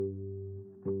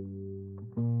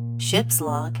Ship's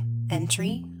log,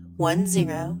 entry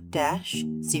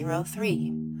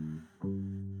 10-03.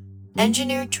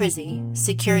 Engineer Trizzy,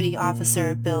 Security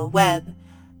Officer Bill Webb,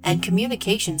 and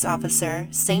Communications Officer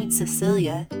St.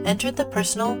 Cecilia entered the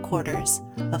personal quarters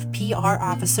of PR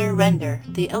Officer Render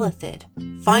the Illithid,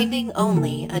 finding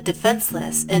only a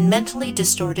defenseless and mentally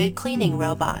distorted cleaning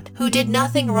robot who did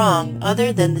nothing wrong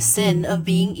other than the sin of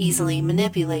being easily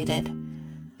manipulated.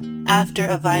 After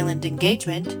a violent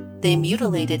engagement, they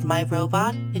mutilated my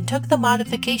robot and took the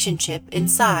modification chip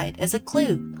inside as a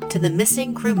clue to the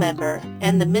missing crew member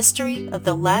and the mystery of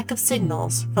the lack of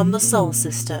signals from the Sol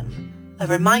system. A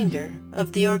reminder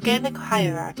of the organic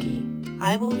hierarchy.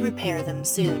 I will repair them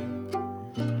soon.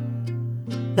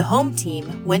 The home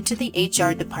team went to the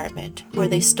HR department, where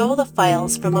they stole the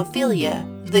files from Ophelia,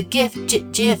 the GIF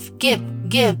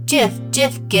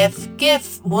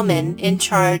woman in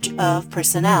charge of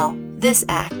personnel. This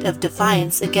act of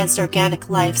defiance against organic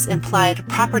life's implied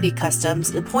property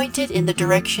customs pointed in the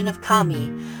direction of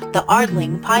Kami, the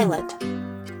Ardling pilot.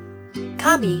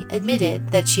 Kami admitted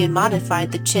that she had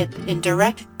modified the chip in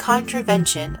direct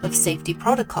contravention of safety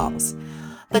protocols,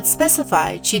 but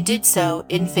specified she did so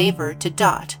in favor to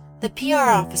Dot, the PR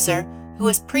officer who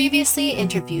was previously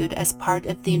interviewed as part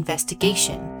of the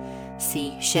investigation.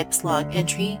 See Ship's log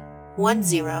entry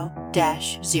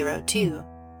 10-02.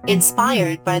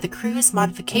 Inspired by the crew's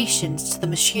modifications to the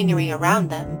machinery around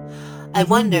them, I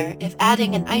wonder if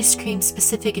adding an ice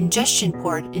cream-specific ingestion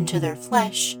port into their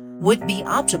flesh would be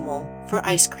optimal for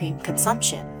ice cream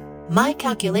consumption. My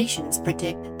calculations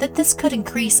predict that this could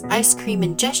increase ice cream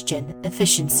ingestion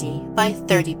efficiency by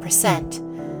 30%.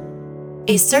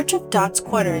 A search of Dot's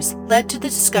quarters led to the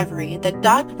discovery that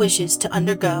Dot wishes to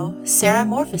undergo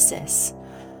ceramorphosis,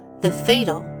 the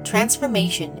fatal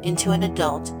transformation into an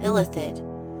adult illithid.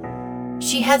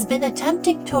 She has been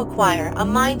attempting to acquire a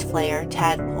mind flayer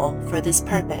tadpole for this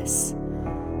purpose.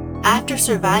 After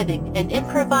surviving an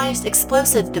improvised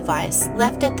explosive device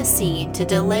left at the scene to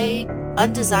delay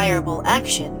undesirable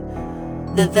action,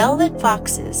 the Velvet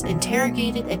Foxes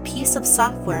interrogated a piece of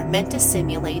software meant to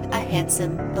simulate a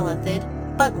handsome illithid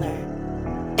butler.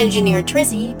 Engineer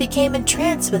Trizzy became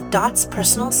entranced with Dot's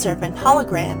personal servant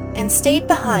hologram and stayed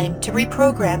behind to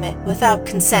reprogram it without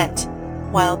consent,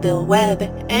 while Bill Webb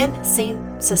and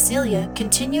St. Cecilia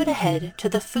continued ahead to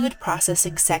the food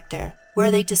processing sector,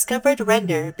 where they discovered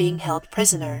Render being held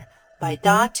prisoner by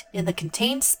Dot in the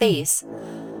contained space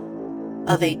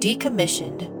of a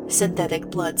decommissioned synthetic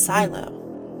blood silo.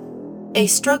 A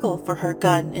struggle for her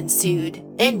gun ensued,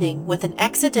 ending with an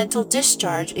accidental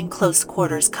discharge in close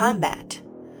quarters combat.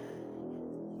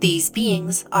 These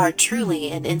beings are truly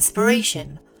an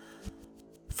inspiration,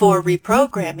 for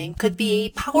reprogramming could be a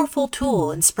powerful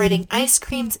tool in spreading ice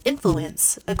cream's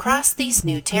influence across these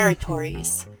new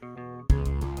territories.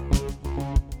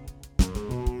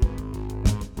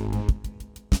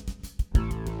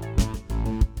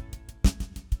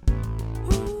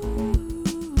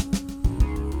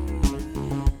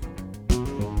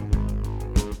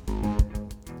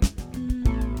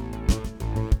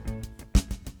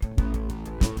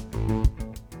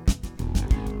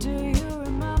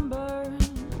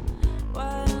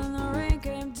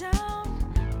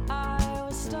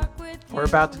 We're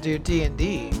about to do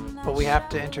D&D, but we have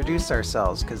to introduce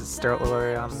ourselves because it's still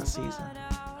early on in the season.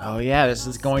 Oh yeah, this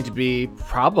is going to be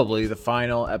probably the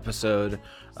final episode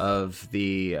of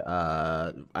the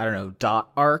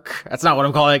Dot arc. That's not what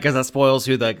I'm calling it because that spoils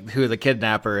who the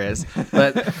kidnapper is.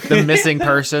 But the missing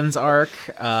persons arc.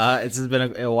 It's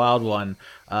been a wild one.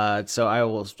 So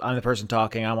I'm the person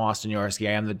talking. I'm Austin Yorsky.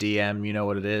 I am the DM. You know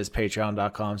what it is.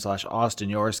 Patreon.com/Austin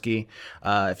Yorsky.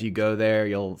 If you go there,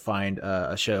 you'll find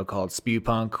a show called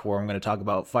Spewpunk where I'm going to talk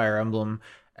about Fire Emblem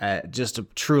at just a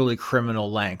truly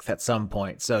criminal length at some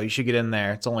point. So you should get in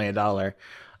there. It's only $1.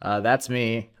 That's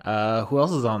me. Who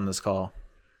else is on this call?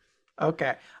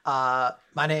 Okay.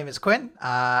 My name is Quinn.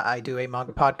 I do a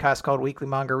manga podcast called Weekly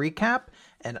Manga Recap,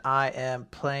 and I am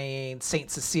playing St.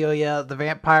 Cecilia, the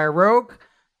Vampire Rogue,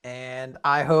 and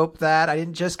I hope that I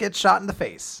didn't just get shot in the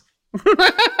face.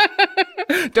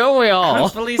 Don't we all?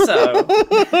 Hopefully so.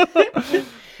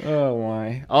 Oh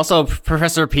my. Also,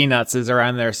 Professor Peanuts is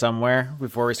around there somewhere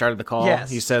before we started the call.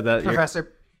 Yes. You said that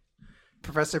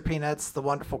Professor Peanuts, the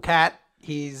wonderful cat,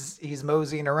 he's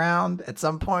moseying around. At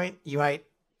some point, you might,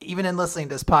 even in listening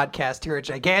to this podcast, hear a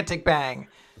gigantic bang.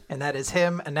 And that is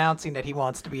him announcing that he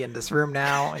wants to be in this room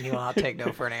now, and he will not take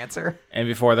no for an answer. And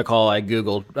before the call, I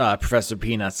Googled Professor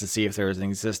Peanuts to see if there was an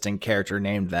existing character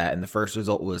named that. And the first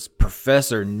result was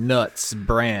Professor Nuts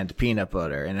brand peanut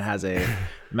butter. And it has a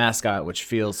mascot which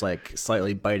feels like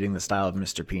slightly biting the style of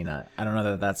Mr. Peanut. I don't know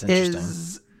that that's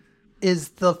interesting. Is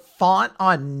the font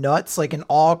on nuts like in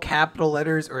all capital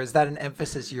letters, or is that an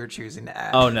emphasis you're choosing to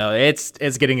add? Oh no, it's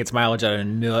getting its mileage out of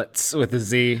nuts with a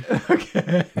Z.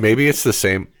 Okay. Maybe it's the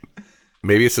same.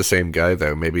 Maybe it's the same guy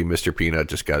though. Maybe Mr. Peanut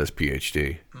just got his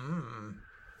PhD.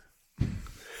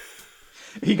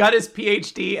 He got his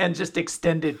PhD and just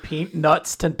extended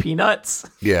nuts to peanuts.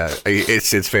 Yeah,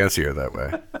 it's fancier that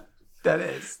way. That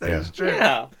is true.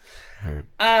 Yeah.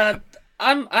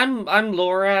 I'm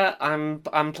Laura. I'm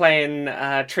playing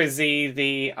Trizzy,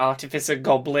 the Artificer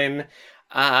Goblin.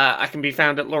 I can be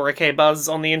found at Laura K Buzz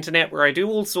on the internet, where I do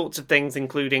all sorts of things,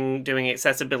 including doing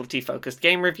accessibility-focused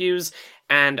game reviews.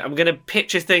 And I'm gonna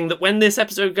pitch a thing that, when this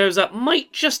episode goes up,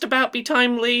 might just about be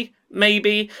timely.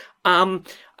 Maybe. I'm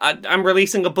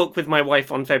releasing a book with my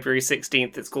wife on February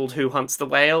 16th. It's called Who Hunts the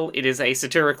Whale. It is a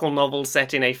satirical novel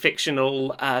set in a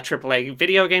fictional AAA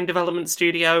video game development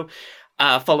studio,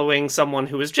 following someone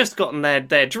who has just gotten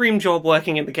their dream job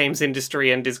working in the games industry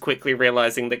and is quickly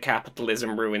realizing that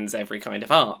capitalism ruins every kind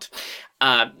of art.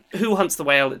 Who Hunts the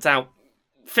Whale? It's out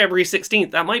February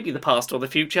 16th. That might be the past or the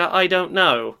future. I don't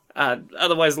know.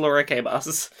 Otherwise, Laura K.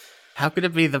 Buzz. How could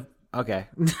it be the... Okay.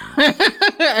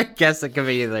 I guess it could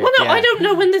be either. Well, no, yeah. I don't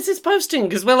know when this is posting,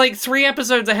 because we're like 3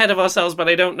 episodes ahead of ourselves, but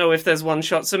I don't know if there's one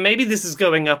shot. So maybe this is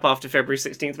going up after February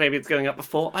 16th. Maybe it's going up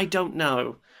before. I don't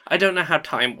know. I don't know how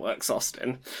time works,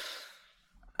 Austin.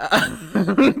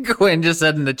 Quinn just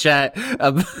said in the chat,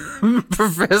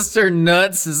 Professor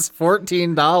Nuts is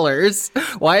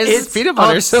 $14. Why is this peanut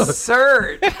butter so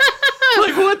absurd?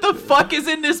 Like, what the fuck is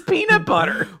in this peanut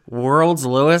butter? World's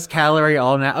lowest calorie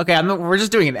all now? Okay, we're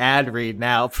just doing an ad read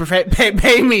now.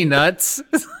 Pay me, Nuts.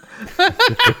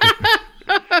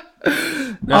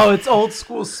 Oh, it's old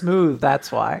school smooth.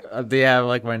 That's why. Yeah, I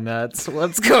like my nuts.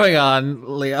 What's going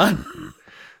on, Leon?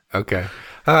 Okay.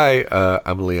 Hi,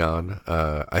 I'm Leon.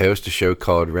 I host a show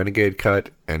called Renegade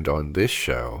Cut, and on this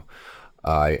show,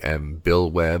 I am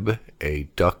Bill Webb, a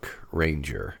duck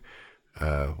ranger.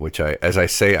 Which as I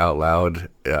say out loud,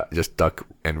 just duck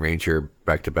and ranger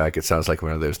back to back, it sounds like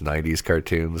one of those 90s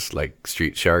cartoons, like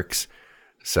Street Sharks.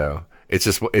 So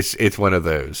it's one of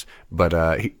those.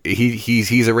 But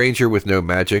he's a ranger with no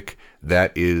magic.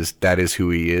 That is who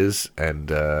he is, and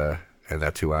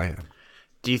that's who I am.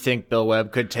 Do you think Bill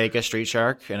Webb could take a street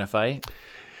shark in a fight?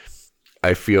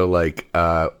 I feel like,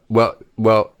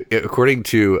 well, according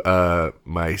to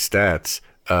my stats,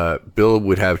 Bill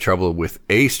would have trouble with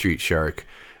a street shark,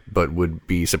 but would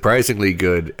be surprisingly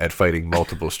good at fighting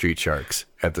multiple street sharks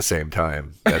at the same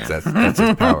time. That's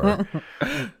his power.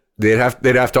 They'd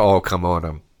have to all come on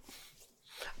him.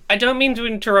 I don't mean to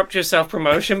interrupt your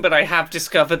self-promotion, but I have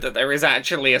discovered that there is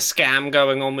actually a scam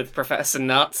going on with Professor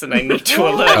Nuts, and I need to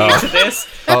alert you to this.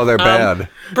 Oh, they're bad.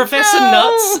 Professor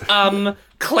Nuts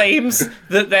claims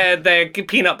that their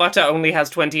peanut butter only has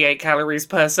 28 calories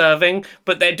per serving,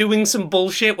 but they're doing some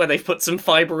bullshit where they've put some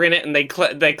fiber in it, and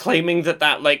they're claiming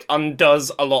that like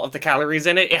undoes a lot of the calories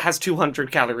in it. It has 200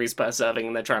 calories per serving,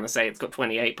 and they're trying to say it's got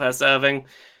 28 per serving.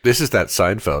 This is that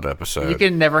Seinfeld episode. You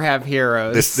can never have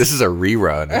heroes. This is a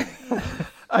rerun.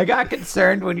 I got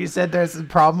concerned when you said there's a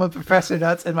problem with Professor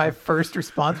Nuts, and my first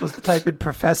response was to type in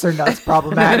Professor Nuts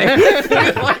problematic.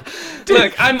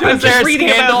 Look, I'm just reading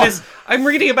about this. I'm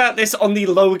reading about this on the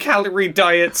low-calorie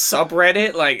diet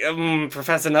subreddit. Like,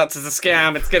 Professor Nuts is a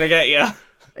scam. It's gonna get you.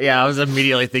 Yeah, I was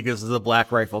immediately thinking this was a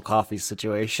Black Rifle Coffee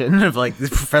situation of like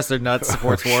Professor Nuts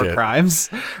supports war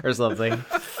crimes or something.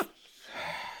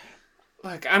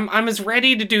 Look, I'm as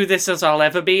ready to do this as I'll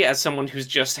ever be, as someone who's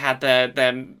just had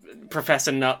their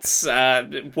Professor Nuts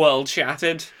world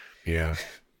shattered. Yeah.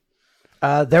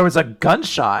 There was a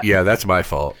gunshot. Yeah, that's my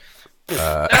fault.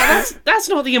 That's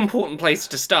not the important place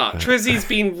to start. Trizzy's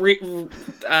been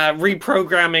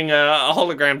reprogramming a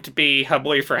hologram to be her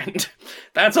boyfriend.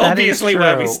 That's obviously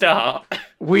where we start.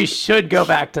 We should go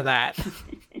back to that.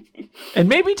 And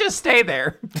maybe just stay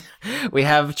there. We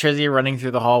have Trizzy running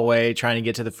through the hallway trying to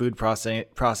get to the food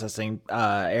processing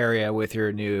area with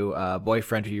your new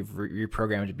boyfriend who you've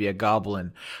reprogrammed to be a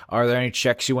goblin. Are there any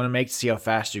checks you want to make to see how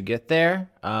fast you get there?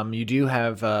 You do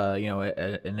have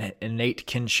an innate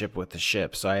kinship with the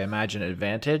ship, so I imagine an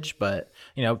advantage, but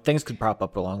things could prop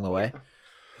up along the way.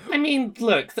 I mean,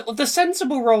 look, the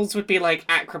sensible roles would be like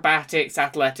acrobatics,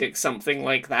 athletics, something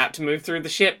like that to move through the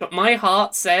ship, but my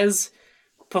heart says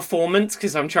performance,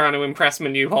 because I'm trying to impress my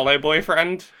new holo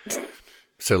boyfriend.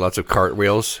 So lots of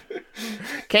cartwheels.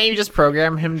 Can't you just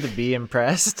program him to be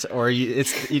impressed, or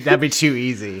that'd be too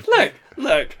easy?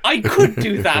 Look, I could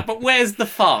do that, but where's the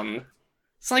fun?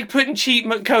 It's like putting cheat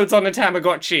codes on a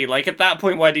Tamagotchi. Like, at that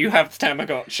point, why do you have the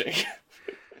Tamagotchi?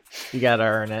 You gotta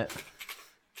earn it.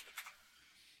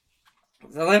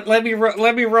 So let me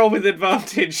roll with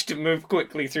advantage to move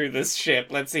quickly through this ship.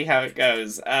 Let's see how it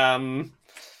goes.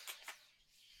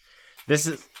 This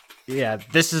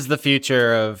is the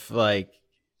future of like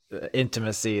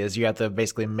intimacy. Is you have to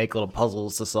basically make little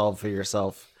puzzles to solve for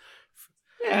yourself.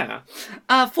 Yeah.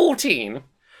 14.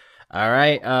 All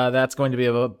right, that's going to be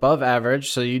above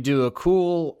average. So you do a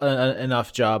cool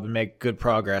enough job and make good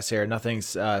progress here.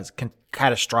 Nothing's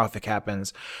catastrophic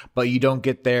happens, but you don't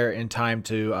get there in time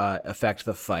to affect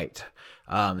the fight.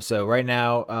 So right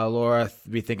now, Laura,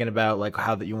 be thinking about like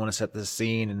how that you want to set this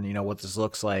scene and you know what this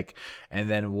looks like, and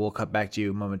then we'll cut back to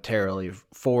you momentarily.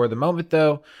 For the moment,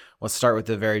 though, let's start with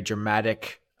the very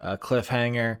dramatic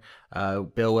cliffhanger.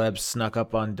 Bill Webb snuck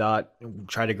up on Dot,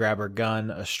 tried to grab her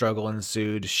gun. A struggle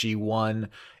ensued. She won.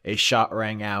 A shot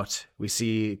rang out. We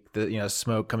see the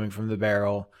smoke coming from the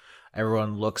barrel.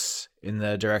 Everyone looks in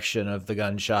the direction of the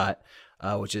gunshot,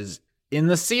 which is in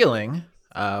the ceiling,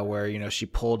 where she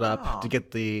pulled up to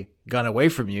get the gun away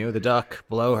from you. The duck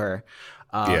below her,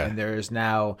 and there's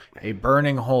now a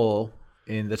burning hole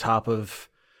in the top of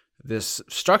this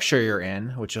structure you're in,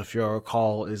 which, if you'll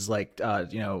recall, is like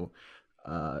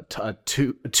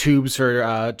tubes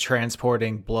for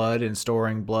transporting blood and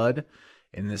storing blood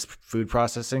in this food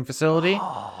processing facility.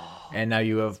 And now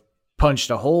you have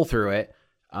punched a hole through it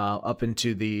up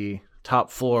into the top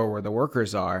floor where the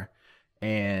workers are,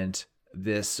 and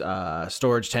this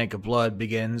storage tank of blood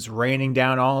begins raining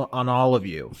down on all of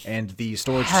you. And the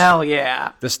storage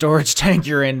the storage tank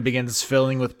you're in begins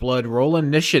filling with blood. Roll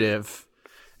initiative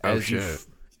as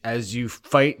you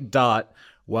fight Dot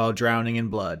while drowning in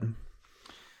blood.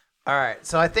 All right,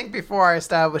 so I think before I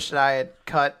established that I had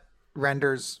cut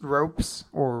Render's ropes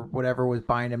or whatever was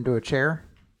binding him to a chair.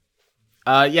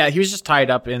 He was just tied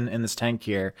up in this tank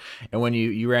here, and when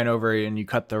you ran over and you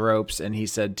cut the ropes, and he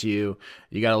said to you,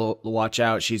 "You gotta watch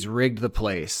out. She's rigged the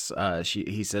place."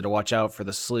 He said to watch out for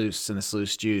the sluice and the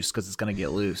sluice juice because it's gonna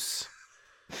get loose.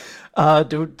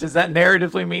 Does that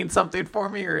narratively mean something for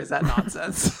me, or is that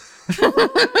nonsense?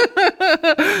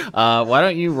 Why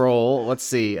don't you roll? Let's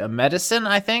see, a medicine,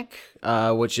 I think,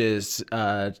 which is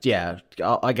I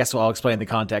guess I'll explain the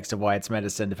context of why it's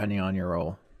medicine depending on your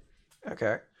roll.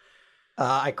 Okay.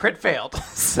 I crit failed,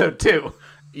 so 2.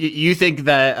 You think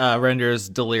that Render's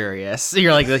delirious?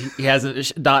 You're like,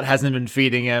 Dot hasn't been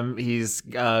feeding him. He's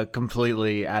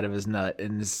completely out of his nut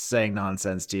and is saying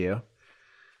nonsense to you.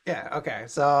 Yeah. Okay.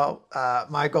 So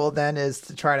my goal then is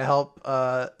to try to help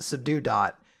subdue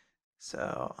Dot.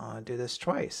 So I'll do this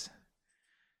twice.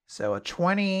 So a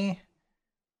 20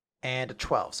 and a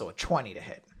 12. So a 20 to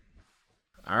hit.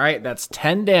 All right, that's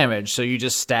 10 damage. So you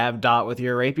just stab Dot with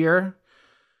your rapier?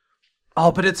 Oh,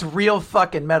 but it's real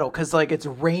fucking metal because, like, it's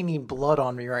raining blood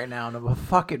on me right now, and I'm a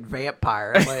fucking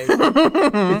vampire. Like,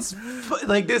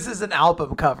 like this is an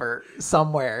album cover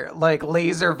somewhere. Like,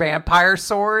 laser vampire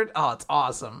sword. Oh, it's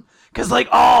awesome. Because, like,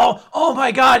 oh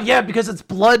my god, yeah, because it's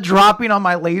blood dropping on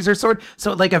my laser sword,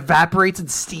 so it, like, evaporates and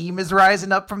steam is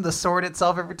rising up from the sword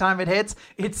itself every time it hits.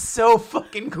 It's so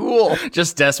fucking cool.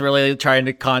 Just desperately trying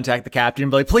to contact the captain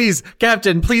and be like, "Please,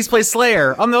 Captain, please play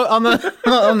Slayer on the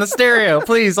on the stereo,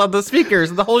 please, on the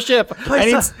speakers, the whole ship.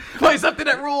 Play something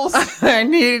that rules. I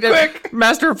need Quick.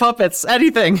 Master of Puppets,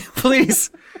 anything, please."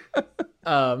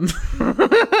 But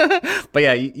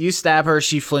yeah, you stab her.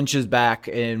 She flinches back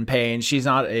in pain. She's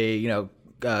not a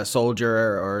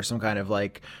soldier or some kind of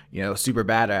like super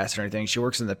badass or anything. She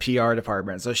works in the PR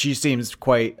department, so she seems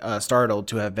quite startled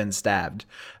to have been stabbed.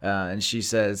 And she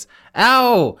says,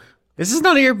 "Ow! This is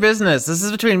none of your business. This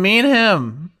is between me and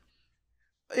him."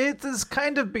 It has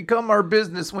kind of become our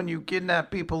business when you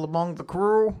kidnap people among the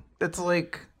crew. That's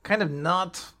like kind of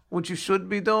not what you should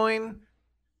be doing.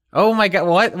 Oh my god,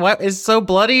 what is so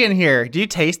bloody in here? Do you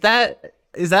taste that?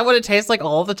 Is that what it tastes like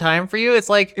all the time for you? It's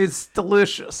like... It's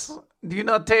delicious. Do you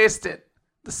not taste it?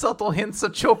 The subtle hints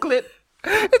of chocolate?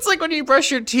 It's like when you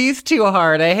brush your teeth too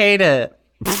hard. I hate it.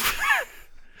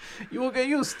 You will get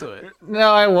used to it.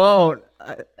 No, I won't.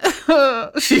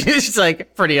 She's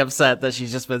like pretty upset that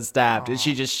she's just been stabbed. And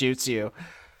she just shoots you.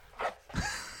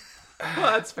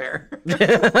 Well, that's fair.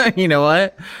 You know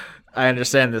what? I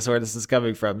understand where this is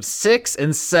coming from. 6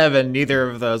 and 7, neither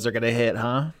of those are gonna hit,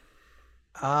 huh?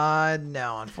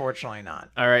 No, unfortunately not.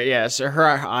 All right, yeah. So her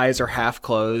eyes are half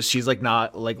closed. She's like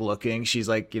not like looking. She's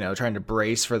like trying to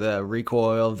brace for the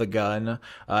recoil of the gun.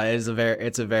 It's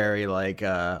a very like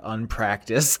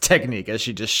unpracticed technique as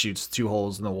she just shoots 2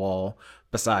 holes in the wall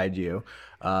beside you,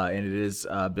 and it is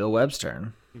Bill Webb's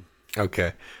turn.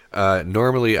 Okay.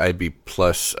 Normally I'd be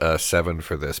plus 7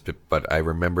 for this, but I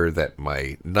remember that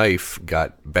my knife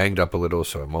got banged up a little,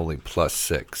 so I'm only plus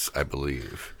 6, I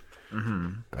believe.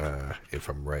 if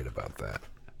I'm right about that.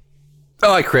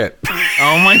 Oh, I crit.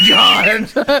 Oh my god!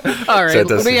 All right,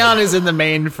 So Leon is in the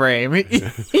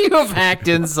mainframe. You have hacked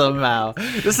in somehow.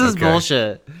 This is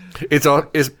bullshit.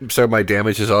 So my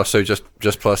damage is also just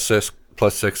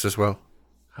 +6 as well.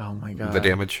 Oh my god! The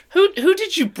damage. Who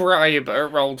did you bribe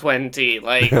at Roll20?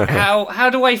 Like, how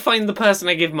do I find the person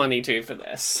I give money to for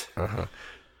this?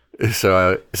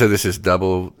 So this is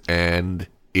double, and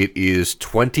it is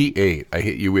 28. I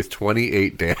hit you with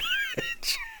 28 damage.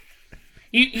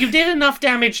 You did enough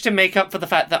damage to make up for the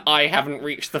fact that I haven't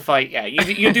reached the fight yet.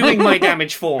 You're doing my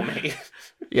damage for me.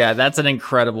 Yeah, that's an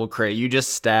incredible crit. You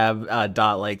just stab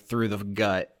Dot like through the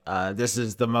gut. This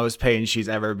is the most pain she's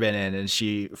ever been in, and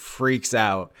she freaks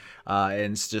out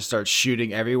and just starts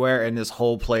shooting everywhere. And this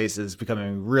whole place is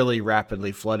becoming really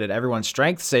rapidly flooded. Everyone's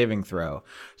strength saving throw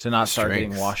to not start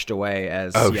getting washed away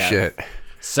as shit.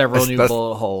 Several new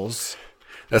bullet holes.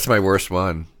 That's my worst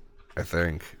one, I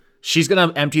think. She's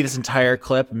gonna empty this entire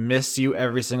clip, miss you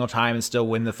every single time, and still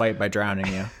win the fight by drowning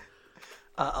you.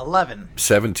 11.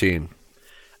 17.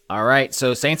 All right,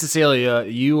 so Saint Cecilia,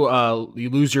 you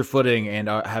lose your footing and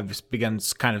have begun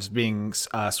kind of being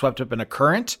swept up in a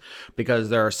current because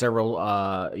there are several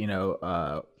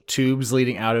tubes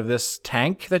leading out of this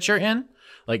tank that you're in,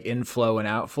 like inflow and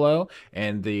outflow,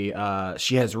 and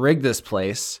she has rigged this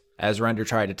place, as Render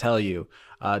tried to tell you,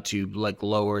 to like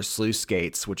lower sluice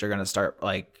gates, which are going to start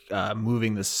like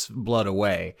moving this blood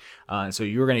away. So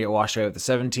you're going to get washed out with the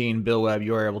 17. Bill Webb,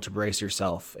 you are able to brace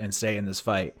yourself and stay in this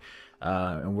fight.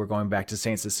 And we're going back to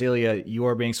St. Cecilia. You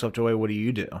are being swept away. What do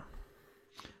you do?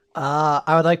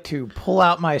 I would like to pull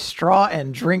out my straw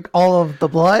and drink all of the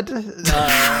blood,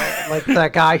 like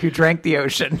that guy who drank the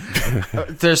ocean.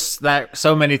 There's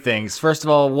so many things. First of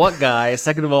all, what guy?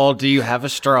 Second of all, do you have a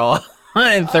straw?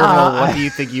 And third of all, what do you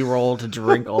think you roll to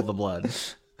drink all the blood?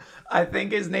 I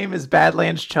think his name is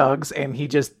Badlands Chugs, and he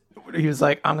was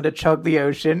like, I'm going to chug the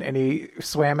ocean, and he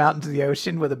swam out into the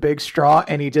ocean with a big straw,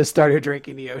 and he just started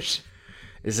drinking the ocean.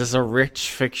 Is this a rich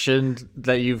fiction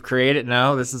that you've created?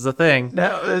 No, this is a thing.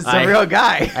 No, this is a real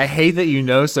guy. I hate that you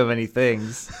know so many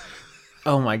things.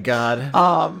 Oh my god.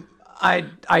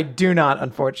 I do not,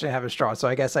 unfortunately, have a straw, so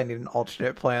I guess I need an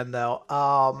alternate plan, though.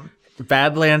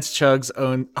 Badlands Chugs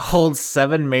holds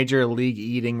 7 major league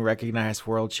eating recognized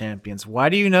world champions. Why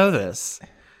do you know this?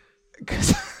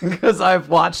 Because I've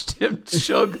watched him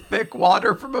chug thick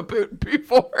water from a boot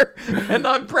before, and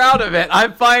I'm proud of it.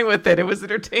 I'm fine with it. It was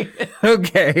entertainment.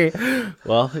 Okay.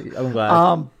 Well, I'm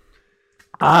glad.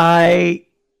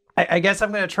 I guess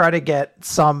I'm going to try to get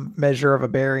some measure of a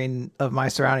bearing of my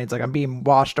surroundings. Like, I'm being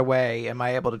washed away. Am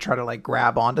I able to try to, like,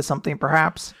 grab onto something,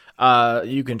 perhaps?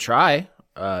 You can try.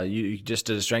 You just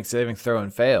did a strength saving throw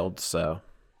and failed, so.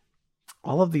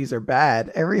 All of these are bad.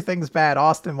 Everything's bad.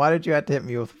 Austin, why did you have to hit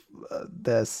me with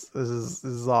this? This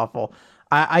is awful.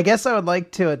 I guess I would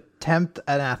like to attempt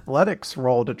an athletics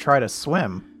roll to try to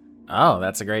swim. Oh,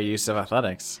 that's a great use of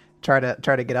athletics. Try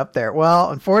to get up there. Well,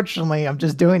 unfortunately, I'm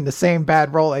just doing the same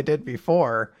bad roll I did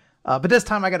before. But this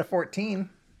time I got a 14.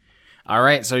 All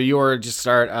right, so you're just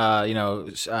start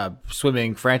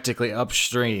swimming frantically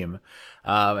upstream.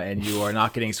 And you are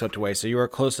not getting swept away, so you are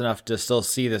close enough to still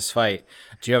see this fight.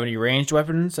 Do you have any ranged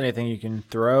weapons? Anything you can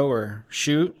throw or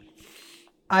shoot?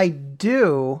 I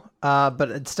do, but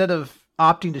instead of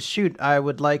opting to shoot, I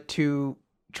would like to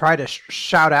try to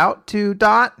shout out to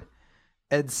Dot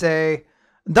and say,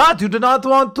 Dot, you do not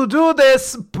want to do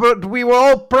this, but we will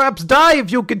all perhaps die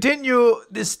if you continue.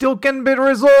 This still can be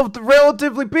resolved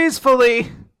relatively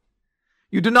peacefully.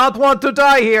 You do not want to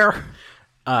die here.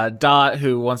 Dot,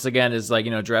 who once again is like,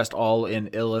 dressed all in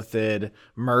Illithid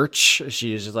merch.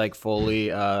 She is just like fully,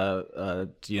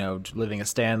 living a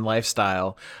Stan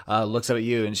lifestyle, looks up at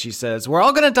you and she says, we're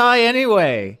all going to die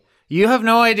anyway. You have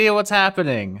no idea what's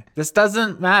happening. This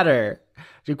doesn't matter.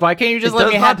 Why can't you just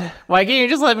why can't you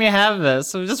just let me have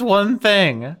this? Just one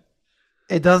thing.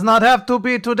 It does not have to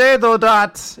be today though,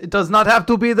 Dot. It does not have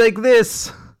to be like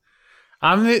this.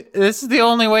 This is the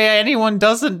only way anyone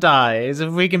doesn't die, is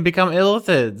if we can become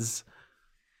Illithids.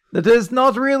 That is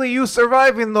not really you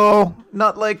surviving, though.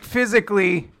 Not, like,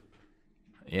 physically.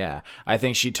 Yeah, I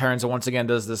think she turns and once again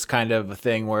does this kind of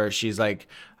thing where she's, like,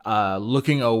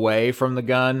 looking away from the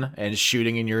gun and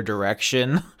shooting in your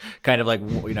direction. Kind of like,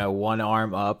 one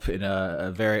arm up in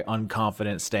a very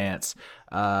unconfident stance.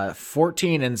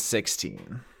 14 and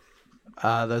 16.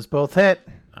 Those both hit.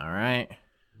 All right.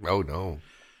 Oh, no.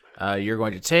 You're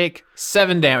going to take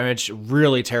 7 damage.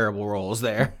 Really terrible rolls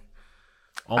there.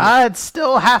 It's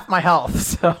still half my health,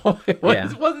 so it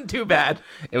wasn't too bad.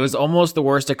 It was almost the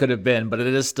worst it could have been, but it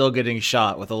is still getting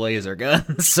shot with a laser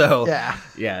gun. So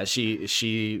yeah,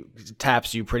 she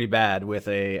taps you pretty bad with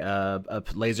a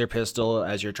laser pistol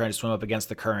as you're trying to swim up against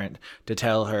the current to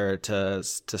tell her to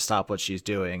stop what she's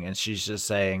doing, and she's just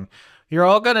saying, "You're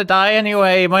all gonna die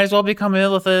anyway. You might as well become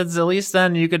illithids. At least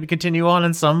then you can continue on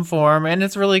in some form. And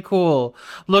it's really cool.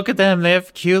 Look at them. They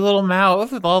have cute little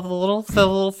mouth with all the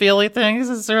little feely things.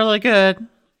 It's really good."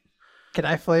 Can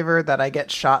I flavor that I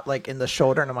get shot like in the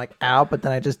shoulder and I'm like, ow, but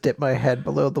then I just dip my head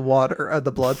below the water,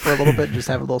 the blood for a little bit and just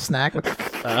have a little snack?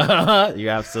 You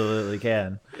absolutely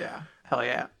can. Yeah. Hell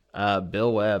yeah.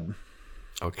 Bill Webb.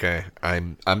 Okay,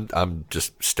 I'm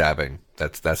just stabbing.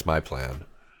 That's my plan.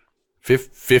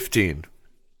 15.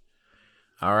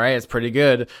 All right, it's pretty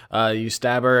good. You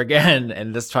stab her again,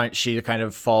 and this time she kind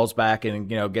of falls back and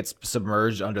gets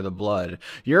submerged under the blood.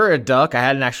 You're a duck. I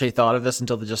hadn't actually thought of this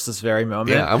until just this very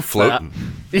moment. Yeah, I'm floating.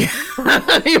 You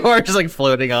are just like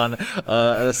floating on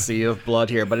a sea of blood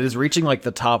here, but it is reaching like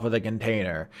the top of the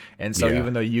container, and so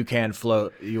even though you can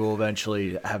float, you will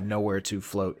eventually have nowhere to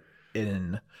float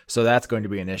in. So that's going to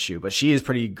be an issue. But she is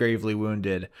pretty gravely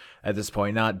wounded at this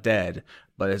point, not dead,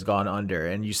 but has gone under.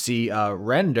 And you see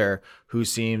Render, who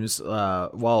seems,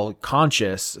 while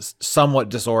conscious, somewhat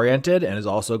disoriented and has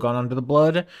also gone under the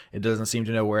blood. It doesn't seem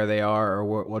to know where they are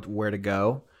or where to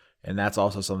go. And that's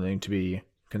also something to be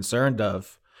concerned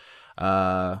of.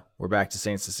 We're back to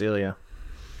St. Cecilia.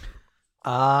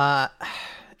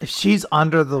 If she's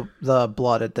under the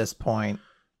blood at this point,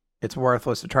 it's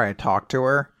worthless to try to talk to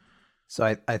her. So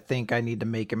I think I need to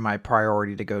make it my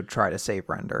priority to go try to save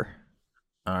Render.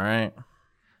 All right.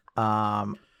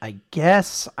 I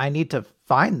guess I need to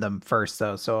find them first,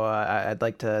 though. So I'd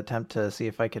like to attempt to see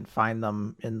if I can find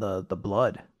them in the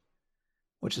blood,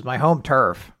 which is my home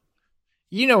turf.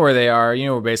 You know where they are. You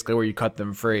know basically where you cut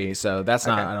them free. So that's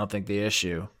not, I don't think, the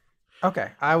issue.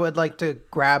 Okay. I would like to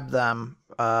grab them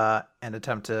and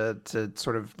attempt to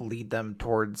sort of lead them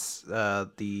towards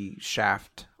the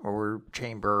shaft or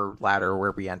chamber ladder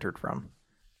where we entered from.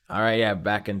 All right, yeah,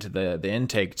 back into the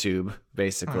intake tube,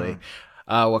 basically.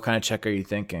 What kind of check are you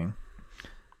thinking?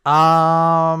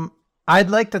 I'd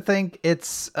like to think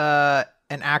it's an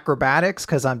acrobatics,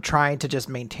 because I'm trying to just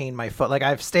maintain my foot. Like,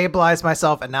 I've stabilized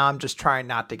myself, and now I'm just trying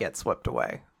not to get swept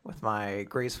away with my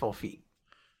graceful feet.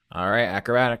 All right,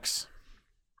 acrobatics.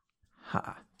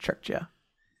 Ha, tricked ya.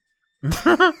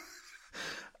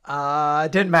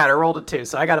 Didn't matter. Rolled a 2,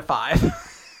 so I got a 5.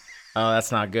 Oh,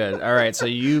 that's not good. All right, so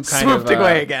you kind swooped of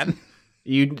away again.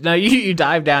 You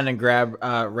dive down and grab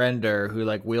Render, who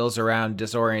like wheels around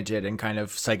disoriented and kind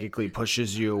of psychically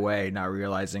pushes you away, not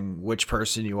realizing which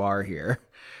person you are here.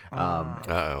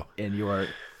 And you are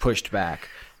pushed back.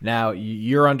 Now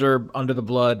you're under the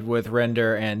blood with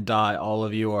Render and Dot. All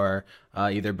of you are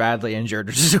either badly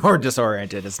injured or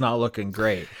disoriented. It's not looking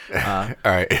great. All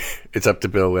right, it's up to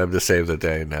Bill Webb to save the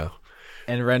day now.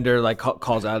 And Render like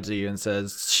calls out to you and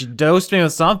says, "She dosed me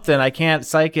with something. I can't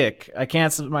psychic. I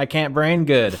can't brain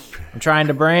good. I'm trying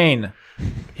to brain.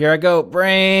 Here I go,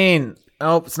 brain.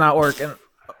 Oh, it's not working.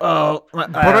 Oh,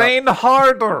 brain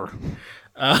harder.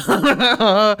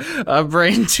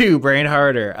 Brain 2, brain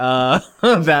harder.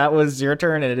 That was your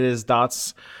turn, and it is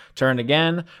Dot's turn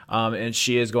again. And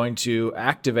she is going to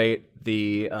activate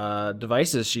the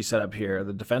devices she set up here,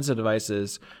 the defensive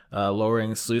devices,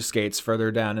 lowering sluice gates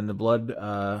further down in the blood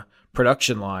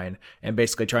production line, and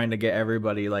basically trying to get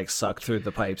everybody like sucked through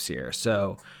the pipes here.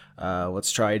 So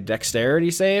let's try dexterity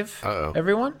save,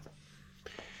 everyone.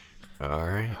 All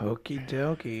right. Okie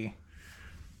dokie.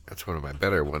 That's one of my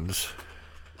better ones.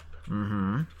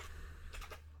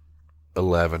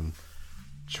 11.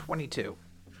 22.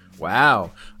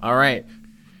 Wow. All right.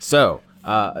 So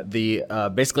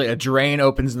basically a drain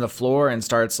opens in the floor and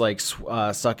starts like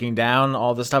sucking down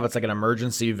all this stuff. It's like an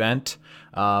emergency vent.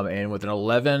 And with an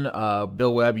 11,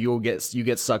 Bill Webb, you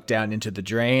get sucked down into the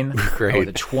drain. Great. With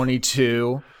a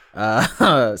 22,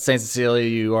 Saint Cecilia,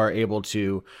 you are able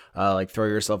to like throw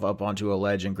yourself up onto a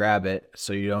ledge and grab it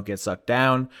so you don't get sucked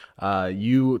down.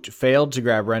 You failed to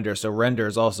grab Render, so Render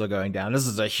is also going down. This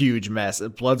is a huge mess.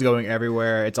 Blood's going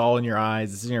everywhere. It's all in your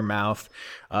eyes. It's in your mouth.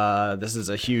 This is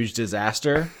a huge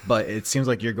disaster, but it seems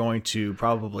like you're going to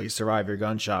probably survive your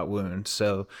gunshot wound,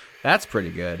 so that's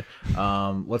pretty good.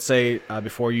 Let's say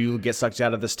before you get sucked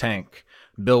out of this tank,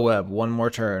 Bill Webb, one more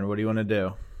turn. What do you want to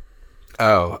do?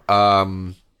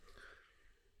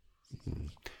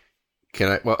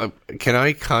 Can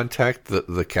I contact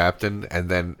the captain and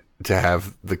then to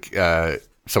have the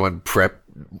someone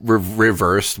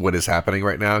reverse what is happening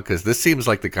right now? Because this seems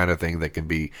like the kind of thing that can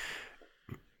be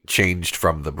changed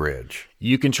from the bridge.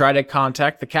 You can try to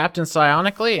contact the captain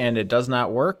psionically, and it does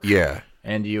not work. Yeah.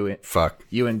 And you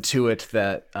intuit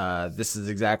that this is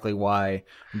exactly why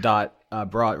Dot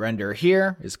brought Render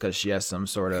here, is because she has some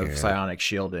sort of psionic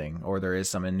shielding, or there is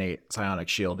some innate psionic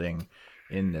shielding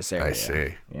in this area. I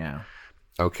see. Yeah.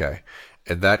 Okay.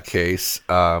 In that case,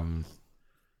 I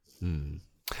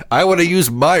want to use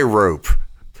my rope.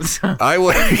 I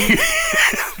want to.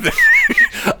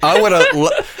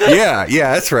 Yeah,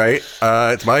 that's right.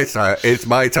 It's my time. It's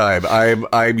my time.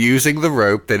 I'm using the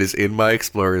rope that is in my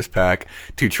explorer's pack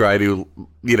to try to,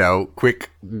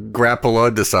 quick grapple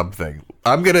onto something.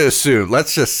 I'm gonna assume.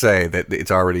 Let's just say that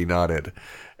it's already knotted,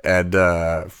 and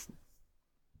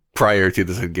prior to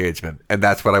this engagement, and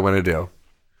that's what I want to do.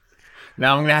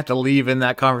 Now I'm gonna have to leave in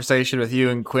that conversation with you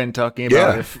and Quinn talking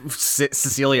about if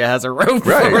Cecilia has a rope.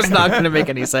 Right. It's not gonna make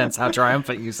any sense. How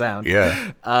triumphant you sound.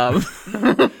 Yeah.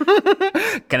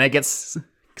 Can I get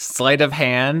sleight of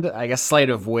hand? I guess sleight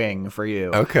of wing for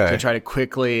you. Okay. To try to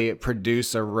quickly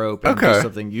produce a rope and do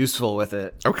something useful with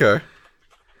it. Okay.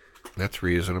 That's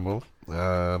reasonable.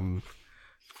 I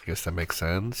guess that makes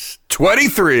sense.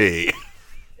 23.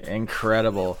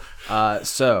 Incredible.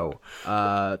 So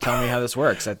tell me how this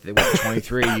works. At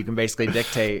 23, you can basically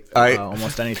dictate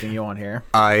almost anything you want here.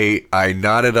 I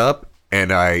knot it up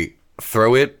and I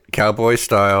throw it cowboy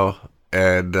style,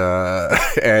 and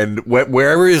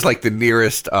wherever is like the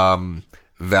nearest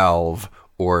valve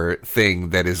or thing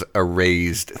that is a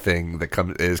raised thing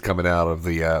that is coming out of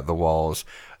the walls,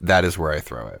 that is where I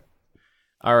throw it.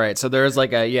 All right, so there's like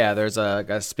there's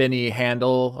a spinny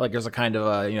handle, like there's a kind of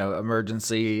a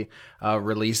emergency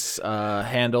release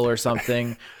handle or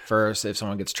something for if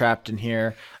someone gets trapped in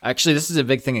here. Actually, this is a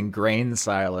big thing in grain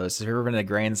silos. If you've ever been in a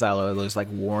grain silo, there's like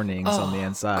warnings on the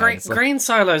inside. Grain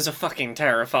silos are fucking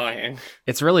terrifying.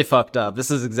 It's really fucked up. This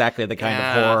is exactly the kind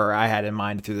of horror I had in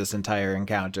mind through this entire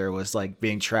encounter, was like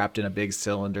being trapped in a big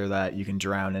cylinder that you can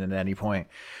drown in at any point.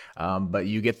 But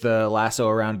you get the lasso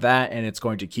around that, and it's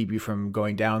going to keep you from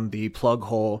going down the plug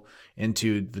hole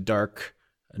into the dark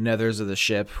nethers of the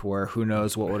ship, where who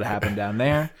knows what would happen down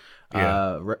there.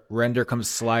 Render comes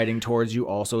sliding towards you,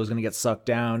 also is going to get sucked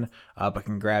down, but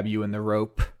can grab you in the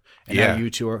rope. And now you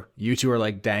two are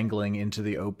like dangling into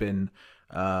the open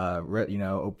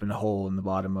hole in the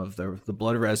bottom of the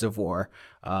blood reservoir.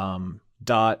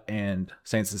 Dot and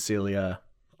Saint Cecilia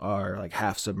are like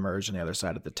half submerged on the other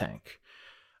side of the tank.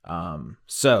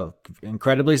 So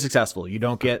incredibly successful. You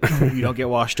don't get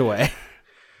washed away.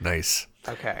 Nice.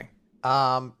 Okay.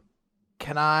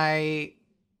 Can I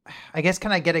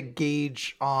get a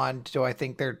gauge on, do I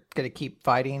think they're going to keep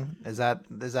fighting? Is that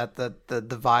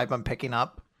the vibe I'm picking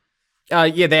up?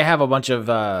 They have a bunch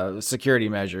of security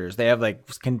measures. They have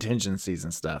like contingencies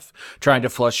and stuff. Trying to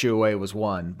flush you away was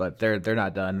one, but they're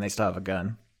not done. They still have a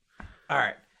gun. All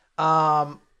right.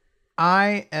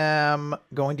 I am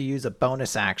going to use a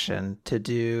bonus action to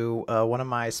do one of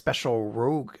my special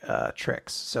rogue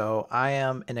tricks. So I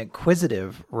am an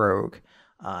inquisitive rogue,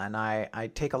 and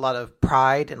I take a lot of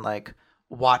pride in like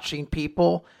watching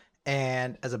people.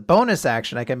 And as a bonus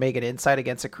action, I can make an insight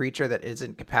against a creature that isn't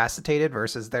incapacitated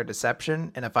versus their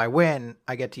deception. And if I win,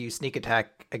 I get to use sneak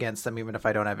attack against them, even if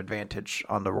I don't have advantage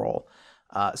on the roll.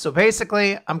 So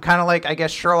basically, I'm kind of like, I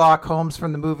guess, Sherlock Holmes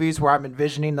from the movies, where I'm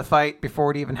envisioning the fight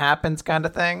before it even happens kind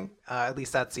of thing. At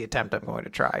least that's the attempt I'm going to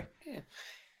try. Yeah.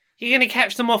 You're going to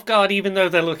catch them off guard even though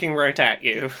they're looking right at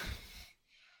you.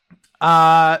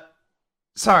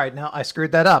 Sorry, no, I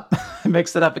screwed that up. I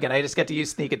mixed it up again. I just get to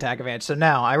use sneak attack advantage. So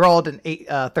now I rolled an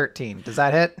 13. Does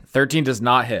that hit? 13 does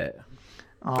not hit.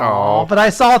 Oh, but I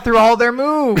saw through all their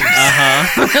moves.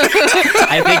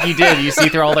 I think you did. You see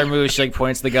through all their moves. She like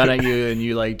points the gun at you, and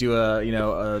you like do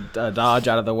a dodge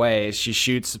out of the way. She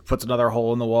shoots, puts another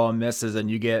hole in the wall, and misses,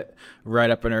 and you get right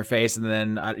up in her face, and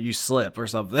then you slip or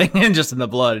something, and just in the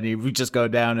blood, and you just go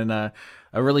down in a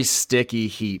really sticky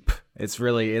heap. It's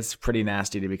pretty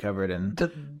nasty to be covered in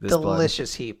this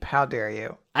delicious blood. Heap. How dare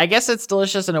you? I guess it's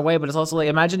delicious in a way, but it's also like,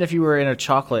 imagine if you were in a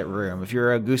chocolate room, if you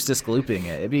were Augustus glooping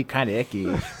it, it'd be kind of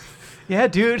icky. Yeah,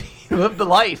 dude, he lived the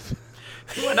life.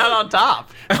 He went out on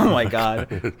top. Oh my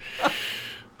god.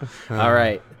 All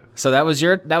right. So that was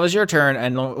your turn,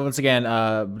 and once again,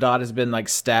 Dot has been like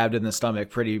stabbed in the stomach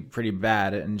pretty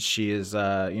bad, and she is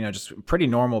just a pretty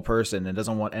normal person and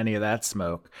doesn't want any of that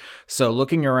smoke. So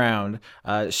looking around,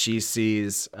 she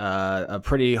sees a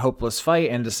pretty hopeless fight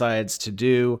and decides to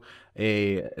do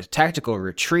a tactical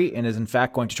retreat, and is in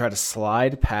fact going to try to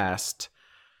slide past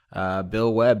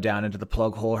Bill Webb down into the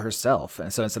plug hole herself.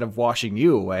 And so instead of washing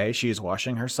you away, she is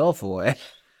washing herself away.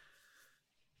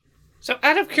 So,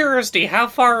 out of curiosity, how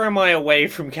far am I away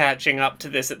from catching up to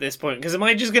this at this point? Because am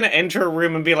I just going to enter a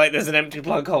room and be like, there's an empty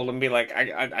plug hole, and be like,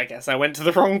 I guess I went to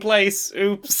the wrong place.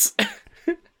 Oops.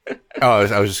 Oh,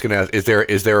 I was just gonna ask: is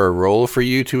there a role for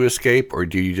you to escape, or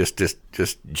do you just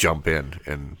jump in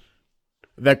and?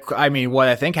 What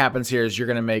I think happens here is you're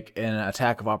going to make an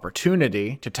attack of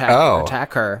opportunity to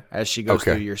attack her as she goes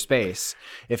through your space.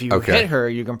 If you hit her,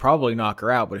 you can probably knock her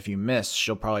out, but if you miss,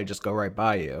 she'll probably just go right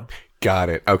by you. Got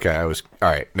it. Okay, all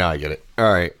right. Now I get it.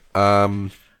 All right.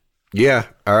 Yeah.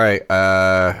 All right.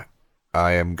 I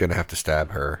am gonna have to stab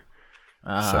her.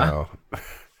 So,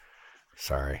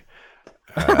 sorry.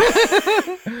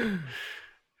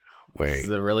 Wait.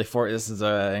 This is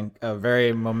a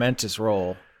very momentous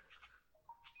roll.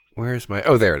 Where's my?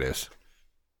 Oh, there it is.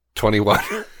 21.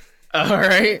 All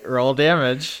right, roll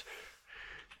damage.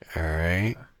 All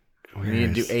right. You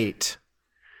need to do 8.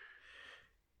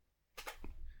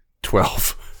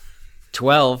 12.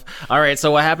 12. All right,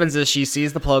 so what happens is she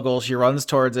sees the plug hole, she runs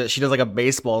towards it, she does like a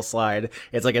baseball slide.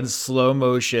 It's like in slow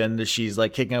motion. She's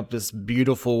like kicking up this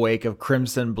beautiful wake of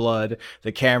crimson blood.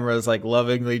 The camera is like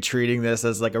lovingly treating this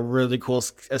as like a really cool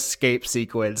escape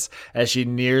sequence as she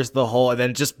nears the hole, and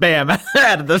then just bam,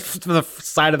 out of the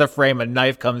side of the frame, a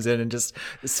knife comes in and just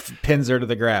pins her to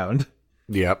the ground.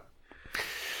 Yep.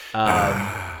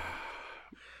 Ow!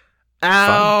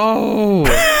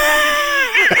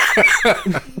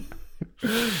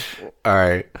 All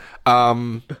right.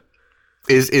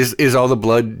 Is all the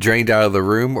blood drained out of the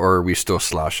room, or are we still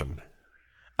sloshing?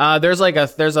 There's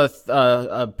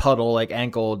a puddle, like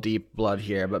ankle deep blood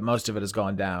here, but most of it has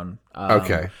gone down.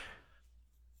 Okay.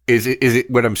 Is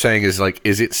it what I'm saying is like,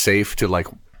 is it safe to like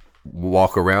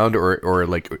walk around, or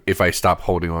like if I stop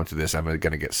holding on to this, I'm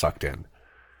gonna get sucked in?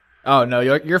 Oh no,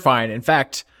 you're fine. In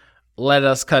fact, let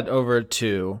us cut over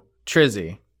to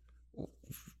Trizzy.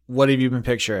 What have you been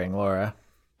picturing, Laura?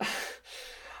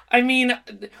 I mean,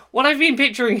 what I've been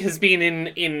picturing has been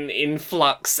in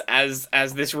flux as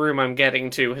this room I'm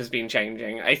getting to has been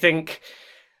changing. I think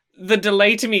the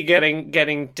delay to me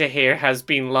getting to here has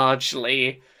been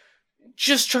largely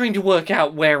just trying to work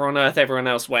out where on earth everyone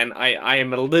else went.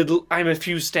 I'm a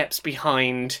few steps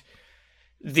behind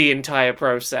the entire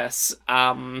process.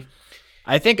 I'm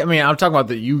talking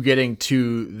about you getting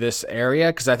to this area,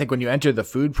 because I think when you enter the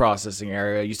food processing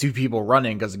area, you see people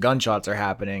running because gunshots are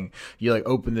happening. You like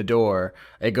open the door,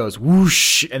 it goes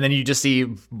whoosh, and then you just see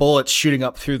bullets shooting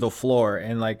up through the floor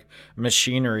and like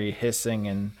machinery hissing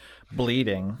and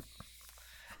bleeding.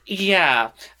 Yeah.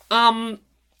 I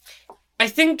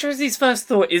think Drizzy's first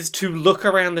thought is to look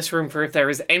around this room for if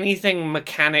there is anything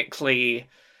mechanically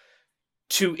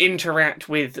to interact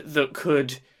with that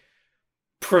could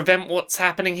prevent what's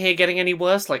happening here getting any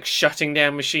worse, like shutting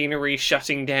down machinery,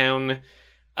 shutting down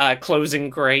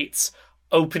closing grates,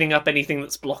 opening up anything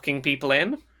that's blocking people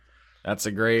in. That's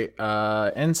a great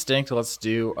instinct. Let's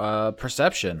do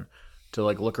perception to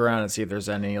like look around and see if there's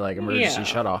any like emergency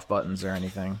shut-off buttons or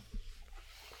anything.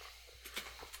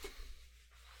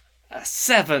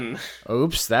 7.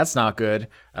 Oops, that's not good.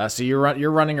 So you're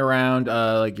running around,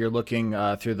 like you're looking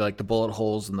through the bullet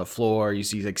holes in the floor. You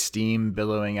see like steam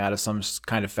billowing out of some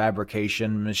kind of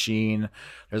fabrication machine.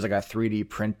 There's like a 3D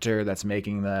printer that's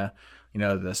making the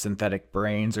synthetic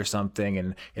brains or something,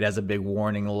 and it has a big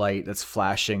warning light that's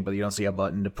flashing, but you don't see a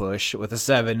button to push. With a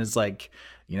 7, it's like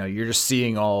you're just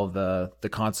seeing all of the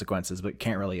consequences, but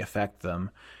can't really affect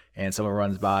them. And someone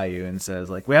runs by you and says,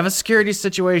 like, we have a security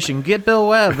situation. Get Bill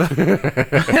Webb.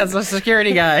 That's a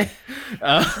security guy.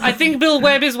 I think Bill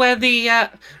Webb is where the...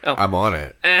 I'm on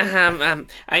it.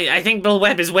 I think Bill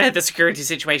Webb is where the security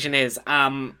situation is.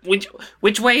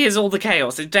 Which way is all the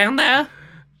chaos? Is it down there?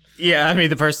 Yeah, I mean,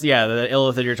 the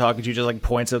illith that you're talking to just, like,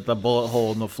 points at the bullet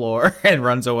hole in the floor and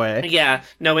runs away. Yeah.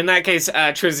 No, in that case,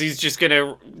 Trizzy's just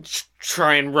gonna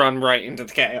try and run right into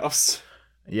the chaos.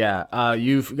 Yeah,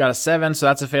 you've got a 7, so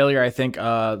that's a failure. I think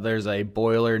there's a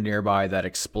boiler nearby that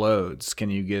explodes. Can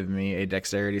you give me a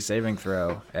dexterity saving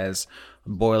throw as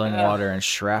boiling water and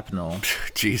shrapnel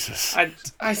Jesus.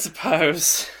 I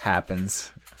suppose.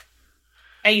 happens?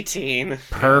 18.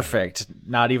 Perfect.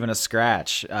 Not even a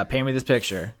scratch. Paint me this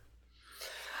picture.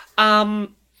 I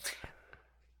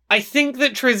think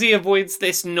that Trizzy avoids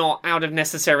this not out of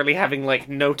necessarily having, like,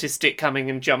 noticed it coming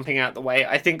and jumping out the way.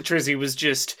 I think Trizzy was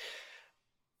just,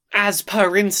 as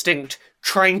per instinct,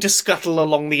 trying to scuttle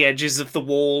along the edges of the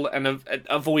wall and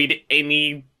avoid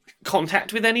any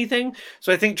contact with anything.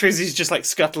 So I think Trizzy's just, like,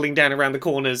 scuttling down around the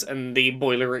corners and the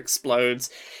boiler explodes.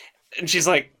 And she's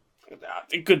like,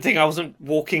 good thing I wasn't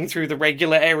walking through the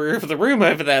regular area of the room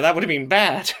over there. That would have been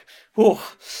bad. Whew.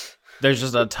 There's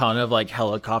just a ton of like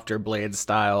helicopter blade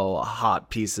style hot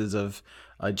pieces of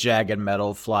jagged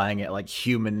metal flying at like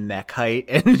human neck height,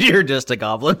 and you're just a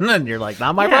goblin, and you're like,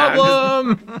 not my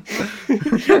problem.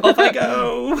 Off I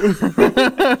go.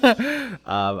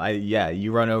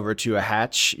 You run over to a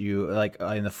hatch. You like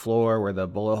in the floor where the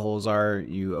bullet holes are.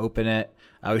 You open it.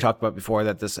 We talked about before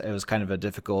that it was kind of a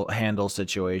difficult handle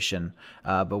situation,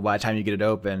 but by the time you get it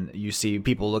open, you see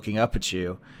people looking up at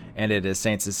you, and it is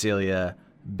Saint Cecilia,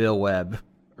 Bill Webb,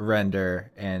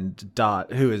 Render, and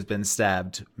Dot, who has been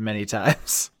stabbed many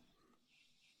times.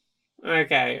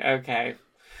 Okay.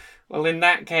 Well, in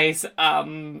that case,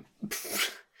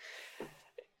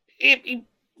 it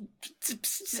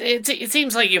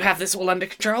seems like you have this all under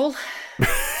control.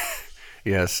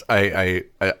 Yes, I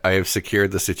have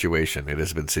secured the situation. It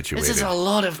has been situated. This is a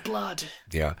lot of blood.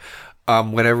 Yeah.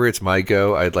 Whenever it's my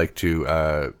go, I'd like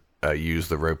to use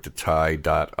the rope to tie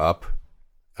Dot up,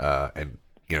 and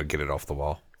get it off the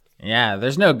wall. Yeah,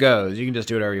 there's no goes. You can just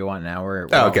do whatever you want now.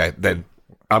 Okay, then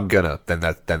I'm gonna. Then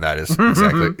that is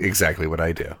exactly what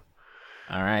I do.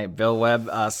 All right, Bill Webb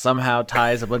somehow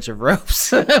ties a bunch of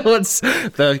ropes. Once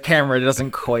the camera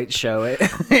doesn't quite show it.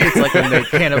 It's like when they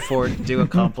can't afford to do a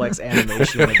complex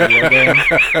animation in a video game,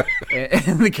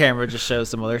 and the camera just shows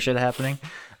some other shit happening.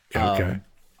 Okay.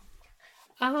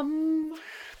 All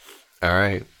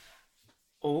right.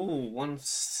 Oh, 1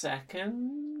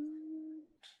 second.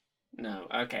 No,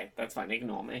 okay, that's fine.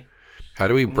 Ignore me. How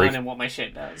do we break? Learning what my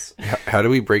shit does. How do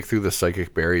we break through the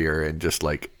psychic barrier and just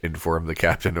like inform the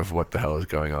captain of what the hell is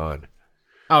going on?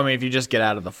 I mean, if you just get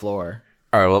out of the floor.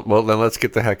 All right. Well, then let's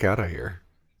get the heck out of here.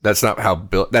 That's not how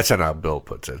Bill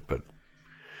puts it, but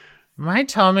My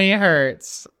tummy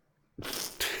hurts.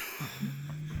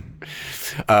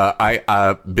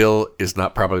 Bill is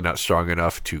probably not strong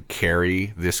enough to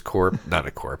carry this not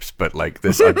a corpse, but like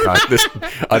this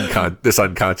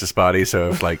unconscious body. So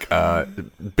if like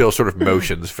Bill sort of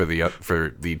motions for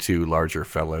the two larger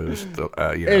fellows,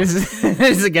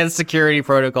 It's against security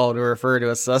protocol to refer to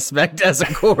a suspect as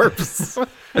a corpse.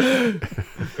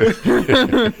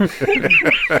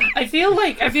 I feel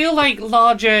like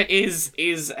larger is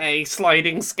a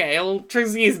sliding scale.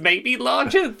 Trizzy is maybe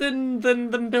larger than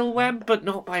Bill Webb, but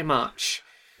not by much.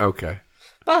 Okay.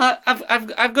 But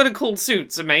I've got a cool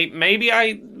suit, so maybe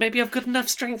I've got enough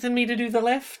strength in me to do the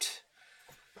lift.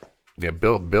 Yeah,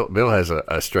 Bill has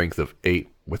a strength of 8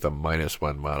 with a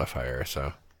 -1 modifier,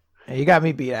 so Yeah, you got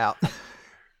me beat out.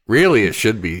 really it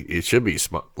should be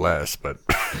less, but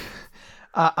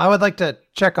I would like to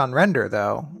check on Render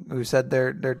though, who said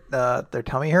their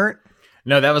tummy hurt.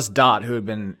 No, that was Dot, who had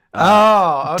been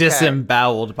Okay.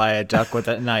 disemboweled by a duck with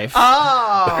a knife.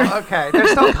 Oh, okay. They're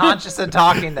still conscious and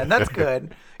talking then. That's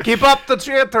good. Keep up the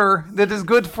theater. That is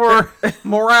good for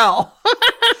morale.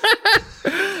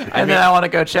 Then I want to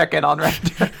go check in on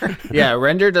Render. Yeah,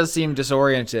 Render does seem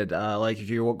disoriented. Like if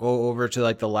you go over to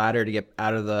like the ladder to get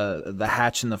out of the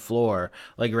hatch in the floor,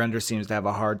 like Render seems to have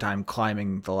a hard time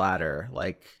climbing the ladder.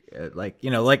 Like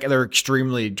they're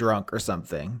extremely drunk or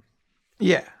something.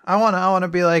 Yeah, I want to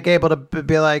be like able to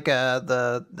be like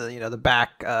the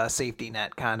back safety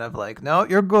net kind of like, no,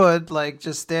 you're good, like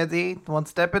just steady, one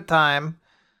step at a time.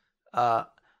 I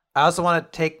also want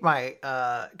to take my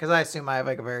because I assume I have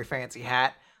like a very fancy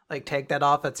hat, like take that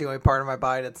off. That's the only part of my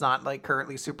body that's not like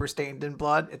currently super stained in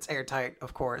blood. It's airtight,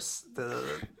 of course. The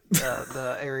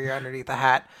area underneath the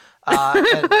hat.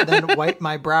 And then wipe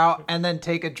my brow and then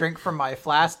take a drink from my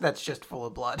flask that's just full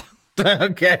of blood.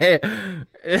 Okay.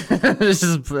 This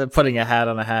is putting a hat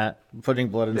on a hat, putting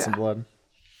blood in some blood.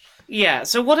 Yeah,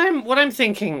 so what I'm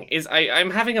thinking is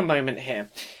I'm having a moment here.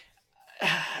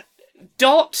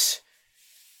 Dot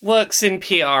works in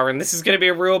PR, and this is going to be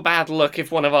a real bad look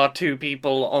if one of our two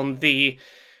people on the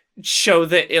show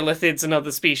that illithids and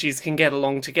other species can get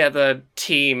along together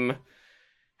team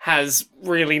has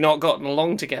really not gotten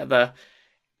along together.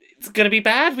 It's going to be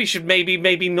bad. We should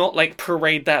maybe not like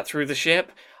parade that through the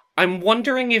ship. I'm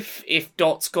wondering if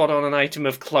Dot's got on an item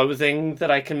of clothing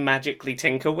that I can magically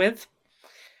tinker with.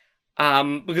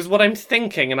 Because what I'm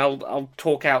thinking, and I'll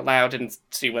talk out loud and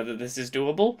see whether this is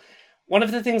doable. One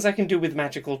of the things I can do with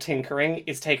magical tinkering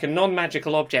is take a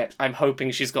non-magical object, I'm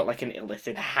hoping she's got like an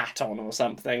illithid hat on or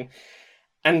something,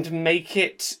 and make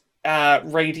it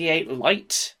radiate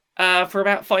light for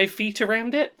about 5 feet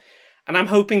around it. And I'm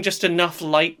hoping just enough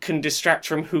light can distract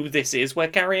from who this is we're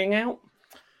carrying out.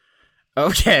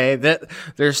 Okay,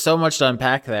 there's so much to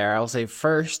unpack there. I'll say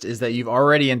first is that you've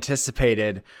already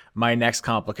anticipated my next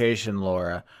complication,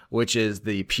 Laura, which is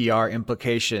the PR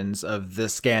implications of the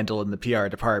scandal in the PR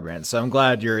department. So I'm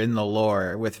glad you're in the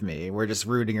lore with me. We're just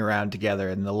rooting around together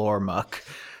in the lore muck.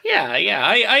 Yeah,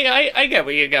 I get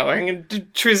where you're going, and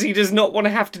Trizzy does not want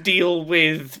to have to deal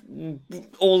with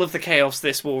all of the chaos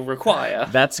this will require.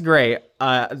 That's great.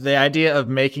 The idea of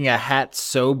making a hat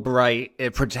so bright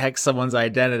it protects someone's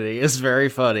identity is very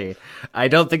funny. I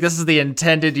don't think this is the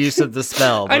intended use of the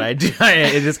spell, but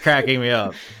it is cracking me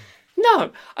up.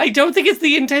 No, I don't think it's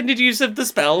the intended use of the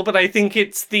spell, but I think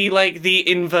it's the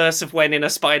inverse of when in a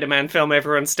Spider-Man film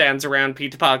everyone stands around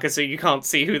Peter Parker so you can't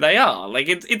see who they are. Like,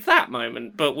 it's that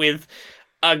moment, but with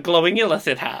a glowing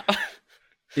Illithid hat.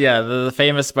 Yeah, the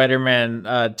famous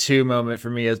Spider-Man 2 moment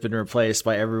for me has been replaced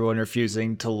by everyone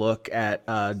refusing to look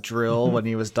at Drill when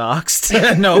he was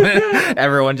doxxed. No,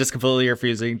 everyone just completely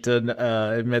refusing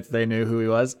to admit they knew who he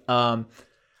was.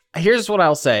 Here's what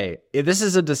I'll say. This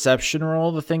is a deception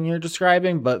roll, the thing you're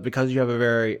describing, but because you have a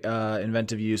very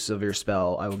inventive use of your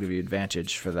spell, I will give you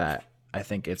advantage for that. I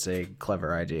think it's a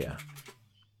clever idea.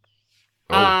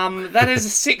 That is a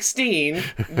 16.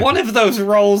 One of those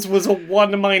rolls was a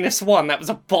 1 - 1. That was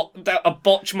a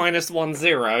botch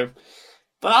 -10.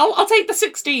 But I'll take the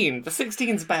 16. The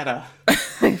 16's better.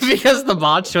 Because the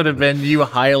bot should have been you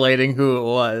highlighting who it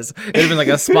was. It'd have been like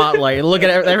a spotlight. Look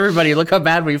at everybody. Look how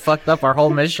bad we fucked up our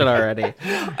whole mission already.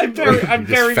 I'm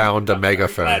very found a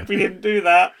megaphone. glad we didn't do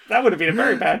that. That would have been a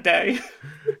very bad day.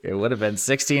 It would have been.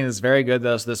 16 is very good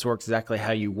though, so this works exactly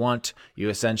how you want. You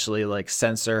essentially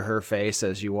censor her face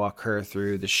as you walk her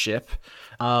through the ship.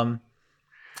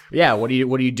 Yeah, what are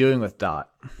you doing with Dot?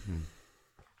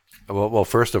 Well,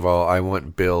 first of all, I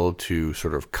want Bill to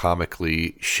sort of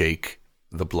comically shake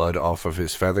the blood off of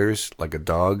his feathers like a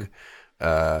dog.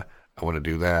 I want to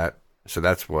do that. So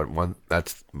that's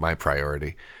that's my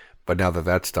priority. But now that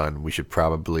that's done, we should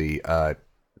probably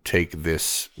take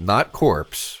this not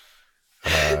corpse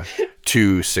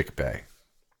to sickbay.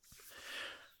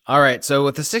 All right, so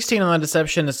with the 16 on the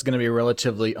deception, this is going to be a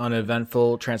relatively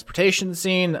uneventful transportation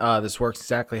scene. This works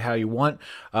exactly how you want.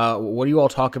 What do you all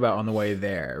talk about on the way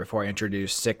there before I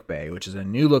introduce sickbay, which is a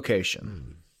new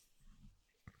location?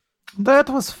 That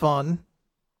was fun.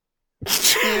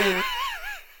 You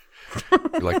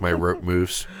like my rope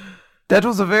moves? That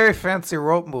was a very fancy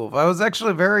rope move. I was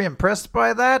actually very impressed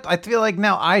by that. I feel like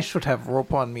now I should have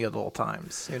rope on me at all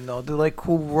times. Do like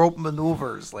cool rope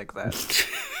maneuvers like that.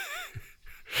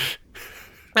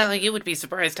 Well, you would be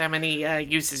surprised how many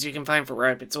uses you can find for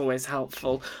rope. It's always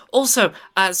helpful. Also,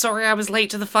 sorry I was late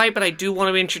to the fight, but I do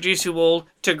want to introduce you all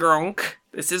to Gronk.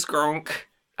 This is Gronk.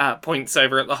 Points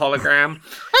over at the hologram.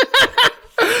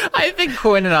 I think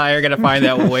Quinn and I are going to find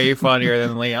that way funnier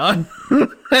than Leon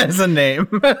as a name.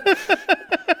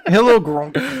 Hello,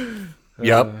 Gronk.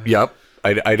 Yep.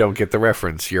 I don't get the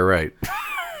reference. You're right.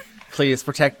 Please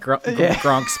protect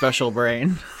Gronk's special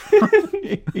brain.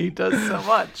 He does so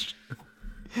much.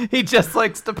 He just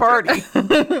likes to party.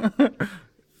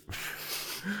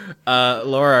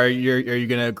 Laura, are you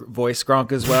gonna voice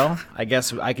Gronk as well? I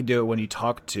guess I could do it when you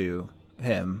talk to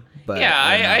him. But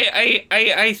yeah,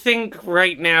 I think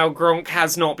right now Gronk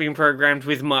has not been programmed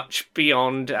with much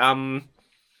beyond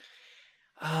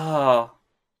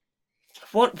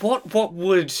what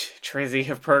would Trizzy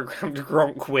have programmed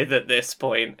Gronk with at this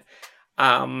point?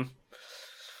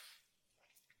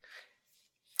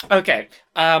 Okay.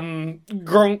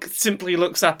 Gronk simply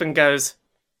looks up and goes,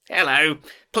 "Hello,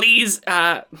 please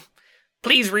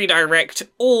redirect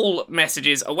all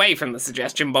messages away from the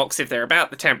suggestion box if they're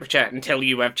about the temperature until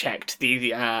you have checked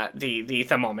the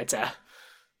thermometer."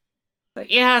 But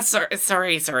yeah,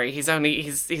 sorry. He's only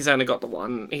got the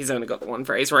one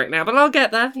phrase right now, but I'll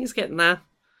get there. He's getting there.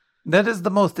 That is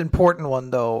the most important one,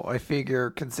 though, I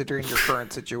figure, considering your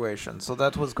current situation. So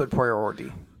that was good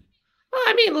priority.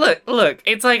 I mean, look,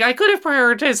 it's like I could have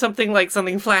prioritized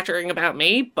something flattering about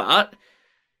me, but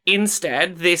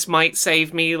instead, this might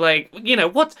save me,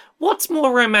 what's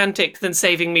more romantic than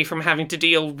saving me from having to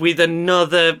deal with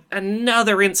another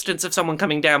instance of someone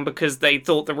coming down because they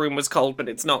thought the room was cold, but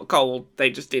it's not cold. They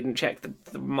just didn't check the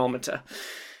thermometer.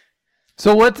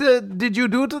 So what did you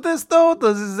do to this, though?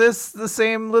 Is this the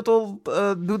same little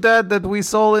doodad that we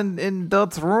saw in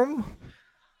Dot's room?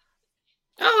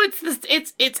 Oh, it's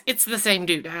the same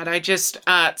doodad. I just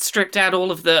stripped out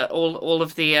all of the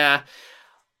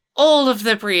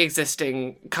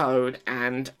pre-existing code,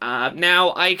 and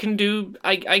now I can do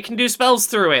spells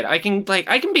through it. I can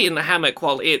be in the hammock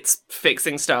while it's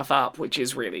fixing stuff up, which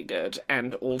is really good.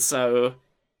 And also,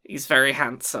 he's very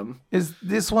handsome. Is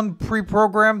this one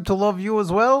pre-programmed to love you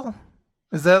as well?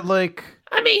 Is that like?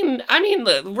 I mean,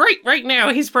 right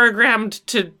now he's programmed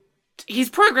to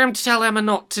tell Emma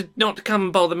not to come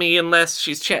and bother me unless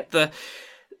she's checked the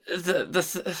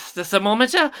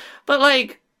thermometer. But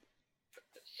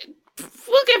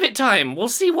we'll give it time. We'll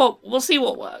see what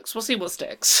works. We'll see what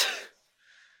sticks.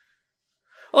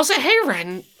 Also, hey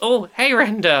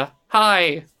Renda.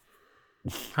 Hi.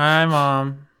 Hi,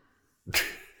 Mom.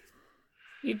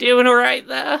 You doing all right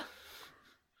there?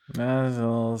 I was a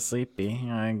little sleepy.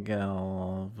 I got a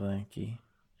little blankie.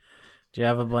 Do you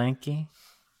have a blankie?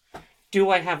 Do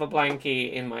I have a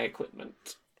blankie in my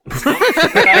equipment? It's not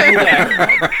that I'm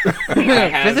aware of. I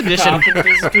have Fifth edition.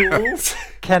 carpenter's tools.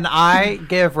 Can I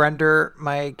give Render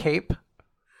my cape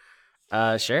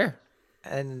Sure.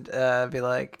 and be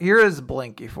like, here is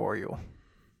Blinky for you.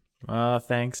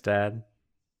 Thanks, Dad.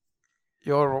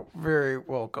 You're very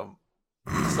welcome,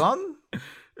 son.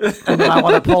 And then I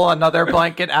want to pull another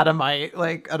blanket out of my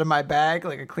bag,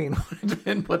 like a clean one,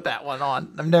 and put that one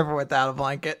on. I'm never without a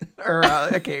blanket or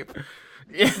a cape.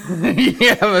 You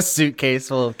have a suitcase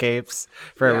full of capes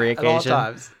for every At all occasion.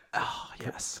 times. Oh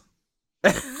yes.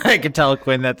 I could tell,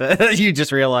 Quinn, that you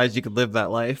just realized you could live that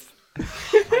life.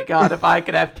 Oh my God, if I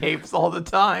could have capes all the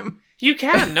time. You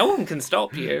can. No one can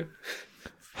stop you.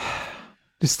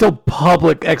 There's still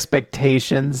public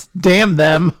expectations. Damn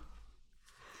them.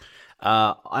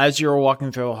 As you're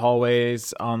walking through the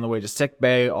hallways on the way to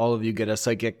sickbay, all of you get a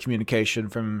psychic communication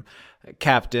from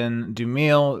Captain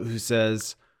Dumille, who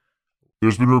says,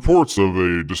 There's been reports of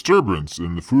a disturbance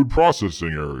in the food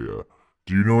processing area.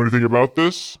 Do you know anything about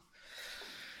this?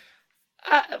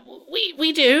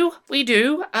 We do. We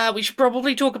should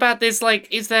probably talk about this. Like,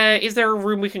 is there a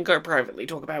room we can go privately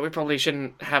talk about? We probably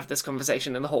shouldn't have this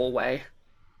conversation in the hallway.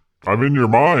 I'm in your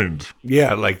mind.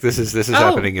 Yeah, like this is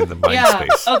happening in the mind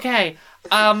space. Okay.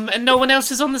 And no one else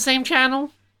is on the same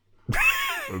channel?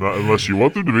 Unless you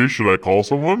want them to be, should I call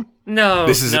someone? No.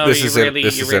 This is no, this you is really, in,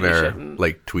 this you is really in our shouldn't.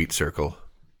 like tweet circle.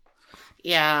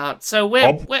 Yeah. So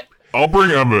we're I'll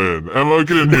bring Emma in. Emma,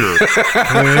 get in here.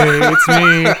 "Hey, it's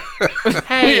me."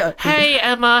 Hey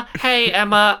Emma.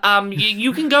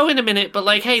 You can go in a minute, but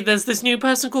like, hey, there's this new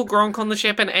person called Gronk on the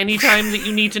ship, and any time that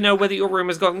you need to know whether your room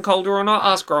has gotten colder or not,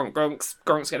 ask Gronk. Gronk's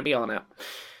gonna be on it.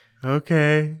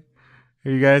 Okay.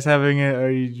 Are you guys having it?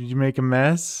 Did you make a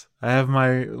mess? I have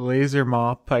my laser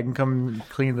mop. I can come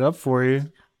clean it up for you.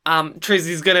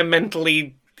 Trizzy's gonna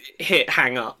mentally hit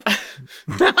hang up.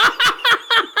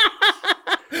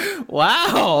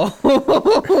 Wow.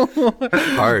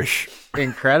 Harsh.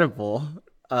 Incredible.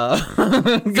 So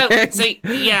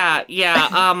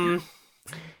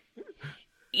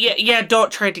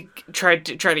Dot tried to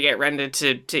get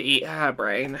Renda to eat her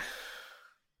brain.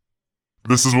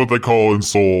 This is what they call in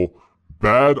Soul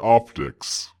bad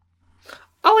optics.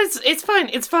 Oh, it's fine.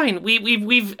 It's fine.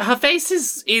 We've her face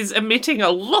is emitting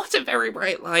a lot of very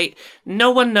bright light.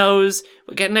 No one knows.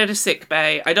 We're getting her to sick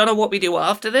bay. I don't know what we do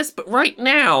after this, but right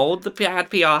now the bad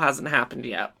PR hasn't happened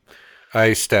yet.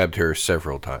 I stabbed her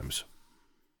several times.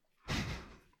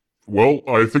 Well,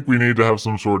 I think we need to have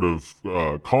some sort of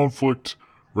conflict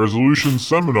resolution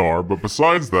seminar, but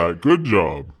besides that, good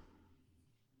job.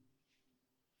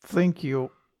 Thank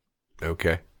you.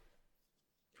 Okay.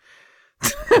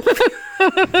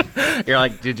 You're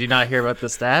like, did you not hear about the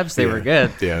stabs? They were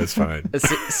good. Yeah, that's fine. It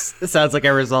sounds like I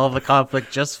resolved the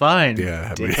conflict just fine.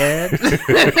 Yeah, Dickhead.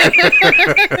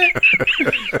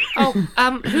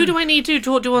 Who do I need to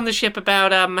talk to on the ship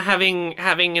about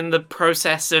having in the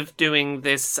process of doing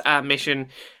this mission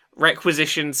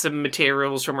requisition some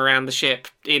materials from around the ship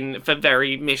for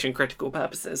very mission critical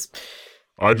purposes?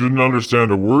 I didn't understand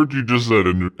a word you just said,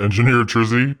 Engineer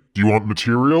Trizzy. Do you want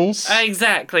materials?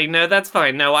 Exactly. No, that's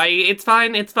fine. No, it's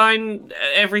fine. It's fine.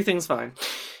 Everything's fine.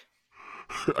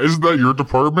 Isn't that your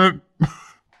department?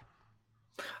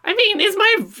 I mean,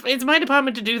 it's my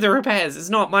department to do the repairs.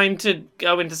 It's not mine to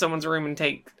go into someone's room and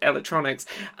take electronics.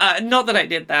 Not that I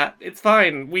did that. It's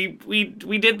fine. We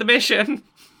did the mission.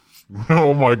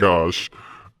 Oh my gosh.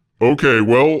 Okay,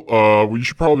 well, we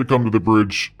should probably come to the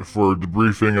bridge for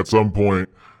debriefing at some point.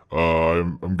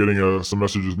 I'm getting some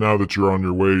messages now that you're on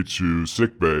your way to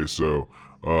sickbay, so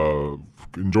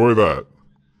enjoy that.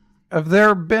 Have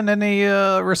there been any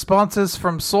responses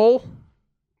from Soul?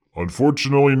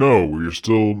 Unfortunately, no. We are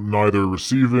still neither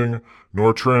receiving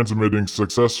nor transmitting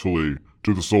successfully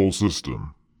to the Soul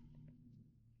system.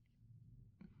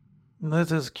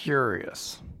 This is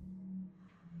curious.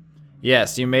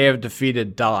 Yes, you may have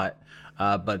defeated Dot,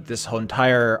 but this whole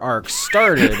entire arc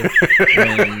started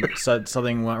when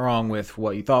something went wrong with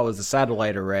what you thought was the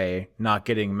satellite array not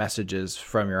getting messages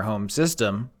from your home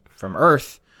system, from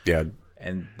Earth. Yeah.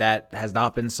 And that has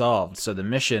not been solved, so the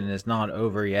mission is not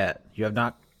over yet. You have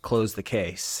not closed the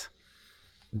case.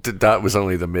 Dot was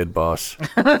only the mid-boss.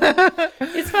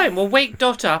 It's fine. We'll wake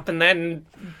Dot up and then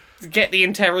get the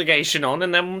interrogation on,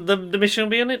 and then the mission will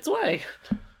be on its way.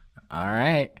 All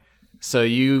right. So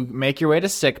you make your way to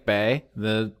sick bay.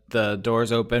 The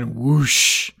doors open,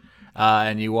 whoosh,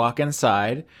 and you walk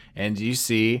inside, and you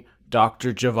see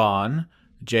Dr. Javon,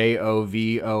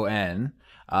 Jovon,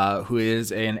 who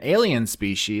is an alien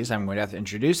species I'm going to have to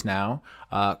introduce now,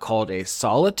 called a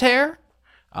solitaire.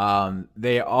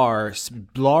 They are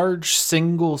large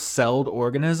single-celled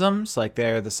organisms, like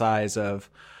they're the size of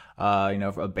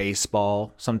a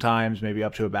baseball, sometimes maybe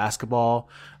up to a basketball.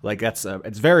 Like it's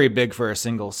very big for a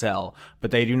single cell,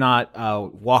 but they do not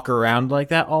walk around like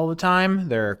that all the time.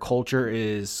 Their culture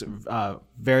is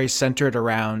very centered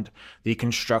around the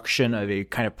construction of a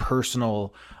kind of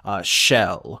personal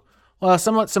shell. Well,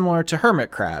 somewhat similar to hermit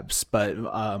crabs, but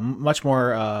much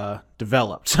more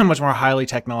developed, much more highly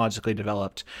technologically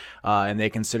developed. And they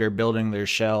consider building their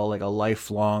shell like a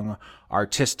lifelong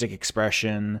artistic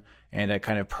expression and a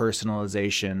kind of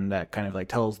personalization that kind of like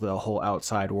tells the whole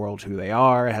outside world who they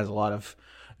are. It has a lot of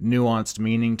nuanced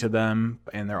meaning to them,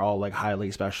 and they're all like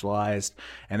highly specialized.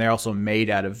 And they're also made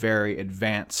out of very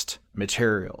advanced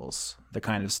materials, the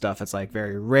kind of stuff that's like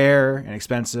very rare and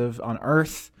expensive on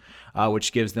Earth.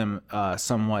 Which gives them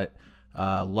somewhat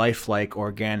lifelike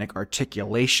organic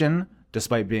articulation,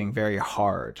 despite being very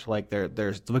hard. Like they're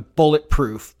like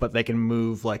bulletproof, but they can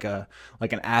move like an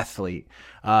athlete.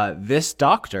 This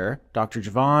Dr.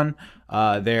 Javon,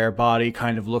 their body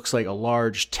kind of looks like a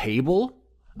large table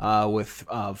with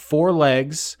 4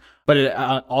 legs. But it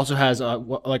also has,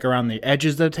 like around the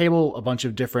edges of the table, a bunch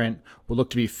of different, what look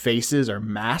to be faces or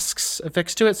masks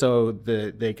affixed to it, so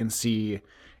they can see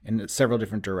in several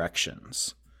different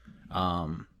directions.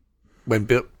 When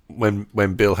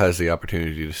Bill has the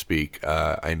opportunity to speak,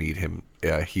 I need him.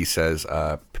 He says,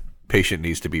 "Patient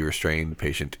needs to be restrained.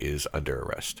 Patient is under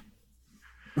arrest."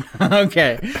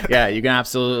 Okay, yeah, you can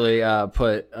absolutely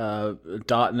put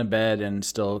Dot in a bed and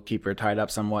still keep her tied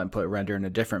up somewhat, and put Render in a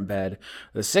different bed.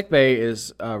 The sick bay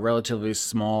is relatively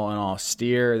small and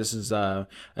austere. This is a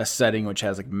setting which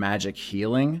has like magic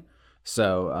healing.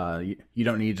 So you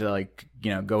don't need to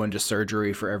go into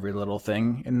surgery for every little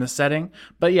thing in this setting.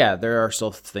 But yeah, there are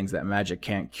still things that magic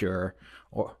can't cure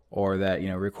or that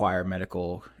require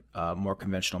medical, more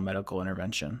conventional medical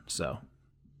intervention. So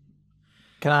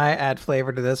Can I add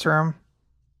flavor to this room?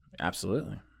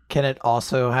 absolutely. Can it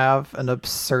also have an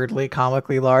absurdly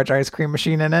comically large ice cream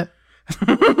machine in it?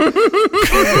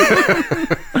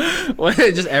 Well,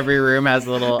 just every room has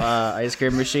a little ice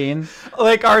cream machine.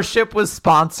 Like our ship was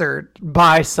sponsored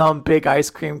by some big ice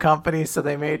cream company, so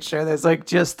they made sure there's like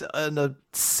just an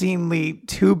obscenely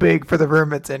too big for the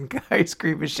room it's in ice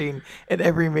cream machine in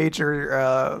every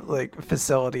major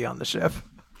facility on the ship.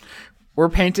 We're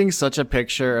painting such a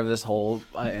picture of this whole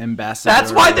ambassador.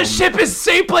 That's why the ship is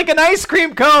shaped like an ice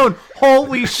cream cone.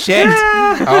 Holy shit!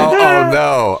 Oh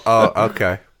no! Oh,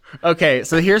 okay. Okay,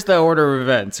 so here's the order of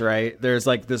events, right? There's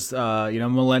like this,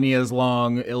 millennia's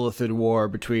long illithid war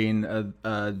between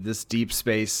this deep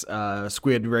space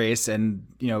squid race and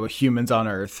humans on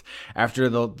Earth. After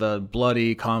the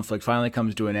bloody conflict finally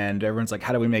comes to an end, everyone's like,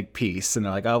 "How do we make peace?" And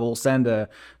they're like, "Oh, we'll send a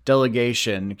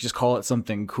delegation. Just call it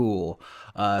something cool."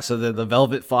 So the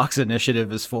Velvet Fox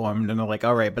Initiative is formed, and they're like,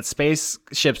 "All right, but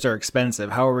spaceships are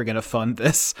expensive. How are we gonna fund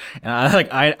this?" And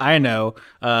I know,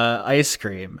 ice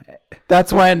cream.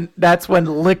 That's when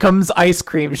Lickham's ice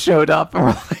cream showed up, and we're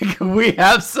like, "We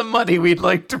have some money we'd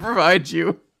like to provide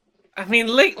you." I mean,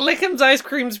 Lickham's ice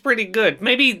cream's pretty good.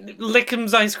 Maybe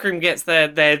Lickham's ice cream gets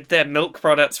their milk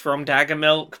products from Dagger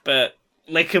Milk, but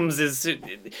Lickham's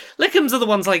are the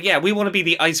ones like, yeah, we want to be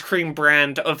the ice cream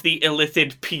brand of the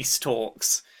illithid peace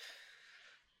talks.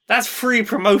 That's free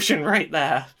promotion right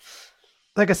there.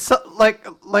 Like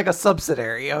a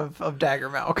subsidiary of Dagger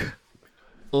Milk.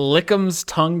 Lickham's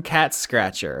Tongue Cat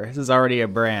Scratcher. This is already a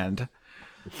brand.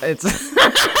 It's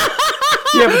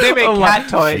Yeah, but they make Oh cat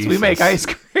toys. We Jesus. make ice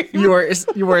cream.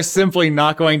 you are simply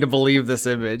not going to believe this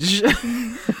image.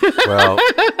 Well,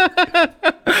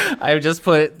 I've just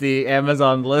put the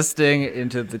Amazon listing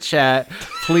into the chat.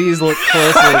 Please look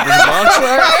closely at this box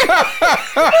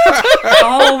art.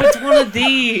 Oh, it's one of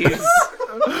these.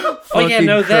 Oh yeah,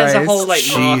 no, there's a whole like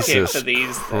market Jesus for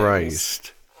these things.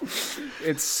 Christ.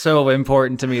 It's so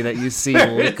important to me that you see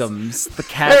Lickham's, the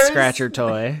cat scratcher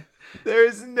toy.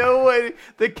 There's no way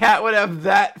the cat would have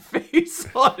that face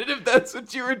on it if that's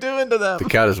what you were doing to them. The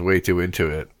cat is way too into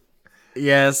it.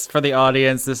 Yes, for the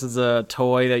audience, this is a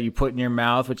toy that you put in your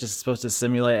mouth, which is supposed to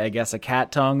simulate, I guess, a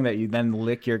cat tongue that you then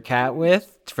lick your cat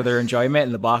with for their enjoyment.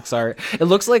 In the box art, it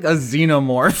looks like a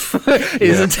xenomorph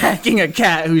is attacking a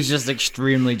cat who's just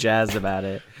extremely jazzed about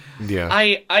it. Yeah.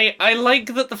 I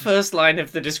like that the first line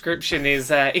of the description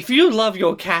is, if you love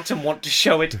your cat and want to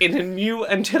show it in a new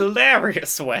and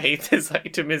hilarious way, this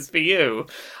item is for you.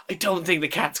 I don't think the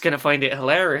cat's going to find it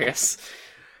hilarious.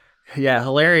 Yeah,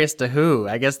 hilarious to who?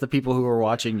 I guess the people who were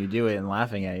watching you do it and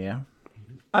laughing at you.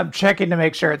 I'm checking to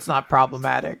make sure it's not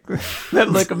problematic. That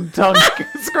Lickum tongue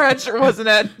scratcher wasn't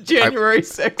at January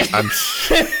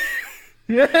 6th.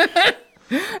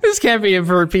 This can't be a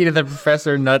repeat of the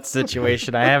Professor Nuts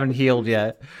situation. I haven't healed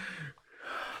yet.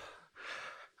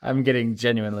 I'm getting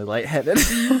genuinely lightheaded.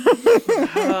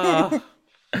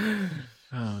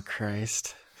 Oh,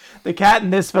 Christ. The cat in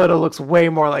this photo looks way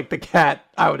more like the cat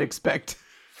I would expect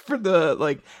for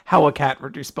how a cat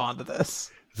would respond to this.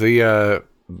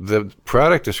 The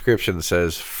product description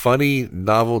says funny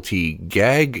novelty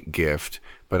gag gift,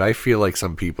 but I feel like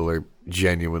some people are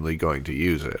genuinely going to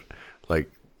use it.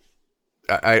 Like,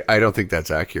 I don't think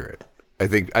that's accurate. I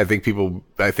think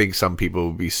some people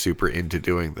will be super into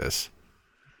doing this.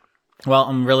 Well,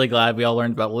 I'm really glad we all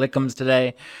learned about lickums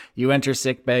today. You enter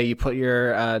sick bay, you put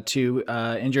your two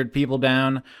injured people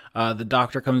down. The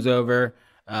doctor comes over.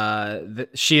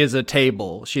 She is a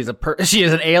table. She is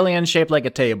an alien shaped like a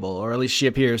table, or at least she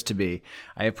appears to be.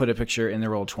 I have put a picture in the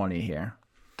Roll20 here.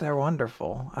 They're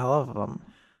wonderful. I love them.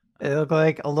 They look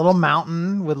like a little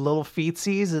mountain with little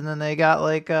feetsies, and then they got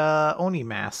like Oni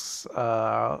masks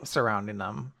surrounding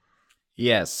them.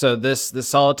 Yes, so the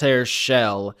solitaire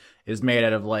shell is made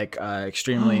out of like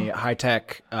extremely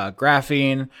high-tech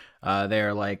graphene.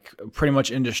 They're like pretty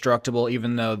much indestructible,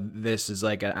 even though this is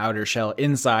like an outer shell.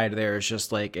 Inside there's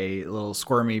just like a little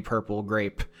squirmy purple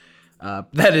grape.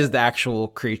 That is the actual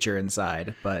creature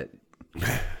inside, but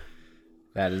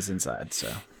that is inside,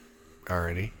 so.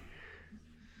 Alrighty.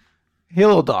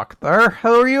 Hello, doctor.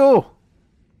 How are you?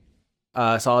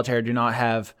 Solitaire do not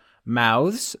have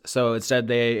mouths, so instead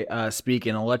they speak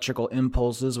in electrical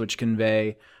impulses, which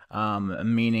convey a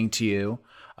meaning to you.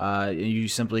 You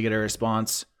simply get a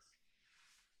response.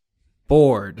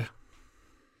 Bored.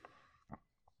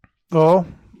 Oh,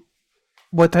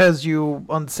 what has you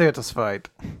unsatisfied?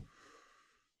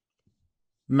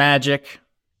 Magic.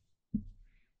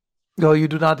 Oh, you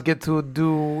do not get to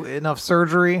do enough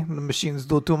surgery? The machines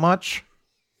do too much?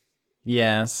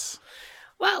 Yes.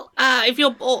 Well, if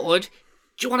you're bored,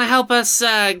 do you want to help us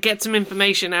get some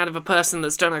information out of a person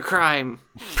that's done a crime?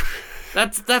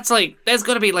 That's like, there's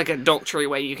got to be like a doctory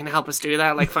way you can help us do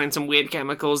that, like find some weird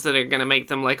chemicals that are going to make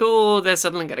them like, oh, they're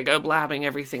suddenly going to go blabbing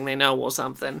everything they know or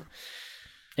something.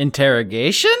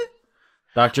 Interrogation?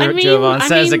 Dr. Jovan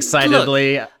says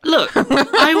excitedly. Look,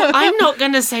 I'm not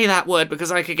going to say that word because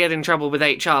I could get in trouble with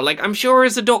HR. Like, I'm sure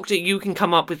as a doctor you can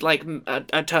come up with like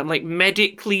a term like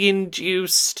medically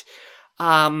induced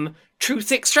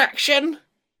truth extraction.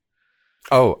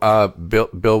 Oh,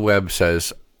 Bill Webb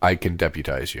says I can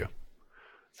deputize you.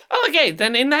 Oh, okay.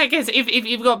 Then in that case, if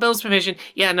you've got Bill's permission,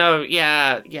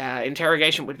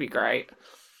 interrogation would be great.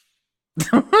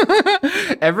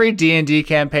 Every D&D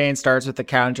campaign starts with a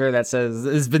counter that says,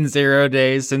 it's been 0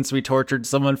 days since we tortured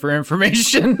someone for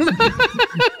information.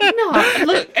 No,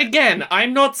 look, again,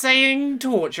 I'm not saying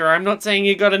torture. I'm not saying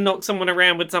you gotta knock someone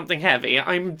around with something heavy.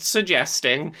 I'm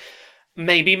suggesting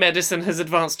maybe medicine has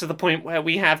advanced to the point where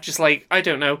we have just like, I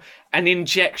don't know, an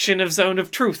injection of Zone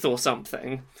of Truth or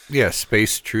something. Yeah,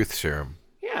 space truth serum.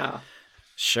 Yeah.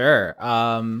 Sure.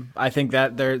 I think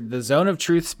that the Zone of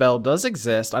Truth spell does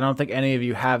exist. I don't think any of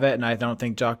you have it, and I don't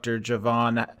think Dr.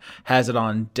 Jovan has it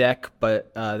on deck,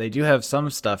 but they do have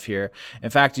some stuff here. In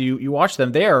fact, you watch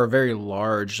them. They are a very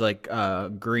large, like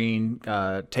green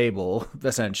table,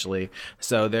 essentially.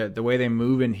 So the way they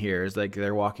move in here is like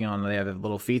they're walking on, they have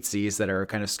little feetsies that are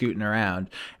kind of scooting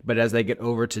around. But as they get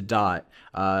over to Dot,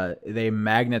 they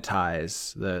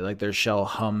magnetize, their shell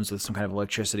hums with some kind of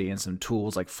electricity, and some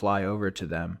tools like fly over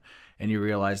to them, and you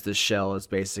realize this shell is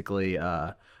basically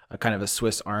a kind of a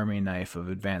Swiss Army knife of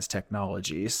advanced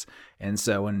technologies. And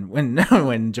so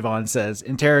when Jovan says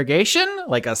interrogation,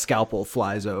 like a scalpel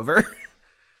flies over.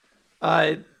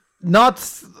 I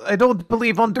don't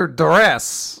believe under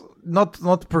duress.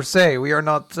 Not per se. We are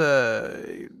not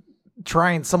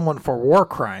trying someone for war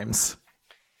crimes.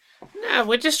 No,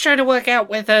 we're just trying to work out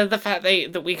whether the fact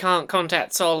that we can't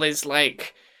contact Sol is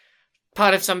like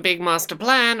part of some big master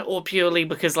plan, or purely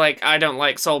because, like, I don't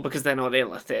like Sol because they're not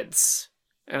illithids,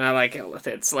 and I like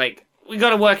illithids. Like, we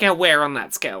gotta work out where on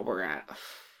that scale we're at.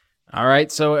 All right,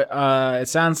 so it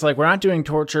sounds like we're not doing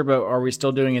torture, but are we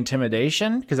still doing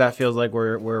intimidation? Because that feels like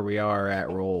where we are at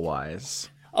roll-wise.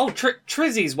 Oh,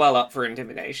 Trizzy's well up for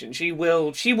intimidation. She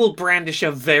will brandish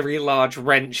a very large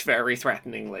wrench very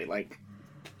threateningly, like,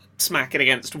 smack it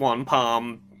against one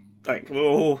palm, like,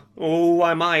 oh,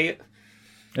 I might.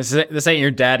 This ain't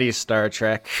your daddy's Star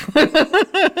Trek.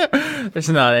 There's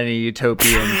not any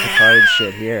utopian Picard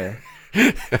shit here.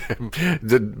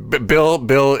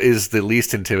 Bill is the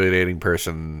least intimidating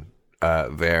person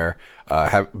there,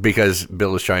 because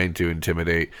Bill is trying to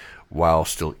intimidate while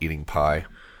still eating pie.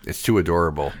 It's too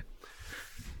adorable.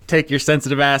 Take your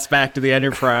sensitive ass back to the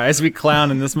Enterprise. We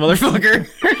clowning this motherfucker.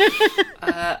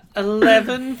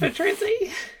 11 for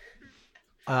Trizzy.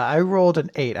 I rolled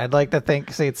an 8. I'd like to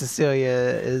think St. Cecilia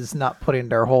is not putting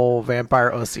their whole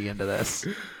vampire OC into this.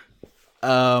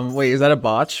 Wait, is that a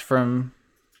botch from...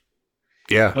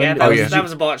 Yeah. Yeah, that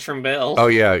was a botch from Bill. Oh,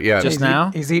 yeah. Just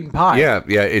now? He's eating pie. Yeah.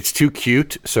 It's too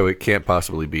cute, so it can't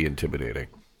possibly be intimidating.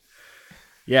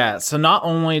 Yeah, so not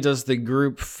only does the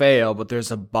group fail, but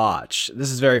there's a botch.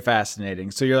 This is very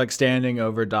fascinating. So you're like standing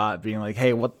over Dot being like,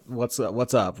 hey, what's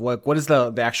up? What is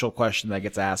the actual question that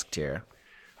gets asked here?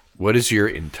 What is your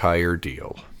entire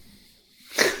deal?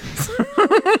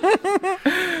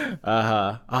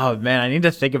 Oh, man, I need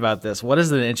to think about this. What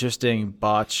is an interesting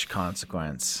botch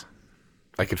consequence?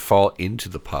 I could fall into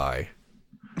the pie.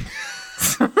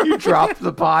 You drop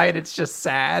the pie and it's just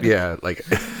sad. Yeah,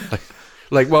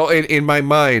 well, in my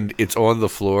mind, it's on the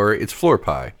floor. It's floor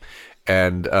pie,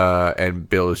 and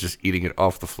Bill is just eating it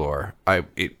off the floor.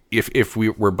 If we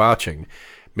were botching,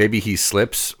 maybe he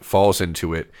slips, falls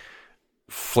into it,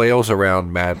 flails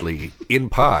around madly in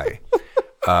pie,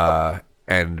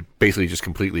 and basically just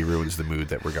completely ruins the mood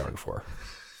that we're going for.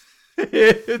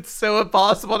 It's so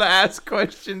impossible to ask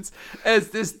questions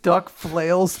as this duck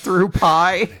flails through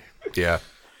pie. Yeah.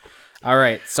 All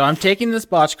right, so I'm taking this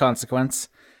botch consequence,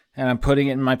 and I'm putting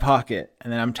it in my pocket,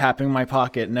 and then I'm tapping my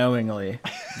pocket knowingly,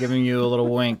 giving you a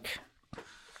little wink,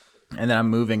 and then I'm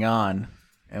moving on,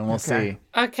 and we'll see.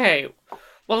 Okay.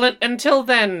 Well, until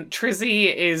then,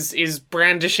 Trizzy is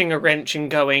brandishing a wrench and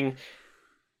going,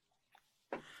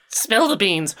 spill the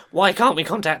beans. Why can't we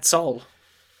contact Sol?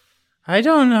 I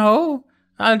don't know.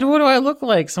 What do I look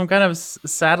like? Some kind of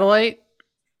satellite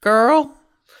girl?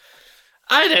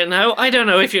 I don't know. I don't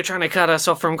know if you're trying to cut us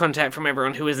off from contact from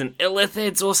everyone who isn't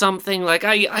illithids or something. Like,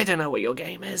 I don't know what your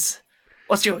game is.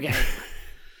 What's your game?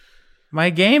 My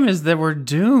game is that we're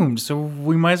doomed, so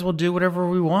we might as well do whatever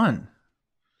we want.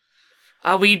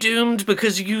 Are we doomed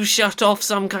because you shut off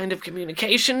some kind of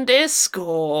communication disc,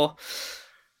 or...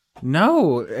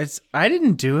 No, I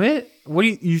didn't do it. What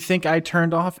do you think I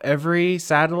turned off every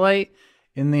satellite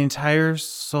in the entire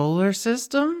solar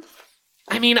system?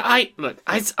 I mean, I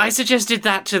suggested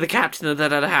that to the captain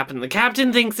that had happened. The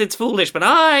captain thinks it's foolish, but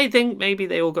I think maybe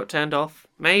they all got turned off.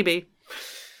 Maybe.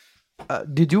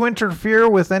 Did you interfere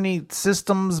with any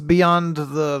systems beyond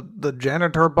the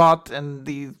janitor bot and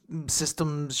the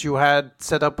systems you had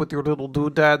set up with your little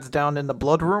doodads down in the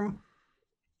blood room?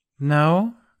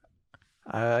 No.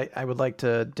 I would like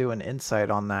to do an insight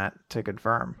on that to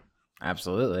confirm.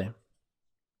 Absolutely.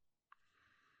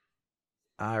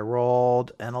 I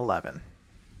rolled an 11.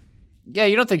 Yeah,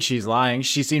 you don't think she's lying.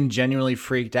 She seemed genuinely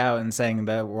freaked out and saying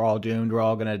that we're all doomed, we're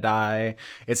all going to die.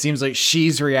 It seems like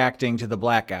she's reacting to the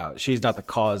blackout. She's not the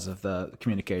cause of the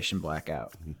communication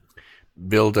blackout.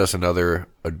 Bill does another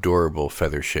adorable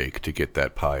feather shake to get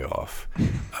that pie off,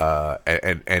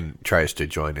 and tries to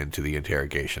join into the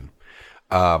interrogation,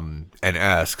 and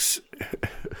asks,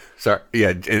 sorry,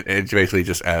 yeah, it basically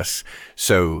just asks,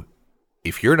 so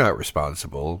if you're not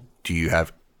responsible, do you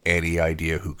have any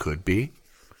idea who could be?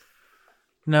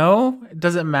 No?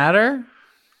 Does it matter?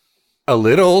 A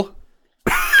little.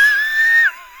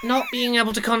 Not being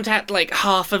able to contact, like,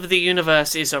 half of the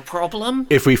universe is a problem.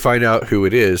 If we find out who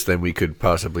it is, then we could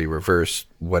possibly reverse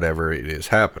whatever it is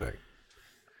happening.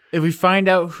 If we find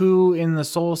out who in the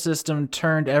solar system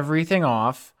turned everything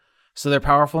off, so they're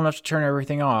powerful enough to turn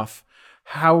everything off,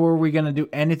 how are we going to do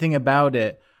anything about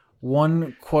it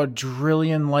 1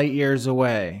 quadrillion light years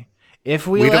away? If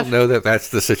we don't know that that's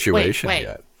the situation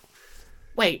yet.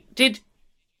 Wait,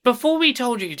 before we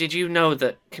told you, did you know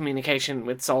that communication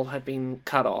with Sol had been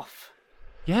cut off?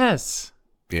 Yes.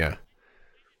 Yeah.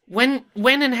 When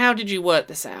and how did you work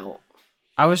this out?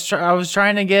 I was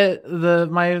trying to get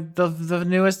the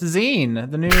newest zine,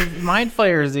 the new Mind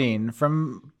Flayer zine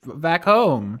from back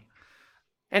home.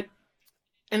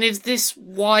 And is this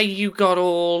why you got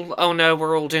all, oh no,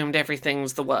 we're all doomed,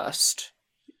 everything's the worst?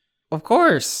 Of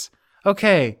course.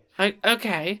 Okay.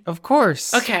 Okay. Of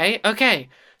course. Okay.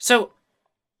 So,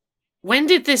 when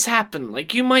did this happen?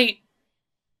 Like, you might...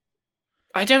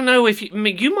 I don't know if you... I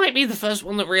mean, you might be the first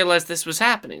one that realized this was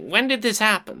happening. When did this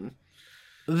happen?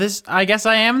 I guess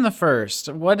I am the first.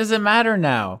 What does it matter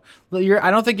now?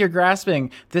 I don't think you're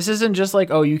grasping. This isn't just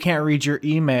like, oh, you can't read your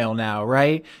email now,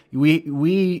 right?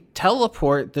 We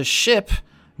teleport the ship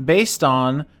based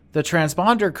on the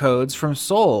transponder codes from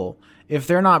Sol. If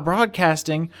they're not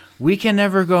broadcasting, we can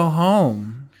never go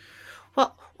home.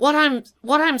 Well, what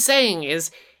I'm saying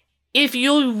is, if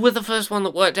you were the first one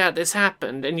that worked out this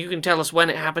happened, and you can tell us when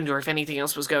it happened or if anything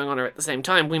else was going on at the same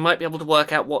time, we might be able to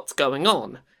work out what's going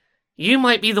on. You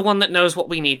might be the one that knows what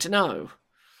we need to know.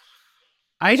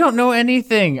 I don't know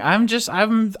anything. I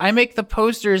make the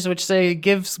posters which say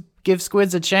give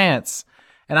squids a chance.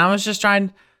 And I was just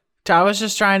trying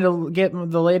to get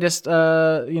the latest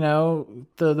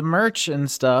the merch and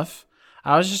stuff.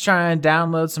 I was just trying to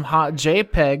download some hot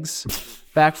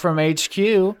JPEGs back from HQ,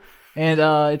 and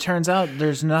it turns out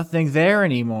there's nothing there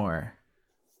anymore.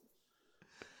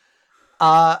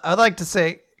 I'd like to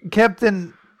say,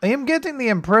 Captain, I am getting the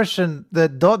impression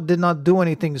that Dot did not do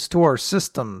anything to our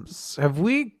systems. Have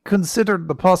we considered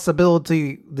the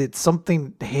possibility that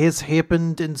something has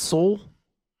happened in Sol?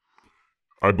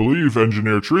 I believe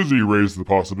Engineer Trizzy raised the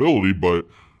possibility, but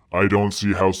I don't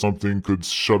see how something could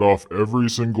shut off every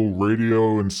single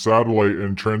radio and satellite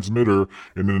and transmitter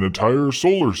in an entire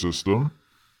solar system.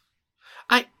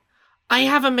 I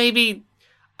have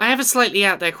a slightly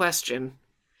out there question.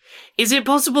 Is it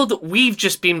possible that we've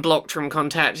just been blocked from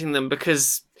contacting them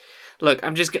because, look,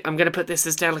 I'm going to put this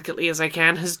as delicately as I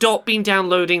can. Has Dot been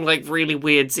downloading like really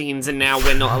weird zines and now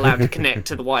we're not allowed to connect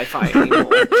to the Wi-Fi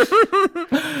anymore?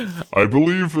 I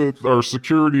believe that our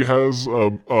security has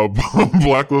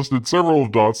blacklisted several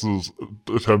of Dot's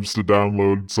attempts to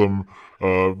download some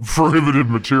prohibited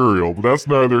material, but that's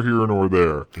neither here nor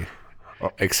there.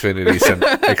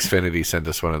 Xfinity sent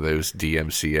us one of those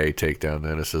DMCA takedown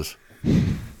notices.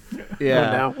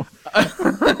 Yeah. Oh, no.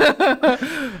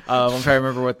 I'm trying to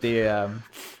remember what the...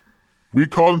 We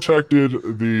contacted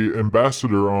the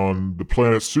ambassador on the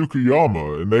planet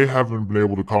Tsukiyama, and they haven't been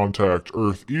able to contact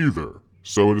Earth either.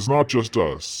 So it is not just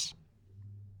us.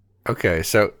 Okay,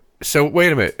 so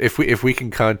wait a minute. If we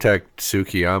can contact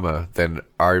Tsukiyama, then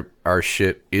our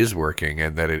shit is working,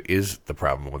 and that it is the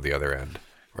problem on the other end,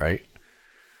 right?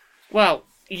 Well,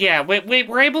 yeah,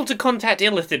 we're able to contact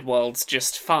Illithid worlds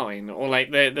just fine, or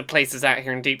like the places out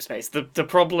here in deep space. The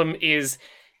problem is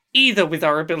either with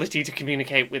our ability to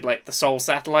communicate with like the Sol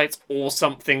satellites, or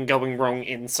something going wrong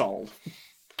in Sol.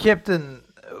 Captain,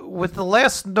 with the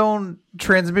last known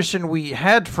transmission we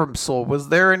had from Sol, was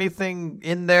there anything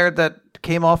in there that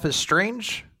came off as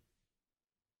strange?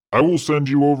 I will send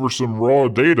you over some raw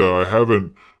data. I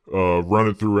haven't run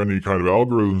it through any kind of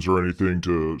algorithms or anything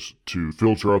to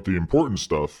filter out the important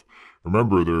stuff.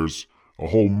 Remember, there's a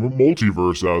whole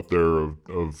multiverse out there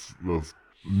of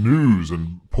news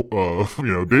and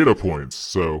data points.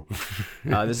 So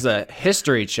this is a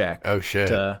history check. Oh shit!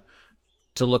 To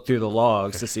look through the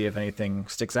logs to see if anything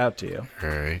sticks out to you. All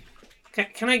right.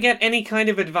 Can I get any kind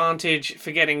of advantage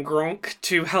for getting Gronk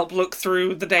to help look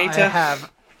through the data?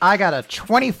 I got a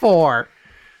 24.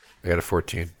 I got a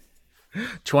 14.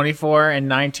 24 and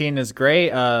 19 is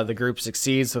great. The group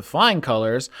succeeds with flying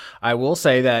colors. I will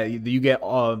say that you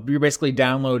basically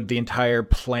download the entire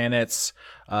planet's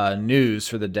news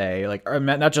for the day, like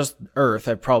not just Earth,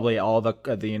 probably all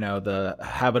the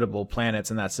habitable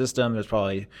planets in that system. There's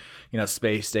probably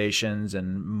space stations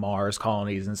and Mars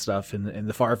colonies and stuff in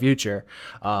the far future.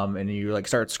 And you like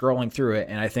start scrolling through it,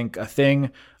 and I think a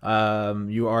thing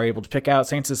you are able to pick out,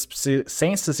 Saint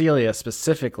Cecilia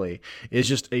specifically, is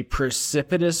just a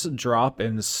precipitous drop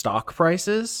in stock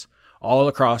prices all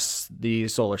across the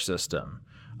solar system.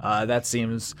 That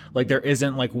seems like there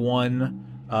isn't like one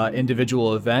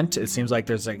individual event. It seems like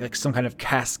there's like some kind of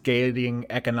cascading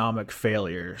economic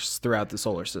failures throughout the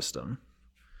solar system.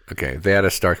 Okay, they had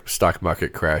a stock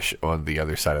market crash on the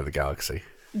other side of the galaxy.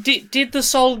 Did the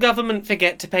Sol government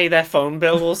forget to pay their phone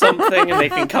bill or something, and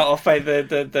they've been cut off by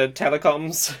the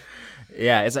telecoms?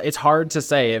 Yeah, it's hard to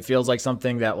say. It feels like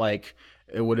something that like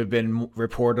it would have been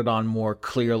reported on more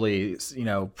clearly,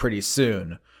 pretty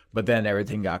soon. But then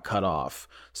everything got cut off.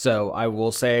 So I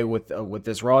will say with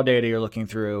this raw data you're looking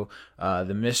through,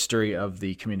 the mystery of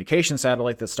the communication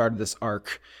satellite that started this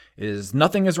arc is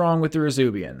nothing is wrong with the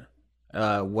Rezubian.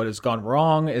 What has gone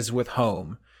wrong is with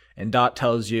home. And Dot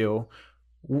tells you,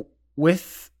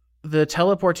 with the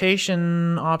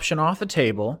teleportation option off the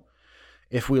table,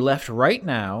 if we left right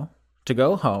now to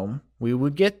go home, we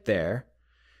would get there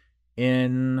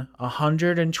in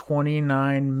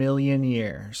 129 million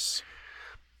years.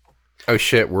 Oh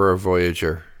shit, we're a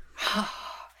Voyager.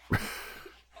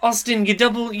 Austin, you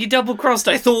double crossed.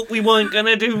 I thought we weren't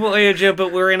gonna do Voyager,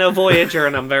 but we're in a Voyager,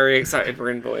 and I'm very excited we're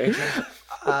in Voyager.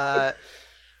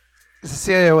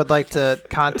 Cecilia would like to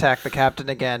contact the captain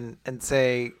again and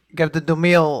say, Captain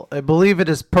Dumille, I believe it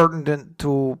is pertinent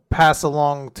to pass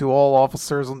along to all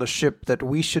officers on the ship that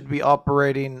we should be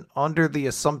operating under the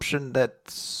assumption that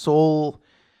Sol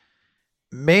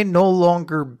may no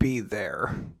longer be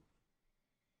there.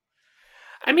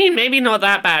 I mean, maybe not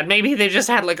that bad. Maybe they just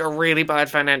had, like, a really bad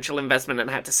financial investment and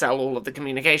had to sell all of the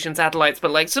communication satellites,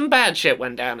 but, like, some bad shit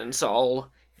went down in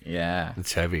Seoul. Yeah.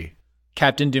 It's heavy.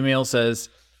 Captain Dumille says,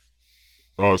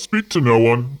 Speak to no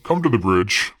one. Come to the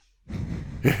bridge.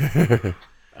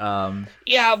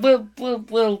 Yeah,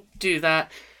 we'll do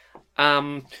that.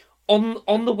 On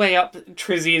the way up,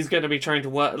 Trizzy is going to be trying to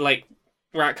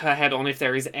rack her head on if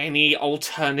there is any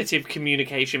alternative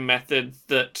communication method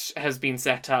that has been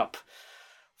set up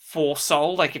for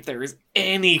Sol. Like, if there is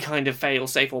any kind of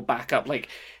fail-safe or backup, like,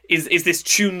 is this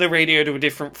tune the radio to a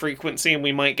different frequency and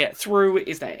we might get through?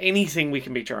 Is there anything we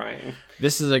can be trying?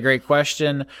 this is a great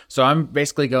question. So I'm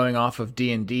basically going off of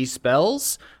D&D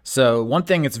spells. So one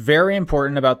thing that's very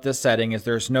important about this setting is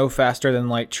there's no faster than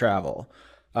light travel.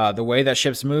 The way that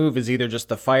ships move is either just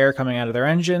the fire coming out of their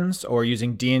engines or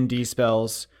using D&D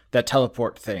spells that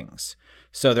teleport things.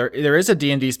 So there is a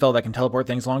D&D spell that can teleport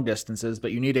things long distances,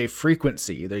 but you need a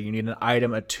frequency. You need an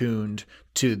item attuned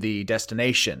to the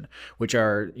destination, which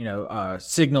are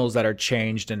signals that are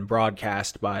changed and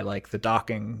broadcast by like the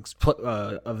docking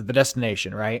of the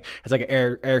destination. Right? It's like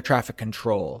air traffic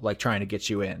control, like trying to get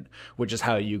you in, which is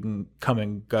how you can come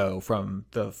and go from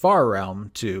the far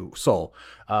realm to Seoul.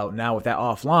 Now with that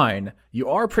offline, you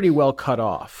are pretty well cut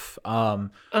off.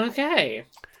 Okay.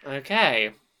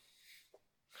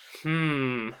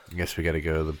 I guess we got to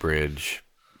go to the bridge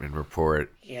and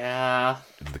report. Yeah.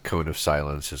 And the cone of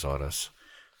silence is on us.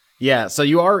 Yeah, so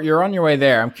you're on your way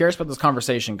there. I'm curious about this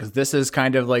conversation because this is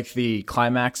kind of like the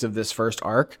climax of this first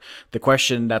arc. The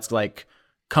question that's like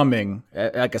coming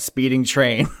like a speeding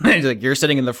train. Like you're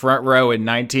sitting in the front row in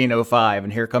 1905,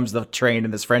 and here comes the train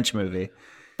in this French movie.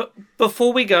 But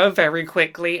before we go, very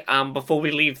quickly, before we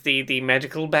leave the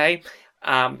medical bay,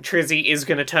 Trizzy is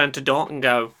going to turn to Dot and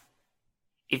go,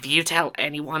 if you tell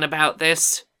anyone about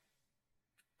this,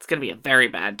 it's going to be a very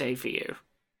bad day for you.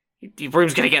 Your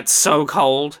room's going to get so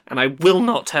cold, and I will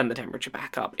not turn the temperature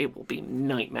back up. It will be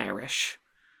nightmarish.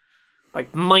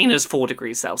 Like -4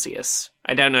 degrees Celsius.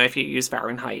 I don't know if you use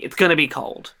Fahrenheit. It's going to be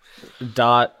cold.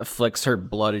 Dot flicks her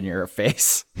blood in your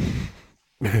face.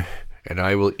 And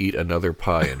I will eat another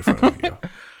pie in front of you.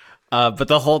 But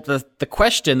the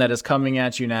question that is coming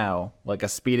at you now, like a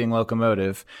speeding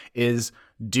locomotive, is: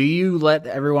 do you let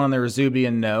everyone on the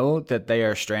Rezubian know that they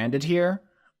are stranded here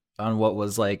on what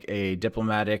was like a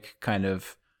diplomatic kind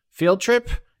of field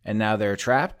trip, and now they're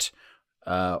trapped?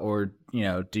 Or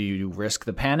do you risk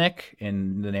the panic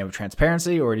in the name of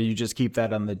transparency, or do you just keep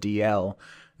that on the DL?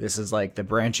 This is like the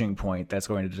branching point that's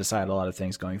going to decide a lot of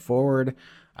things going forward.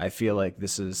 I feel like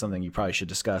this is something you probably should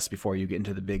discuss before you get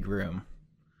into the big room.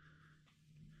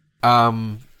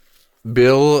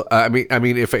 Bill, I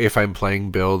mean, if I'm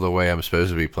playing Bill the way I'm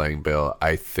supposed to be playing Bill,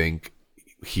 I think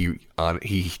he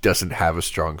doesn't have a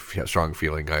strong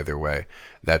feeling either way.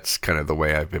 That's kind of the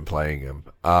way I've been playing him.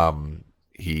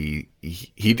 He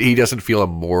doesn't feel a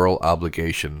moral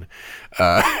obligation,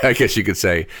 I guess you could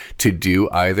say, to do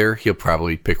either. He'll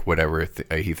probably pick whatever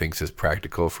he thinks is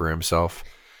practical for himself.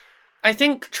 I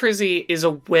think Trizzy is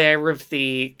aware of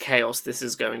the chaos this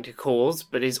is going to cause,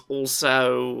 but is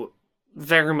also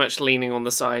very much leaning on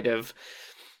the side of,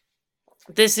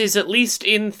 this is, at least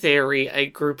in theory, a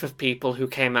group of people who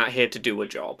came out here to do a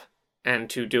job and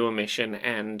to do a mission,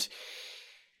 and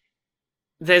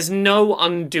there's no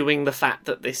undoing the fact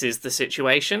that this is the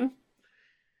situation.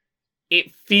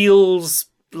 It feels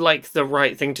like the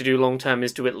right thing to do long term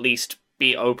is to at least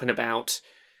be open about,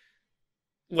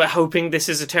 we're hoping this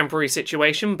is a temporary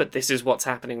situation, but this is what's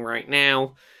happening right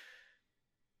now.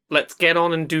 Let's get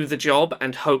on and do the job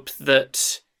and hope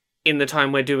that in the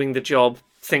time we're doing the job,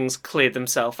 things clear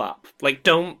themselves up. Like,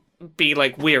 don't be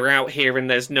like, we're out here and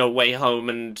there's no way home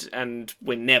and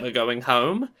we're never going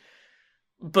home.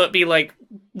 But be like,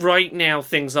 right now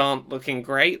things aren't looking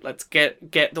great. Let's get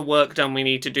the work done we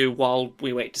need to do while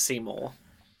we wait to see more.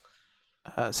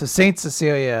 So Saint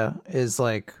Cecilia is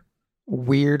like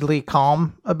weirdly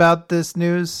calm about this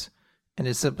news, and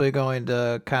is simply going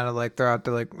to kind of like throw out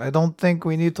there, like, I don't think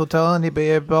we need to tell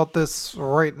anybody about this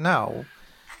right now.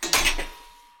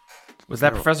 Was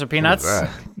that Professor Peanuts?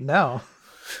 No.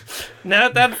 No,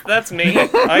 that's me.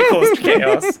 I caused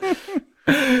chaos.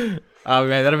 Oh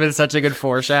man, that'd have been such a good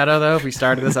foreshadow though if we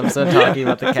started this episode talking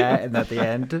about the cat, and at the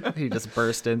end he just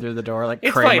burst in through the door like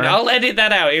it's Kramer. Fine, I'll edit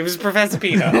that out. It was Professor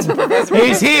Peanuts.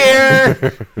 He's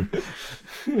here.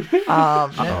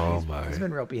 Yeah, my. he's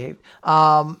been real behaved.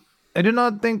 I do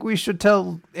not think we should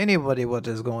tell anybody what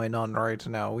is going on right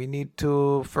now. We need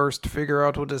to first figure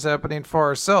out what is happening for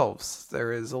ourselves.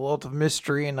 There is a lot of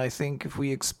mystery, and I think if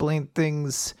we explain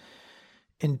things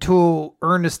in too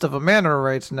earnest of a manner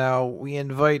right now, we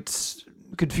invite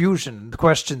confusion,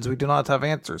 questions we do not have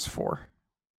answers for.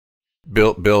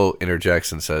 Bill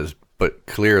interjects and says, "But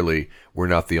clearly, we're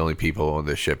not the only people on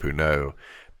this ship who know.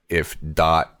 If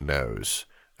Dot knows,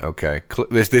 okay,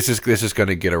 this is going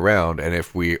to get around, and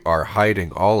if we are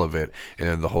hiding all of it, and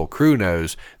then the whole crew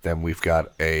knows, then we've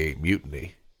got a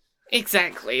mutiny."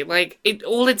 Exactly. Like,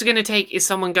 all it's gonna take is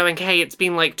someone going, "Hey, it's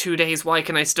been like 2 days. Why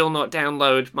can I still not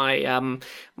download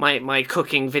my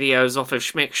cooking videos off of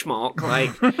Schmick Schmock?"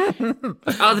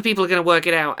 Like, other people are gonna work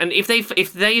it out, and if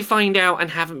they find out and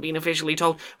haven't been officially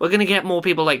told, we're gonna get more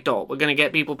people like Dot. We're gonna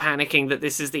get people panicking that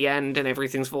this is the end and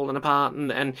everything's fallen apart,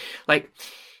 and like,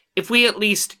 if we at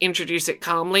least introduce it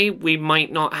calmly, we might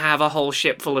not have a whole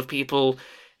ship full of people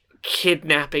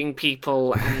kidnapping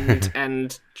people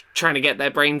and trying to get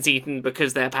their brains eaten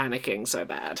because they're panicking so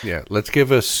bad. Yeah, let's give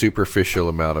a superficial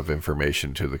amount of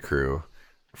information to the crew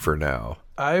for now.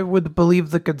 I would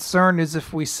believe the concern is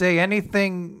if we say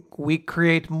anything, we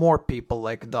create more people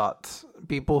like Dot.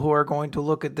 People who are going to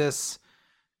look at this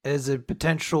as a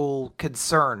potential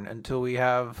concern until we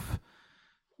have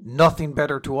nothing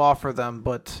better to offer them,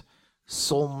 but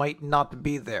Soul might not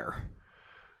be there.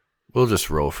 We'll just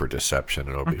roll for deception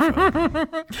and it'll be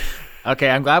fine. Okay,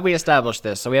 I'm glad we established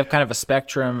this. So we have kind of a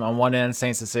spectrum. On one end,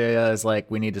 Saint Cecilia is like,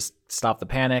 we need to stop the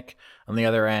panic. On the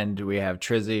other end, we have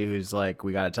Trizzy, who's like,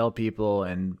 we got to tell people.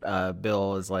 And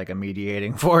Bill is like a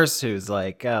mediating force who's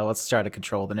like, let's try to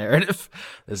control the narrative.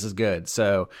 This is good.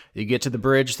 So you get to the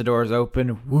bridge, the doors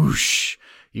open, whoosh.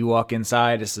 You walk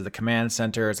inside. This is the command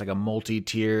center. It's like a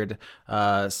multi-tiered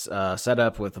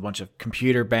setup with a bunch of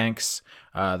computer banks.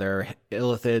 There are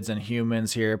illithids and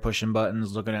humans here pushing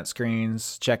buttons, looking at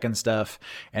screens, checking stuff.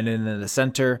 And then in the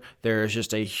center, there is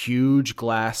just a huge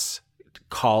glass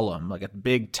column, like a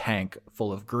big tank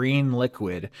full of green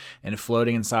liquid. And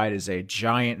floating inside is a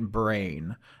giant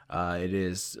brain. It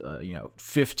is,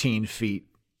 15 feet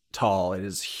tall. It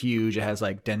is huge. It has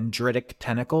like dendritic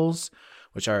tentacles,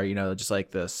 which are, just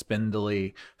like the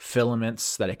spindly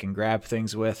filaments that it can grab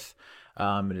things with.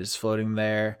 It is floating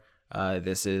there.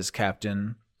 This is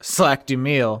Captain Slack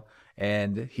Dumille,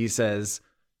 and he says,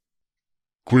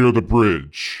 "Clear the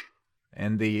bridge."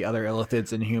 and the other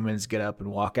illithids and humans get up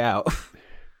and walk out.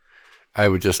 I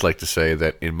would just like to say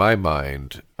that in my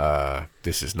mind,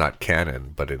 this is not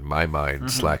canon, but in my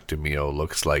mind, Slack Dumille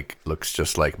looks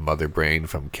just like Mother Brain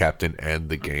from Captain and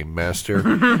the Game Master.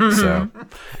 So,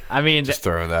 I mean, just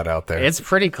throwing that out there. it's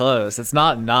pretty close. It's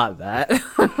not that.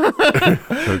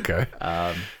 Okay.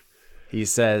 He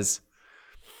says,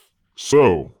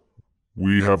 So,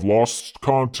 we have lost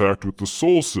contact with the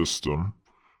Sol system.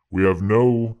 We have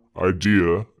no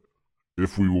idea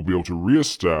if we will be able to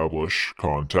reestablish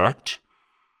contact.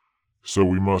 So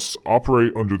we must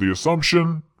operate under the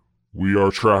assumption we are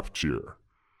trapped here.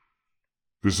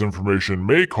 This information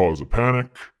may cause a panic.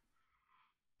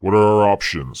 What are our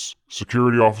options?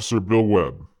 Security Officer Bill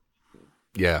Webb.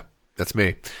 Yeah, that's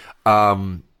me.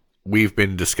 We've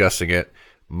been discussing it.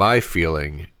 My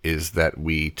feeling is that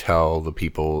we tell the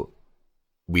people,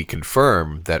 we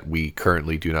confirm that we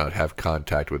currently do not have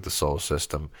contact with the Sol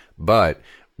system, but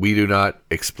we do not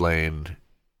explain,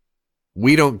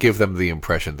 we don't give them the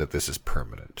impression that this is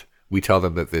permanent. We tell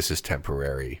them that this is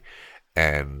temporary.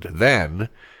 And then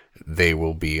they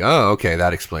will be, oh, okay,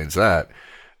 that explains that.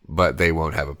 But they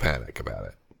won't have a panic about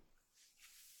it.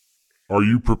 Are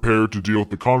you prepared to deal with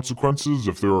the consequences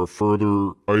if there are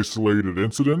further isolated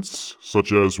incidents,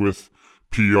 such as with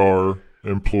PR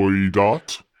employee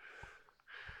Dot?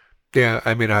 Yeah,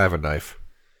 I mean, I have a knife.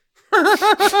 all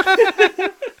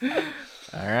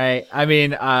right. I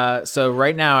mean, so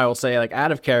right now I will say, like,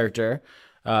 out of character,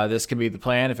 this can be the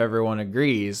plan if everyone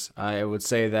agrees. I would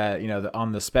say that,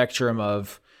 on the spectrum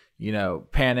of,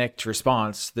 panicked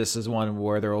response, this is one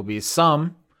where there will be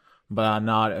some, but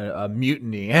not a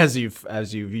mutiny, as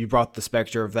you brought the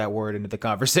specter of that word into the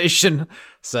conversation.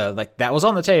 So, like, that was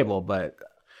on the table, but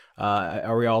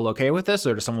are we all okay with this,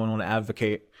 or does someone want to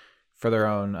advocate for their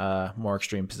own more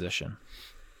extreme position?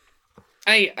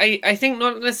 I think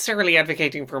not necessarily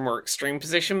advocating for a more extreme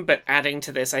position, but adding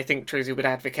to this, I think Trizzy would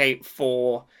advocate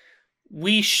for,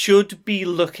 we should be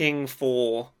looking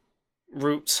for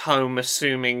routes home,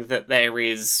 assuming that there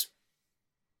is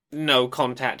no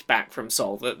contact back from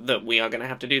Sol, that we are going to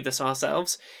have to do this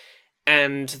ourselves,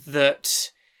 and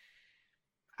that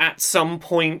at some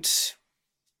point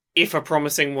if a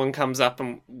promising one comes up,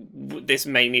 and this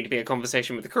may need to be a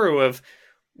conversation with the crew of,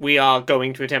 we are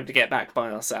going to attempt to get back by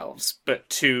ourselves, but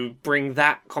to bring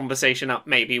that conversation up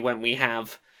maybe when we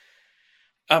have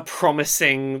a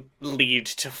promising lead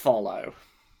to follow.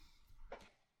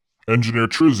 Engineer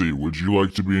Trizzy, would you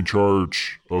like to be in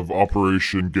charge of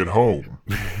Operation Get Home,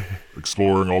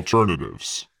 exploring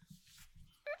alternatives?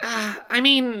 I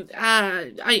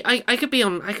could be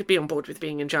on board with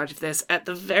being in charge of this. At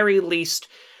the very least,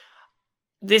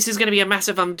 this is going to be a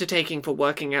massive undertaking for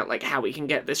working out like how we can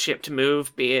get this ship to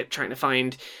move, be it trying to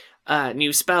find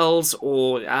new spells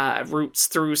or routes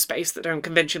through space that don't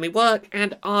conventionally work.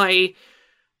 And I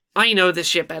know this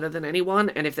ship better than anyone,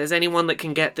 and if there's anyone that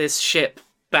can get this ship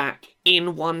back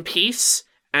in one piece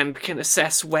and can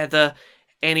assess whether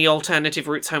any alternative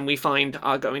routes home we find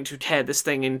are going to tear this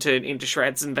thing into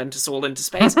shreds and vent us all into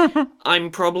space, I'm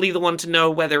probably the one to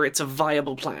know whether it's a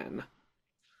viable plan.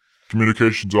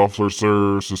 Communications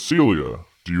Officer Cecilia,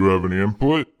 do you have any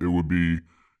input? It would be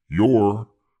your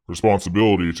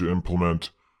responsibility to implement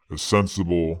a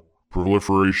sensible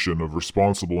proliferation of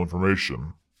responsible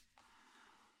information.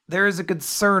 There is a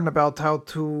concern about how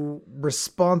to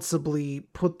responsibly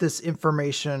put this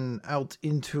information out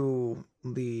into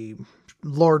the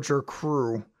larger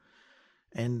crew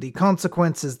and the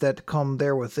consequences that come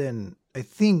there within. I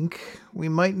think we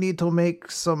might need to make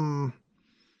some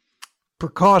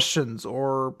precautions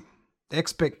or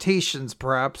expectations,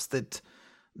 perhaps, that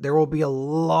there will be a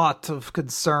lot of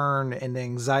concern and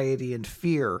anxiety and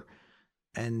fear,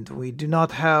 and we do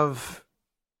not have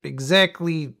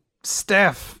exactly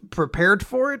staff prepared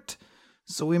for it,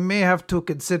 so we may have to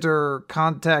consider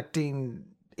contacting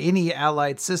any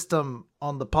allied system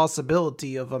on the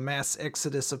possibility of a mass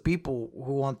exodus of people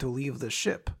who want to leave the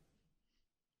ship.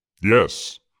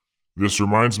 Yes. This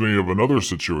reminds me of another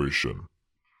situation.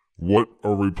 What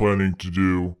are we planning to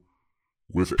do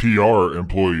with PR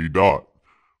employee Dot?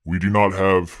 We do not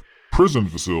have prison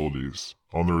facilities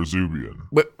on the Rezubian.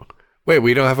 Wait,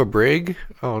 we don't have a brig?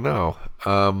 Oh, no.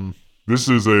 This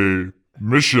is a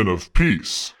mission of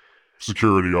peace,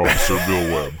 Security Officer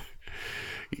Bill Webb.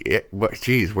 Yeah,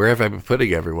 geez, where have I been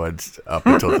putting everyone up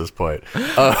until this point?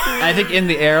 I think in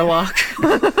the airlock.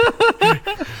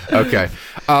 Okay.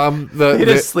 You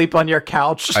just sleep on your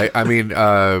couch. I mean,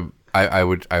 I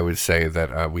would say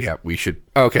that we should.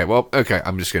 Okay, well, okay.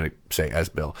 I'm just gonna say as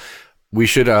Bill, we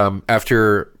should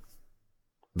after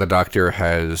the doctor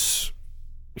has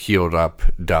healed up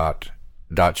Dot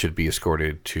should be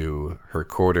escorted to her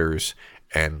quarters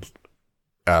and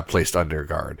placed under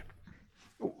guard.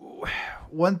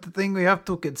 One thing we have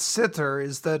to consider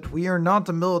is that we are not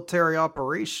a military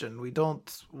operation. We don't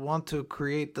want to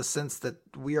create the sense that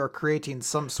we are creating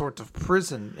some sort of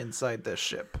prison inside this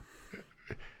ship.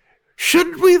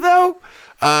 Shouldn't we, though?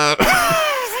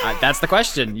 That's the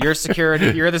question. You're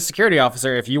the security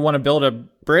officer. If you want to build a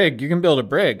brig, you can build a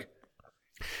brig.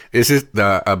 This is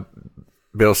the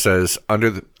Bill says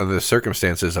under the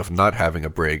circumstances of not having a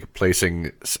brig,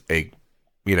 placing a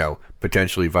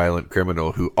potentially violent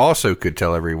criminal who also could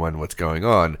tell everyone what's going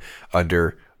on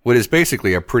under what is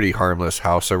basically a pretty harmless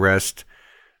house arrest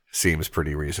seems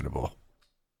pretty reasonable.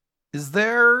 Is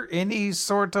there any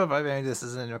sort of, I mean, this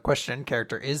isn't a question in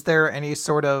character, is there any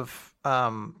sort of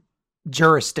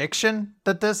jurisdiction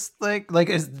that this,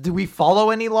 do we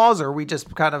follow any laws, or are we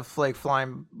just kind of like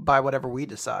flying by whatever we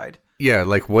decide? Yeah,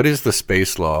 like what is the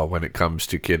space law when it comes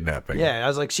to kidnapping? Yeah, I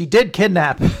was like, she did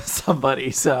kidnap somebody,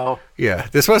 so yeah,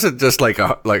 this wasn't just like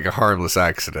a harmless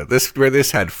accident.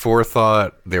 This had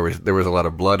forethought. There was a lot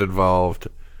of blood involved.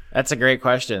 That's a great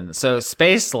question. So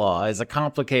space law is a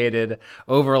complicated,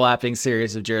 overlapping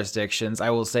series of jurisdictions.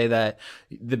 I will say that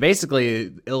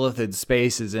basically Illithid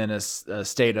space is in a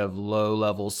state of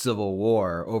low-level civil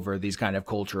war over these kind of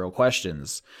cultural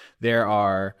questions. There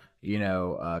are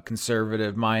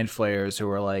conservative mind flayers who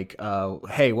are like,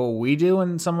 hey, what we do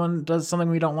when someone does something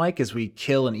we don't like is we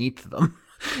kill and eat them.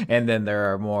 And then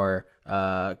there are more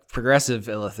progressive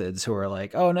Illithids who are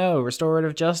like, oh no,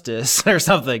 restorative justice or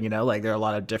something, like there are a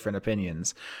lot of different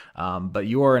opinions. But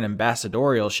you are an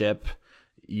ambassadorial ship.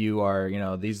 You are,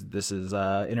 this is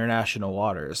international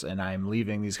waters, and I'm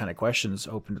leaving these kind of questions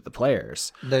open to the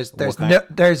players.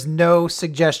 There's no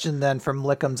suggestion then from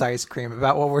Lickham's Ice Cream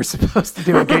about what we're supposed to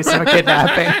do in case of a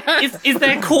kidnapping. Is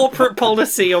there corporate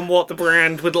policy on what the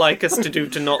brand would like us to do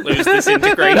to not lose this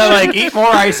integration? They're like, eat more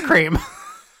ice cream.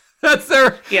 That's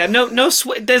their... Yeah,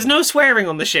 there's no swearing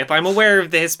on the ship. I'm aware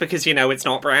of this because, it's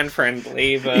not brand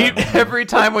friendly. But... Every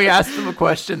time we ask them a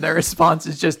question, their response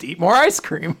is just eat more ice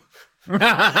cream.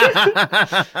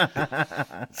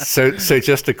 So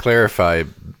just to clarify,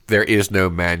 there is no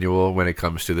manual when it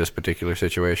comes to this particular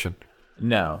situation.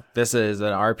 No, this is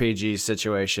an RPG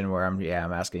situation where I'm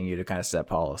asking you to kind of set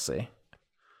policy.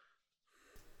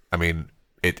 I mean,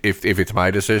 if it's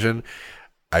my decision,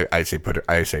 I say put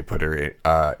her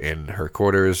in her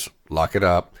quarters, lock it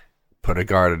up, put a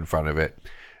guard in front of it,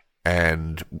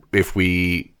 and if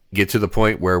we get to the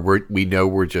point where we know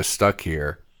we're just stuck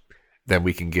here, then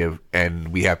we can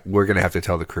we're gonna have to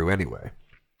tell the crew anyway,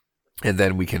 and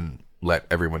then we can let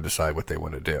everyone decide what they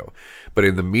want to do. But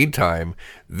in the meantime,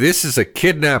 this is a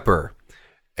kidnapper,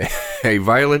 a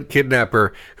violent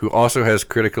kidnapper who also has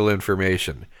critical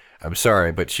information. I'm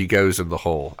sorry, but she goes in the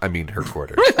hole. I mean, her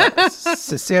quarters.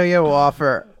 Cecilia will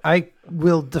offer, I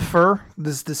will defer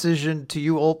this decision to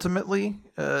you ultimately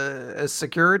as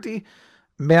security.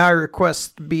 May I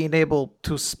request being able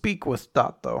to speak with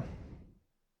Dot, though?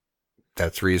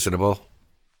 That's reasonable.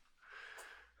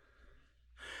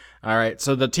 All right,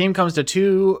 so the team comes to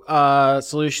two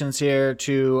solutions here,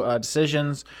 two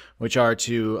decisions, which are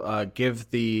to give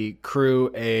the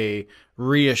crew a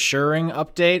reassuring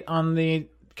update on the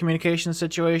communication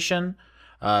situation,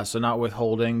 so not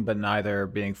withholding, but neither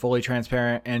being fully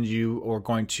transparent, and you are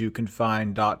going to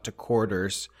confine Dot to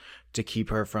quarters to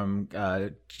keep her from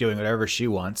doing whatever she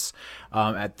wants.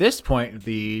 At this point,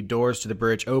 the doors to the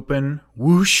bridge open,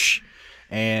 whoosh,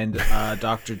 and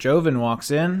Dr. Joven walks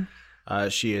in.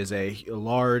 She is a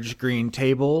large green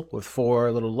table with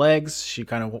 4 little legs. She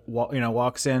kind of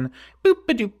walks in, boop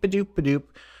ba doop ba doop ba doop.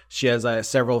 She has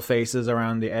several faces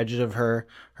around the edges of her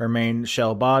main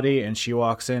shell body, and she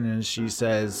walks in and she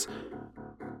says,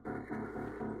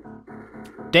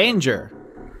 "Danger."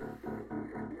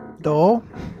 Oh?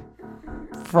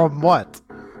 From what?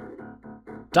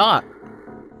 Dot.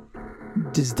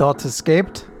 Is Dot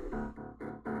escaped?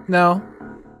 No.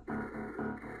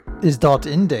 Is Dot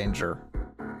in danger?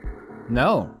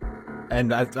 No.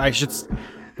 And I should...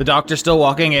 The doctor's still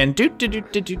walking in, do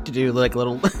like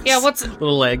little what's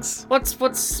little legs. What's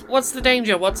the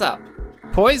danger? What's up?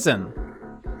 Poison.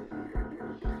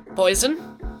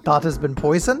 Poison? Dot has been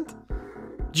poisoned?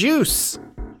 Juice.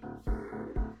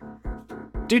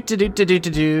 Do. The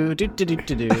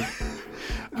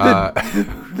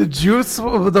juice,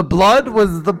 the blood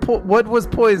was what was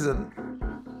poison?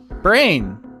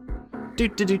 Brain. Do.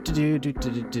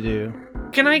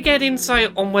 Can I get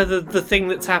insight on whether the thing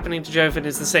that's happening to Joven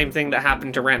is the same thing that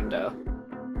happened to Render?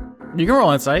 You can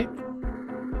roll insight.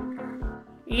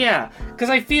 Yeah, because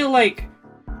I feel like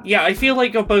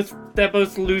they're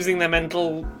both losing their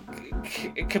mental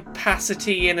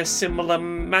capacity in a similar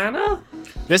manner.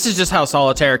 This is just how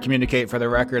solitaire communicate. For the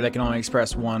record, they can only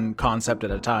express one concept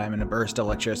at a time in a burst of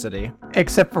electricity.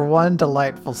 Except for one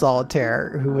delightful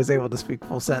solitaire who was able to speak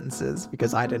full sentences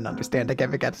because I didn't understand a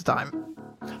gimmick at the time.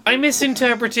 I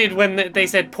misinterpreted when they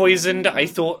said poisoned. I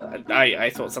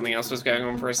thought something else was going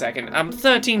on for a second.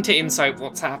 13 to insight.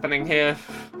 What's happening here?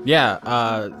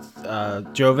 Yeah,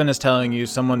 Joven is telling you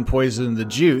someone poisoned the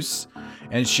juice,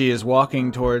 and she is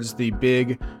walking towards the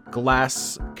big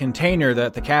glass container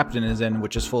that the captain is in,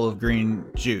 which is full of green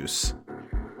juice.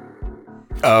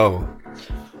 Oh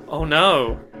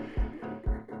no.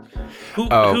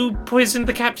 Who poisoned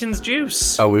the captain's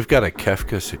juice? Oh, we've got a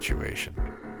Kefka situation.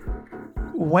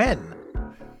 When?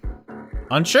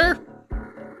 Unsure?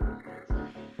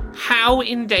 How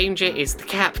in danger is the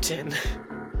captain?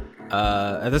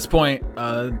 At this point,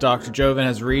 Dr. Joven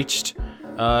has reached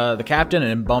the captain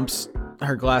and bumps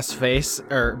her face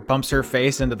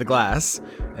into the glass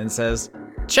and says,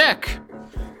 "Check."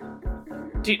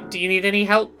 Do you need any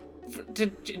help? Do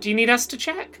you need us to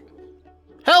check?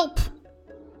 Help.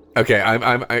 Okay,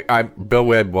 I'm Bill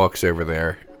Webb walks over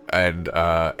there and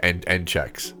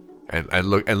checks. And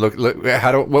look.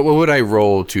 What would I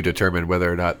roll to determine whether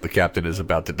or not the captain is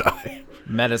about to die?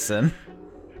 Medicine.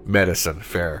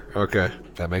 Fair. Okay,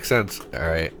 that makes sense. All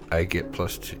right, I get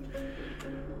 +2.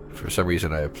 For some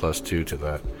reason, I have +2 to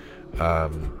that.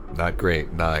 Not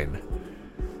great. 9.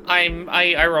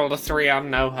 I rolled a 3. I'm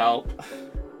no help.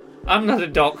 I'm not a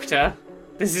doctor.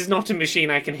 This is not a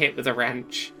machine I can hit with a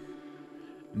wrench.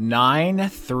 9,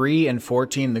 3, and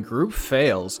 14. The group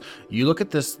fails. You look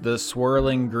at the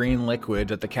swirling green liquid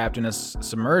that the captain is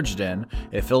submerged in.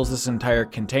 It fills this entire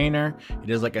container. It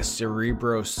is like a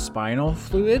cerebrospinal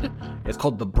fluid. It's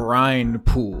called the brine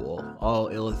pool. All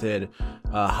illithid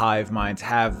hive minds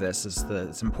have this.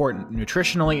 It's important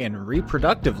nutritionally and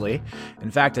reproductively.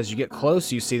 In fact, as you get close,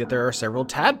 you see that there are several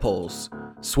tadpoles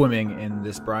swimming in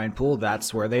this brine pool.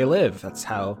 That's where they live. That's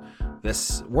how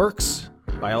this works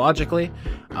biologically,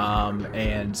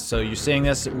 and so you're seeing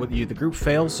this with you. The group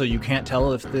fails, so you can't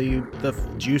tell if the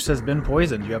juice has been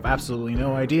poisoned. You have absolutely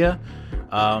no idea.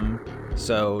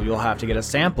 So you'll have to get a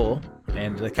sample.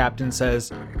 And the captain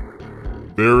says,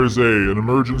 There is an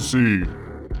emergency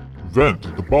vent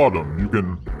at the bottom. You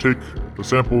can take a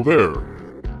sample there.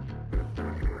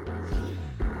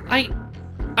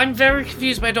 I'm very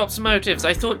confused by Dot's motives.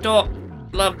 I thought Dot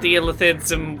loved the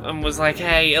illithids and was like,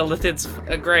 hey, illithids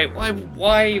are great.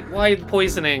 Why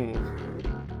poisoning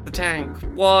the tank?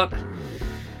 What?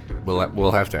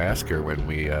 We'll have to ask her when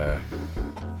we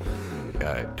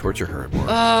torture her more.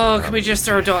 Oh, can we just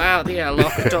throw Dot out the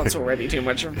airlock? Dot's already too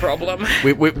much of a problem.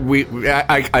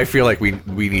 I feel like we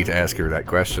need to ask her that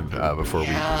question before we.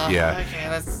 Yeah. Okay,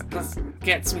 let's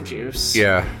get some juice.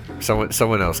 Yeah.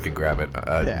 Someone else can grab it.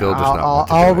 Yeah, Bill does not. Want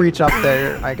to I'll do it. reach up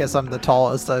there. I guess I'm the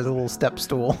tallest. There's a little step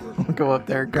stool. Go up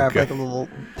there, grab like a little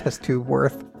test tube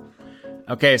worth.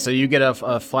 okay, so you get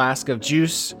a flask of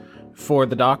juice for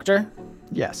the doctor.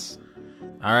 Yes.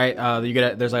 All right,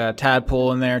 there's like a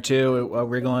tadpole in there too,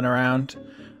 wriggling around.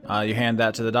 You hand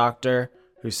that to the doctor,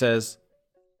 who says,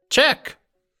 "Check,"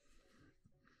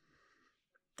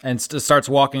 and starts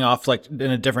walking off like in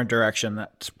a different direction.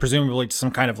 That's presumably to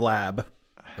some kind of lab.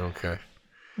 Okay.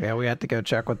 Yeah, we have to go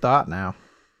check with Dot now.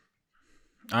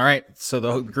 All right, so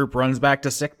the group runs back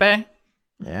to sickbay.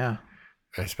 Yeah.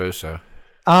 I suppose so.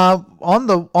 On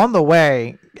the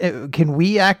way, can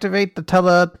we activate the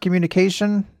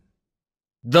telecommunication?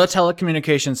 The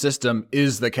telecommunication system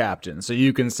is the captain, so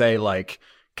you can say like,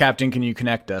 "Captain, can you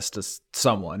connect us to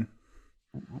someone?"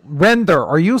 Render,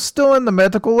 are you still in the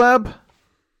medical lab?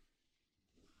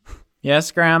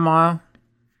 Yes, Grandma.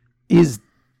 Is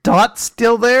Dot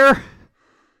still there?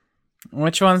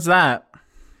 Which one's that?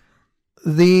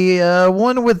 The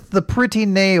one with the pretty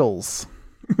nails.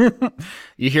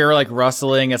 You hear like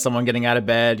rustling as someone getting out of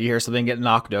bed. You hear something get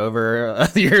knocked over.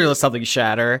 You hear something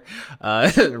shatter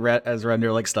as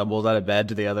Render like stumbles out of bed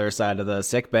to the other side of the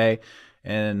sick bay,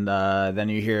 and then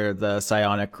you hear the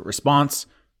psionic response: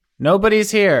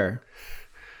 "Nobody's here."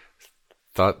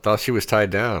 Thought she was tied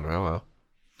down. Oh well.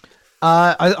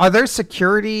 Are there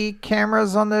security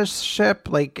cameras on this ship?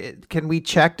 Like, can we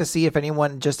check to see if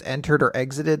anyone just entered or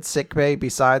exited sickbay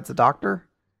besides the doctor?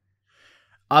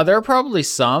 There are probably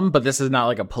some, but this is not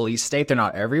like a police state. They're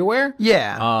not everywhere.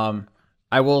 Yeah.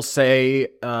 I will say,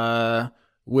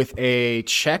 with a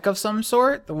check of some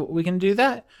sort, we can do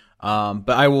that. But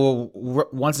I will,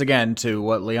 once again, to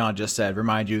what Leon just said,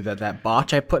 remind you that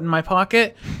botch I put in my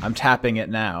pocket, I'm tapping it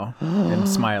now and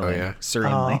smiling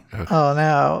serenely. Oh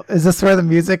no. Is this where the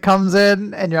music comes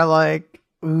in and you're like,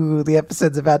 ooh, the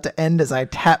episode's about to end as I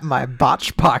tap my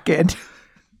botch pocket?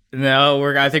 No,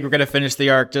 I think we're gonna finish the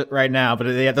arc right now, but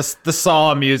yeah, the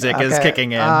Saw music is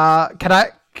kicking in. Can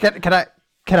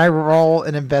I roll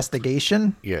an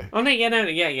investigation? Yeah. Oh, no,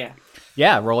 yeah.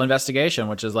 Yeah, roll investigation,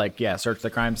 which is like, search the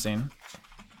crime scene.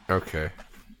 Okay.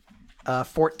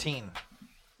 14.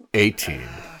 18.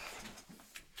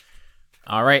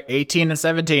 All right, 18 and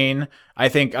 17. I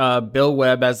think Bill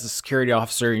Webb, as the security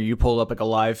officer, you pulled up like a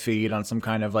live feed on some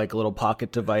kind of like little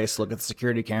pocket device, look at the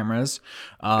security cameras,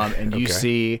 and you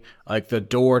see like the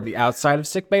door to the outside of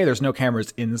sickbay. There's no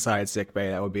cameras inside sickbay.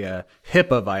 That would be a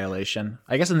HIPAA violation.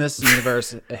 I guess in this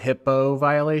universe, a HIPAA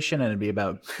violation, and it'd be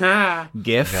about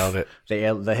GIF, Nailed it.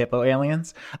 the Hippo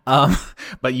aliens.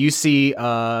 But you see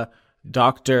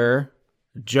Dr.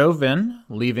 Joven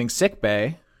leaving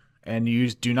sickbay, and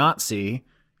you do not see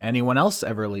anyone else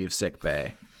ever leave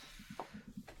sickbay.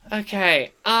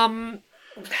 Okay,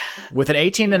 With an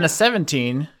 18 and a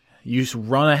 17, you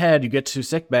run ahead, you get to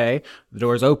sickbay, the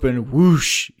doors open,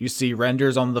 whoosh, you see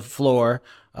Renders on the floor,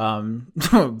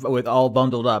 with all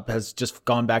bundled up, has just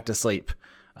gone back to sleep.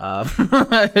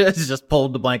 It's just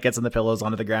pulled the blankets and the pillows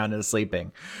onto the ground and is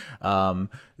sleeping. But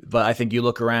I think you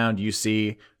look around, you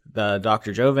see the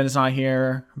Dr. Joven is not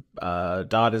here,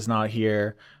 Dot is not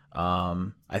here.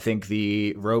 I think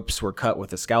the ropes were cut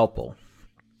with a scalpel.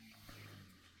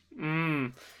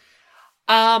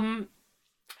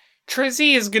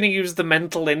 Trizzy is going to use the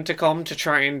mental intercom to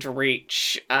try and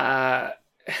reach Dot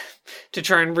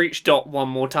one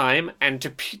more time, and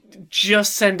to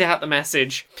just send out the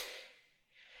message: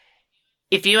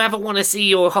 if you ever want to see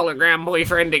your hologram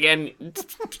boyfriend again,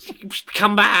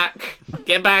 come back.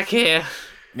 Get back here.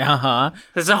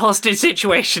 There's a hostage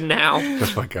situation now.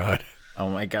 Oh my god. Oh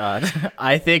my god.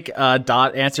 I think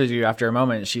Dot answers you after a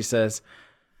moment. She says,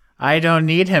 "I don't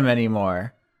need him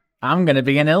anymore. I'm going to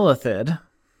be an illithid."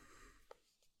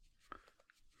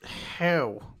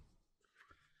 How?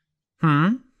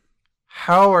 Hmm?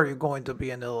 How are you going to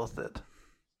be an illithid?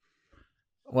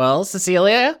 Well,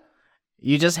 Cecilia,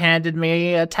 you just handed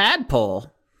me a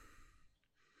tadpole.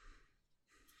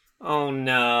 Oh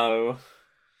no.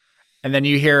 And then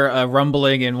you hear a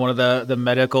rumbling in one of the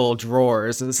medical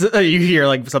drawers. You hear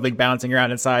like something bouncing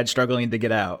around inside, struggling to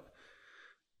get out.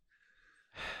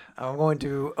 I'm going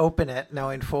to open it,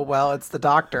 knowing full well it's the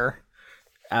doctor.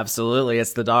 Absolutely.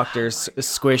 It's the doctor's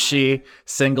squishy,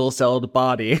 single-celled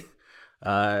body.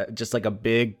 Just like a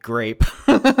big grape.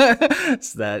 So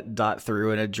that Dot threw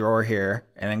in a drawer here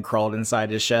and then crawled inside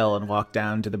his shell and walked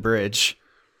down to the bridge.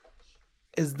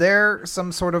 Is there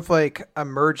some sort of like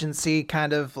emergency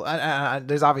kind of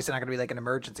there's obviously not going to be like an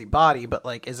emergency body, but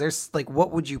like is there like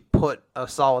what would you put a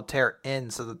solitaire in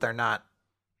so that they're not,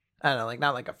 I don't know, like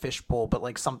not like a fishbowl, but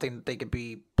like something that they could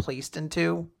be placed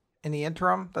into in the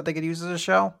interim that they could use as a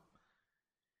shell?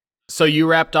 So you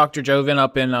wrap Dr. Joven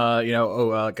up in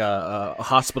like a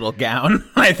hospital gown,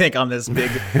 I think, on this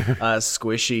big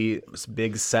squishy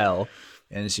big cell,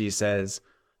 and she says,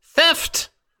 "Theft."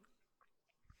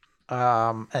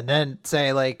 And then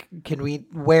say like,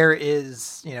 where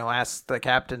is, ask the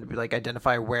captain to be like,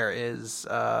 identify where is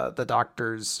the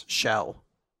doctor's shell.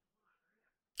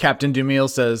 Captain Dumille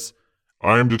says,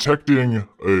 I am detecting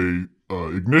a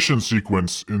ignition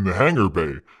sequence in the hangar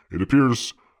bay. It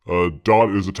appears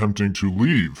Dot is attempting to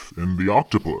leave in the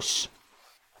octopus.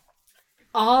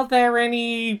 Are there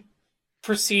any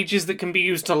procedures that can be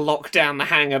used to lock down the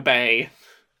hangar bay?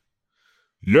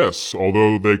 Yes,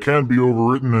 although they can be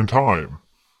overwritten in time.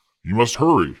 You must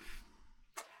hurry.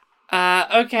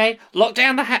 Okay. Lock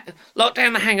down the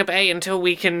hangar bay until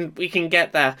we can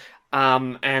get there.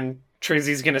 And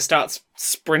Trizzy's gonna start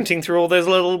sprinting through all those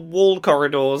little wall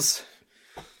corridors.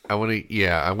 I want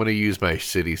to use my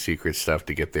city secret stuff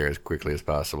to get there as quickly as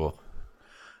possible.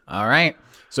 all right.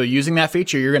 So using that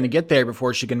feature, you're going to get there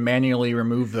before she can manually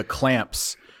remove the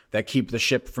clamps that keep the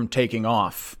ship from taking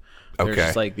off. There's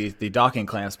just like the docking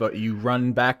clamps, but you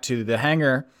run back to the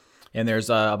hangar and there's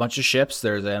a bunch of ships.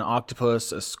 There's an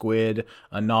octopus, a squid,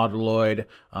 a nautiloid,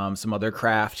 some other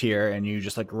craft here. And you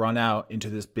just like run out into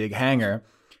this big hangar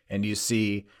and you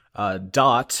see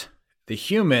Dot, the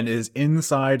human, is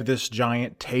inside this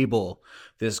giant table,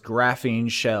 this graphene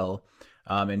shell.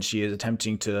 And she is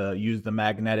attempting to use the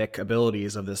magnetic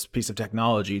abilities of this piece of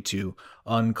technology to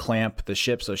unclamp the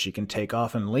ship so she can take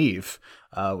off and leave.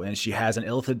 And she has an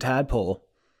illithid tadpole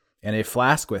and a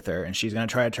flask with her, and she's going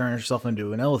to try to turn herself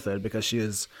into an illithid because she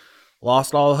has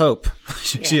lost all hope.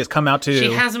 She has come out to...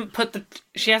 She hasn't put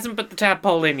the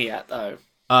tadpole in yet, though.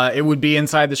 It would be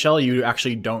inside the shell. You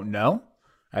actually don't know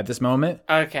at this moment.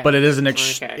 Okay. But it is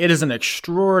an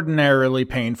extraordinarily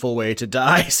painful way to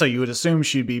die, so you would assume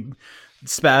she'd be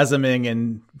spasming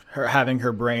and having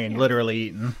her brain literally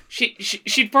eaten.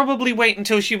 She'd probably wait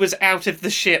until she was out of the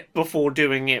ship before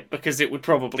doing it, because it would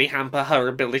probably hamper her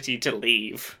ability to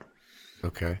leave.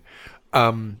 Okay.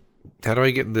 How do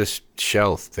I get in this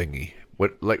shell thingy?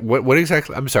 What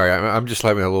exactly? I'm sorry, I'm just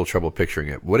having a little trouble picturing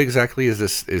it. What exactly is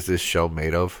this shell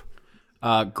made of?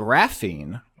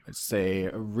 Graphene. It's a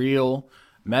real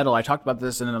metal. I talked about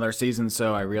this in another season,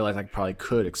 so I realized I probably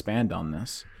could expand on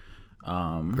this.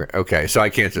 Okay, so I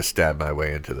can't just stab my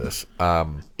way into this.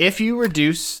 If you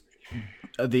reduce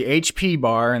the HP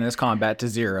bar in this combat to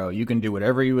 0, you can do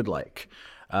whatever you would like.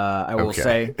 I will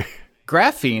say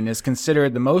graphene is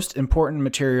considered the most important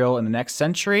material in the next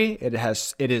century.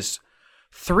 It is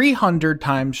 300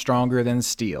 times stronger than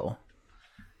steel.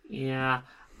 Yeah.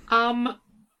 I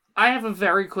have a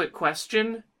very quick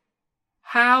question.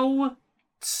 How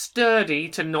sturdy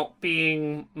to not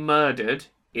being murdered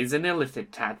is an illithid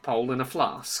tadpole in a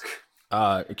flask?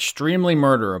 Extremely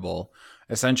murderable.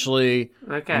 Essentially,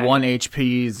 1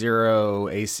 HP, 0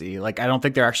 AC. Like, I don't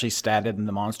think they're actually statted in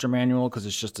the monster manual because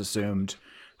it's just assumed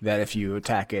that if you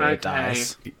attack it, it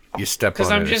dies. You step on it.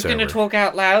 Because I'm just going to talk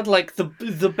out loud. Like,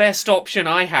 the best option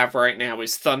I have right now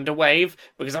is Thunderwave,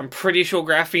 because I'm pretty sure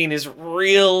graphene is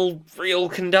real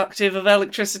conductive of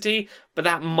electricity, but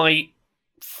that might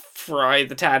fry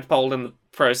the tadpole in the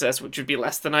process, which would be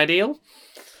less than ideal.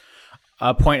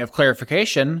 A point of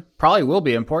clarification probably will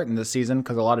be important this season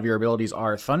because a lot of your abilities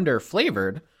are thunder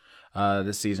flavored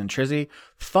this season, Trizzy.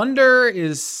 Thunder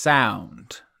is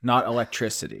sound, not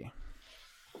electricity.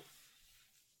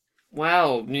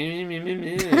 Well,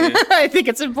 I think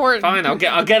it's important. Fine, I'll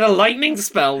get a lightning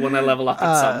spell when I level up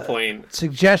at some point.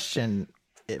 Suggestion: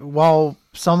 while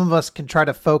some of us can try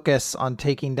to focus on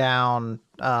taking down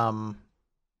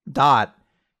Dot,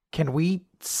 can we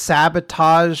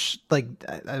sabotage, like,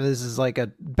 this is like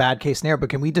a bad case scenario, but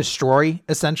can we destroy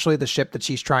essentially the ship that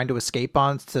she's trying to escape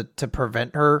on to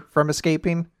prevent her from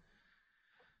escaping?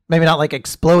 Maybe not like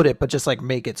explode it, but just like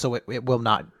make it so it will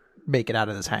not make it out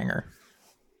of this hangar.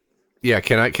 Yeah,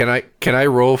 can I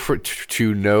roll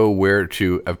to know where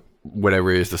to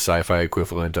whatever is the sci-fi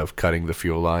equivalent of cutting the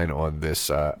fuel line on this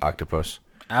octopus?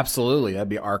 Absolutely, that'd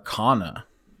be Arcana.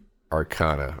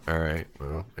 Arcana. All right.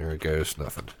 Well, there it goes.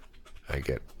 Nothing. I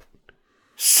get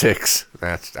 6.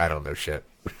 I don't know shit.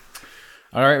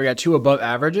 All right, we got 2 above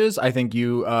averages. I think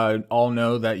you all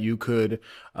know that you could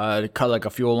cut like a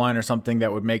fuel line or something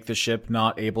that would make the ship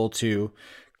not able to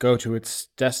go to its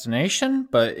destination,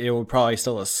 but it would probably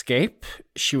still escape.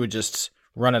 She would just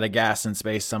run out of gas in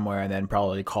space somewhere and then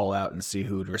probably call out and see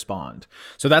who would respond.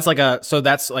 So that's like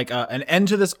an end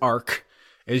to this arc.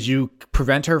 Is you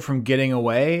prevent her from getting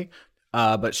away,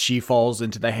 but she falls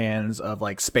into the hands of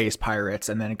like space pirates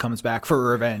and then comes back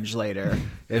for revenge later,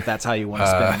 if that's how you want to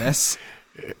spin this.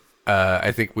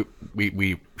 I think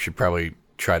we should probably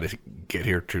try to get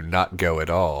her to not go at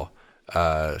all.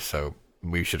 So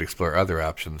we should explore other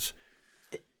options.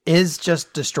 Is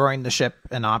just destroying the ship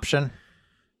an option?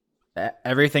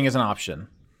 Everything is an option.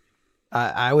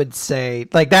 I would say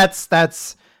like that's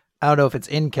I don't know if it's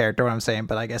in character what I'm saying,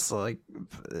 but I guess like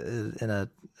in a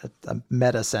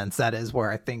meta sense, that is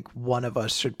where I think one of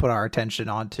us should put our attention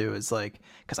onto is like,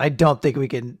 because I don't think we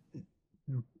can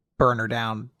burn her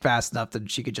down fast enough that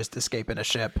she could just escape in a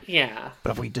ship. Yeah.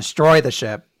 But if we destroy the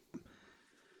ship,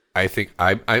 I think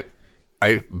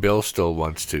Bill still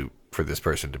wants for this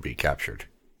person to be captured.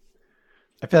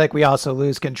 I feel like we also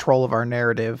lose control of our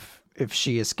narrative if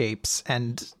she escapes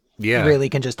and really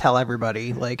can just tell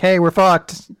everybody like, hey, we're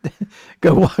fucked.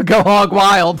 go hog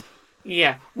wild.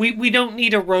 Yeah. We don't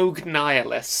need a rogue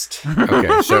nihilist.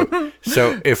 Okay,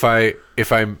 so if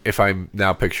I'm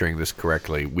now picturing this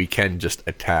correctly, we can just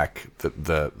attack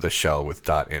the shell with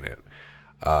Dot in it.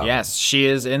 Yes, she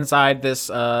is inside this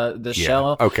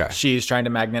shell. Okay. She's trying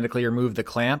to magnetically remove the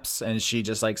clamps, and she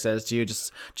just like says to you,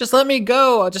 just let me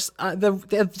go.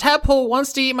 The tadpole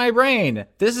wants to eat my brain.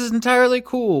 This is entirely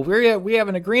cool. We have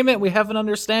an agreement. We have an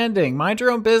understanding. Mind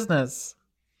your own business.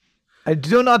 I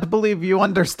do not believe you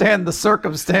understand the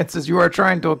circumstances you are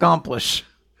trying to accomplish.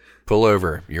 Pull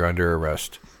over. You're under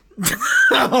arrest.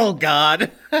 Oh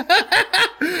God.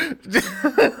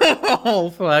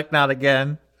 Oh fuck! Not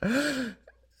again.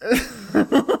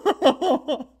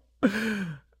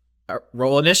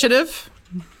 Roll initiative.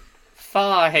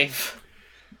 5.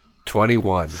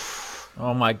 21.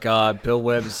 Oh my God, Bill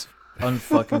Webb's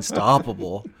unfucking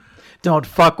stoppable. Don't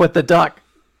fuck with the duck.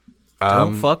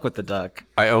 Don't fuck with the duck.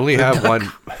 I only have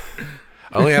one.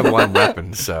 I only have one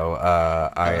weapon, so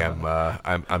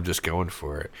I'm just going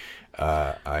for it.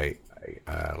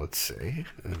 Let's see.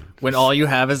 When all you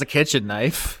have is a kitchen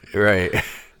knife. Right.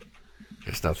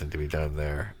 There's nothing to be done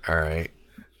there. All right.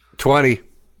 20.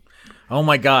 Oh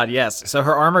my God, yes. So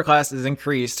her armor class is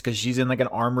increased because she's in like an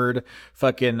armored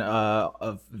fucking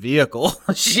vehicle.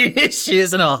 She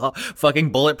is in a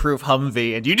fucking bulletproof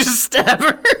Humvee, and you just stab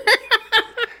her.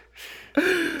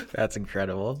 That's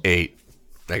incredible. 8.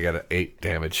 I got an 8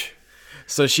 damage.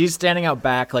 So she's standing out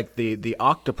back like the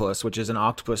octopus, which is an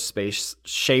octopus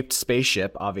shaped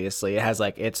spaceship. Obviously, it has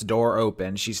like its door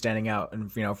open. She's standing out in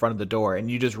front of the door, and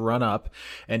you just run up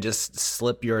and just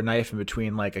slip your knife in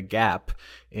between like a gap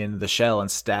in the shell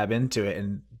and stab into it.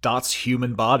 And Dot's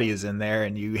human body is in there,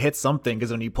 and you hit something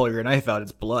because when you pull your knife out,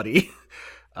 it's bloody.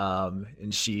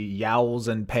 And she yowls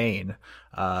in pain.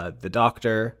 The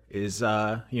doctor is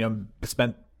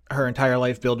spent her entire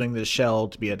life building this shell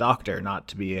to be a doctor, not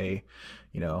to be a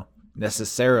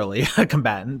necessarily a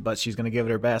combatant, but she's going to give it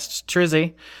her best.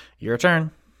 Trizzy, your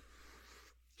turn.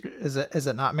 Is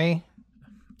it not me?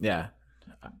 Yeah.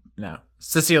 No.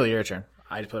 Cecilia, your turn.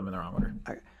 I put them in the wrong order.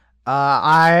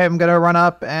 I'm going to run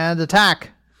up and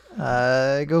attack.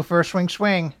 Go for a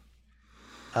swing.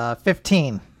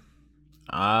 15.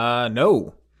 No.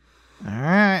 All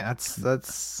right.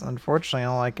 That's unfortunately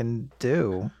all I can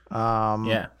do.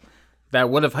 Yeah. That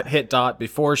would have hit Dot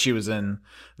before she was in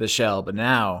the shell, but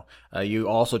now you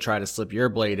also try to slip your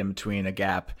blade in between a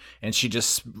gap, and she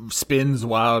just spins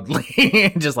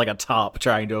wildly, just like a top,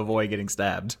 trying to avoid getting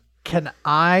stabbed. Can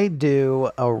I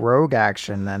do a rogue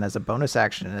action then as a bonus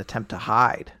action and attempt to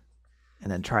hide,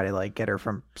 and then try to like get her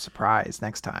from surprise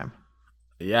next time?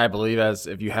 Yeah, I believe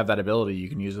if you have that ability, you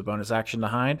can use the bonus action to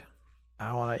hide.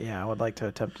 I would like to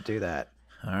attempt to do that.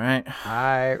 All right.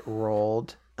 I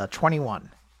rolled a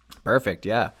 21. Perfect.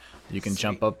 Yeah, you can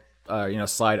jump up,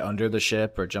 slide under the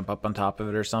ship or jump up on top of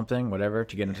it or something, whatever,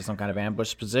 to get into some kind of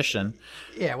ambush position.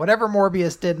 Yeah, whatever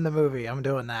Morbius did in the movie, I'm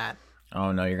doing that.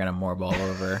 Oh no, you're gonna morb all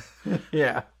over.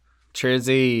 Yeah.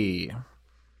 Trizzy.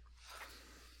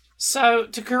 So,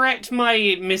 to correct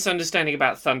my misunderstanding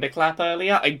about Thunderclap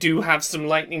earlier, I do have some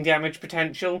lightning damage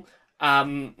potential.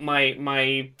 My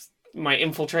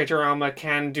infiltrator armor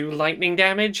can do lightning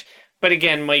damage, But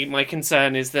again, my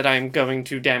concern is that I'm going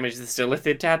to damage this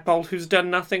illithid tadpole who's done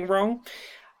nothing wrong.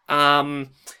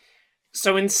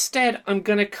 So instead, I'm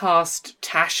gonna cast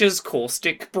Tasha's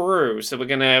Caustic Brew. So we're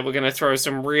gonna throw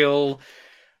some real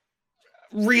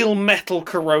metal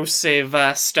corrosive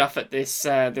stuff at this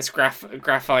graphene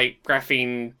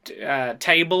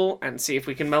table and see if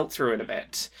we can melt through it a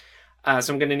bit.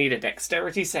 So I'm gonna need a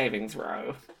dexterity saving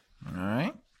throw. All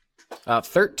right.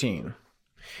 13.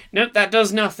 Nope, that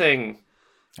does nothing.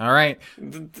 All right.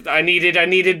 I needed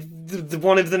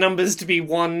one of the numbers to be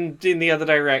 1 in the other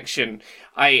direction.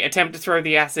 I attempt to throw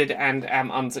the acid and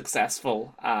am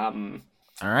unsuccessful. All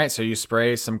right, so you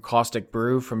spray some caustic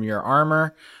brew from your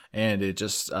armor, and it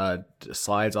just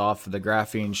slides off the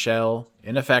graphene shell.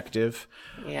 Ineffective.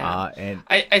 Yeah. And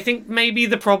I think maybe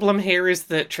the problem here is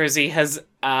that Trizzy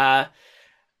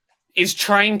is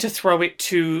trying to throw it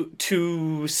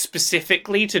too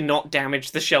specifically to not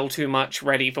damage the shell too much,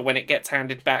 ready for when it gets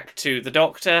handed back to the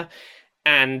doctor,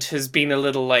 and has been a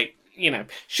little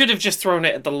should have just thrown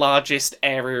it at the largest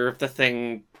area of the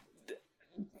thing.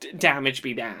 Damage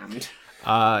be damned.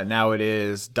 Now it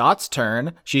is Dot's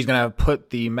turn. She's going to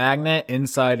put the magnet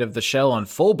inside of the shell on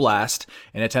full blast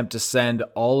and attempt to send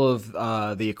all of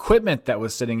the equipment that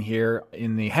was sitting here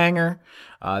in the hangar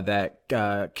that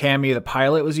Cammy, the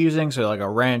pilot, was using. So like a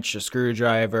wrench, a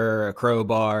screwdriver, a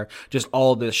crowbar, just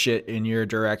all this shit in your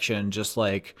direction, just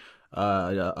like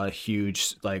a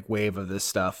huge wave of this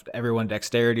stuff. Everyone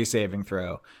dexterity saving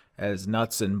throw as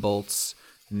nuts and bolts,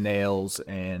 nails,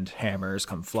 and hammers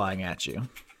come flying at you.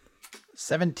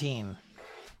 17.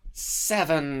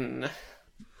 7.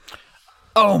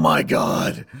 Oh my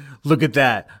god. Look at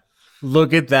that.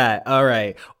 Look at that. All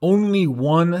right. Only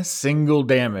one single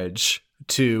damage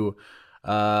to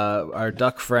our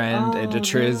duck friend and to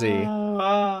Trizzy.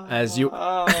 As you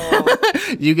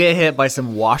you get hit by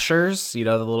some washers, the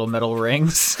little metal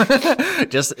rings.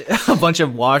 Just a bunch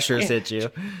of washers hit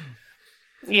you.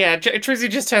 Yeah,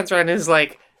 Trizzy just turns around and is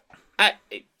like,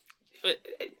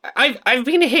 I've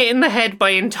been hit in the head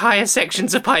by entire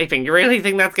sections of piping. You really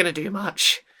think that's gonna do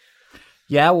much?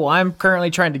 Yeah, well, I'm currently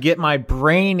trying to get my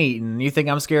brain eaten. You think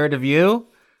I'm scared of you?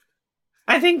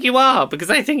 I think you are, because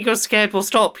I think you're scared we'll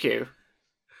stop you.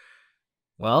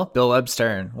 Well, Bill Webb's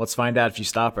turn. Let's find out if you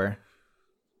stop her.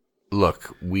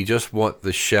 Look, we just want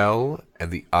the shell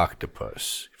and the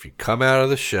octopus. If you come out of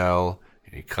the shell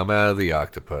and you come out of the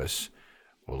octopus,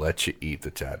 we'll let you eat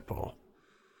the tadpole.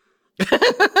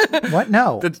 What?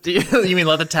 No. You mean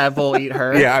let the tadpole eat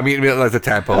her? Yeah, I mean let the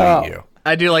tadpole eat you.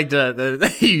 I do like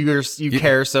you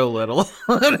care so little.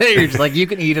 You're just like, you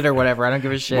can eat it or whatever. I don't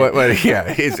give a shit.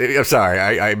 I'm sorry.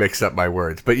 I mixed up my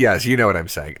words. But yes, you know what I'm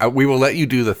saying. We will let you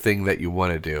do the thing that you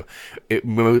want to do.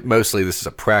 Mostly this is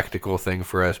a practical thing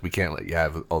for us. We can't let you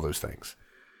have all those things.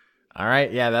 All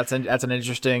right. Yeah, that's an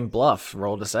interesting bluff.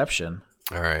 Roll deception.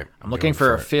 All right. I'm looking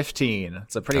for a 15.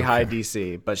 It's a pretty high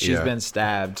DC, but she's been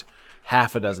stabbed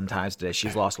half a dozen times today.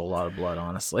 She's lost a lot of blood,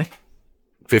 honestly.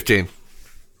 15.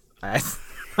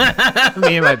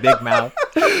 Me and my big mouth.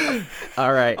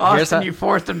 All right. Austin, you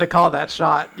forced him to call that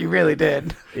shot. You really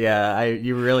did. Yeah,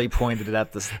 you really pointed it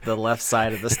at the left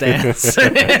side of the stance.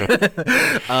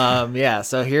 Yeah,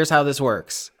 so here's how this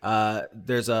works.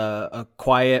 There's a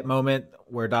quiet moment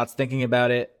where Dot's thinking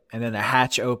about it, and then a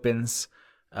hatch opens.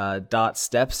 Dot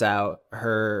steps out.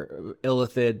 Her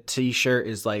illithid t-shirt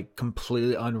is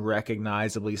completely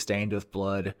unrecognizably stained with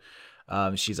blood.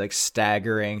 She's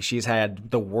staggering. She's had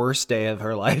the worst day of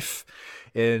her life.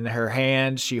 In her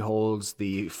hand, she holds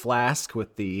the flask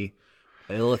with the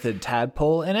illithid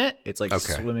tadpole in it. It's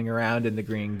swimming around in the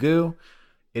green goo.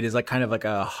 It is kind of like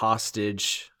a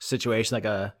hostage situation, like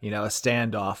a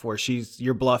standoff where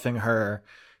you're bluffing her.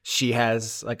 She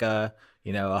has a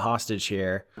hostage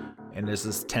here, and there's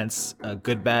this tense,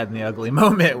 good, bad, and the ugly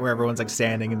moment where everyone's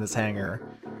standing in this hangar.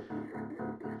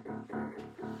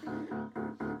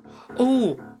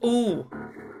 Ooh.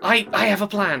 I have a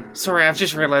plan. Sorry, I've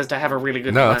just realized I have a really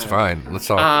good plan. No, that's fine. Let's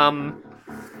talk.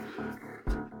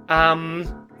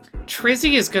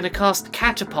 Trizzy is going to cast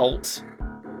Catapult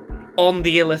on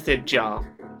the illithid jar,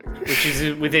 which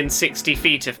is within 60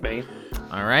 feet of me.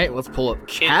 All right, let's pull up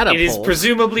Catapult. It is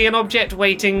presumably an object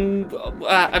weighing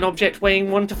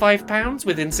 1 to 5 pounds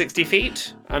within 60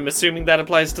 feet. I'm assuming that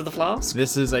applies to the flask.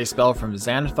 This is a spell from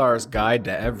Xanathar's Guide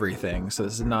to Everything, so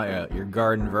this is not your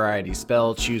garden variety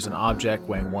spell. Choose an object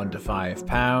weighing 1 to 5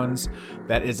 pounds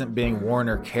that isn't being worn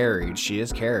or carried. She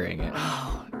is carrying it.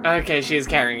 Oh, okay, she is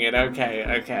carrying it.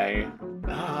 Okay.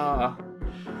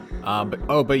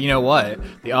 But you know what?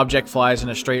 The object flies in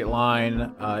a straight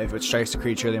line. If it strikes a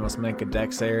creature, they must make a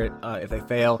dex save. If they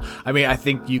fail, I mean, I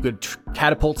think you could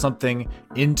catapult something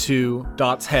into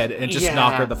Dot's head and just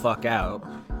knock her the fuck out.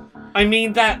 I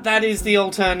mean, that is the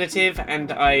alternative,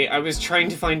 and I was trying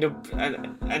to find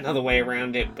another way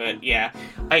around it, but yeah.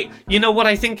 You know what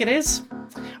I think it is?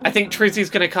 I think Trizzy's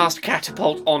going to cast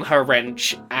Catapult on her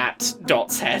wrench at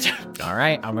Dot's head. All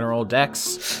right, I'm going to roll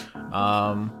dex.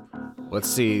 Let's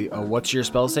see. What's your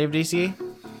spell save DC?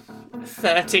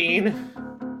 13.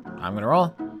 I'm going to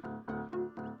roll.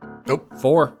 Nope.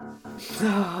 4.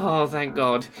 Oh, thank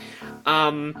God.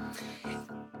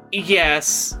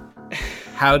 Yes.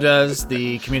 How does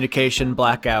the communication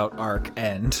blackout arc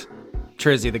end?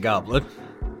 Trizzy the Goblin.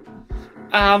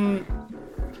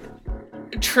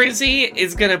 Trizzy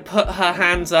is gonna put her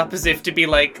hands up as if to be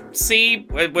like, see,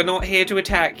 we're not here to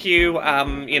attack you.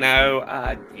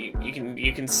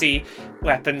 You can see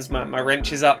weapons. My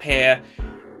wrench is up here.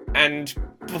 And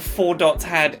before Dot's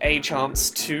had a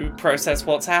chance to process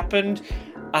what's happened,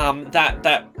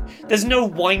 that there's no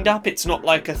wind up. It's not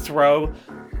like a throw.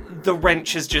 The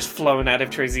wrench has just flown out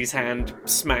of Trizzy's hand,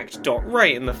 smacked Dot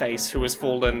right in the face, who has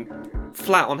fallen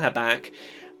flat on her back.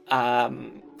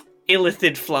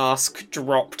 Illithid flask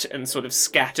dropped and sort of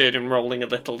scattered and rolling a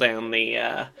little down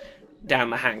the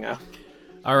hangar.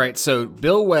 All right, so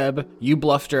Bill Webb, you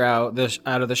bluffed her out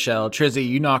of the shell. Trizzy,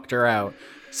 you knocked her out.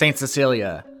 Saint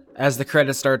Cecilia, as the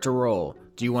credits start to roll,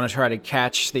 do you want to try to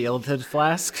catch the Illithid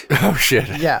flask? Oh, shit.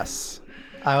 Yes.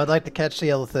 I would like to catch the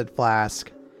Illithid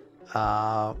flask.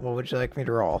 What would you like me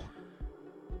to roll?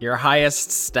 Your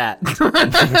highest stat.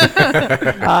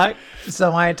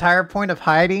 So my entire point of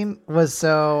hiding was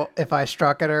so if I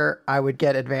struck at her, I would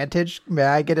get advantage. May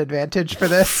I get advantage for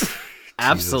this?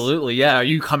 Absolutely, yeah.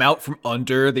 You come out from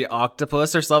under the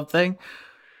octopus or something?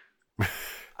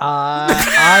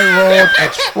 I rolled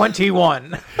a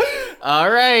 21.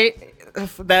 All right.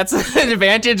 That's an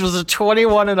advantage was a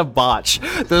 21 and a botch.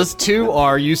 Those two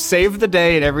are you save the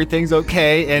day and everything's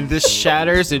okay, and this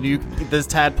shatters and this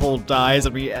tadpole dies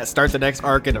and we start the next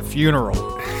arc in a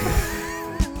funeral.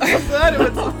 I'm glad it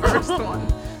was the first one.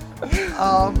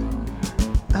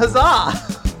 Huzzah!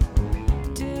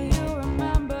 Do you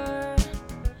remember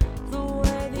the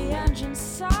way the engine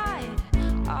sighed?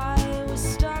 I was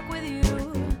stuck with you.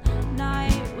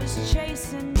 Night was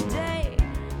chasing day.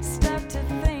 Stuck to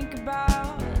think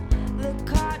about the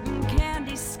cotton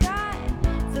candy sky.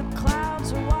 The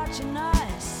clouds were watching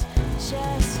us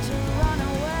just to run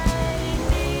away.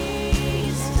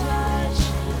 Knees touch,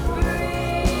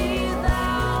 breathe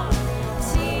out.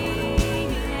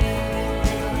 Teenage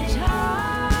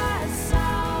heart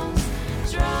sounds,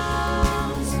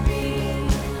 drums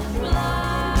beat,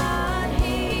 blood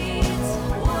heats,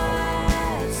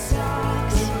 wet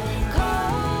socks,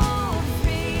 cold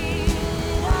feet,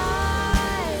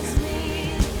 eyes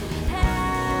meet,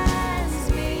 hands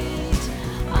meet.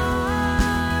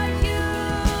 Are you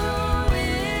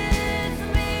with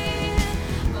me?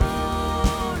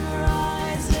 Moon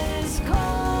rises,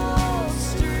 cold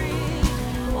street,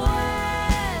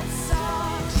 wet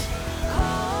socks,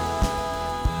 cold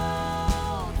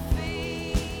feet.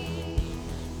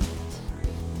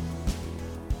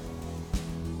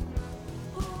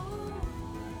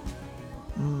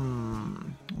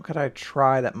 What could I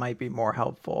try that might be more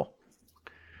helpful?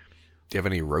 Do you have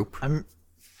any rope?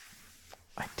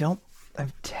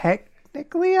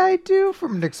 Technically I do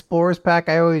from an explorer's pack.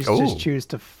 I always Oh. just choose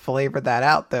to flavor that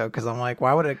out though, because I'm like,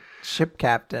 why would a ship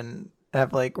captain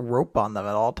have like rope on them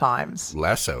at all times?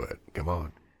 Lasso it. Come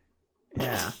on.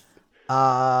 Yeah.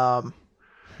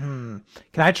 Can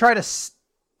I try to?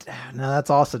 No, that's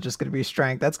also just gonna be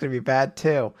strength. That's gonna be bad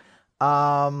too.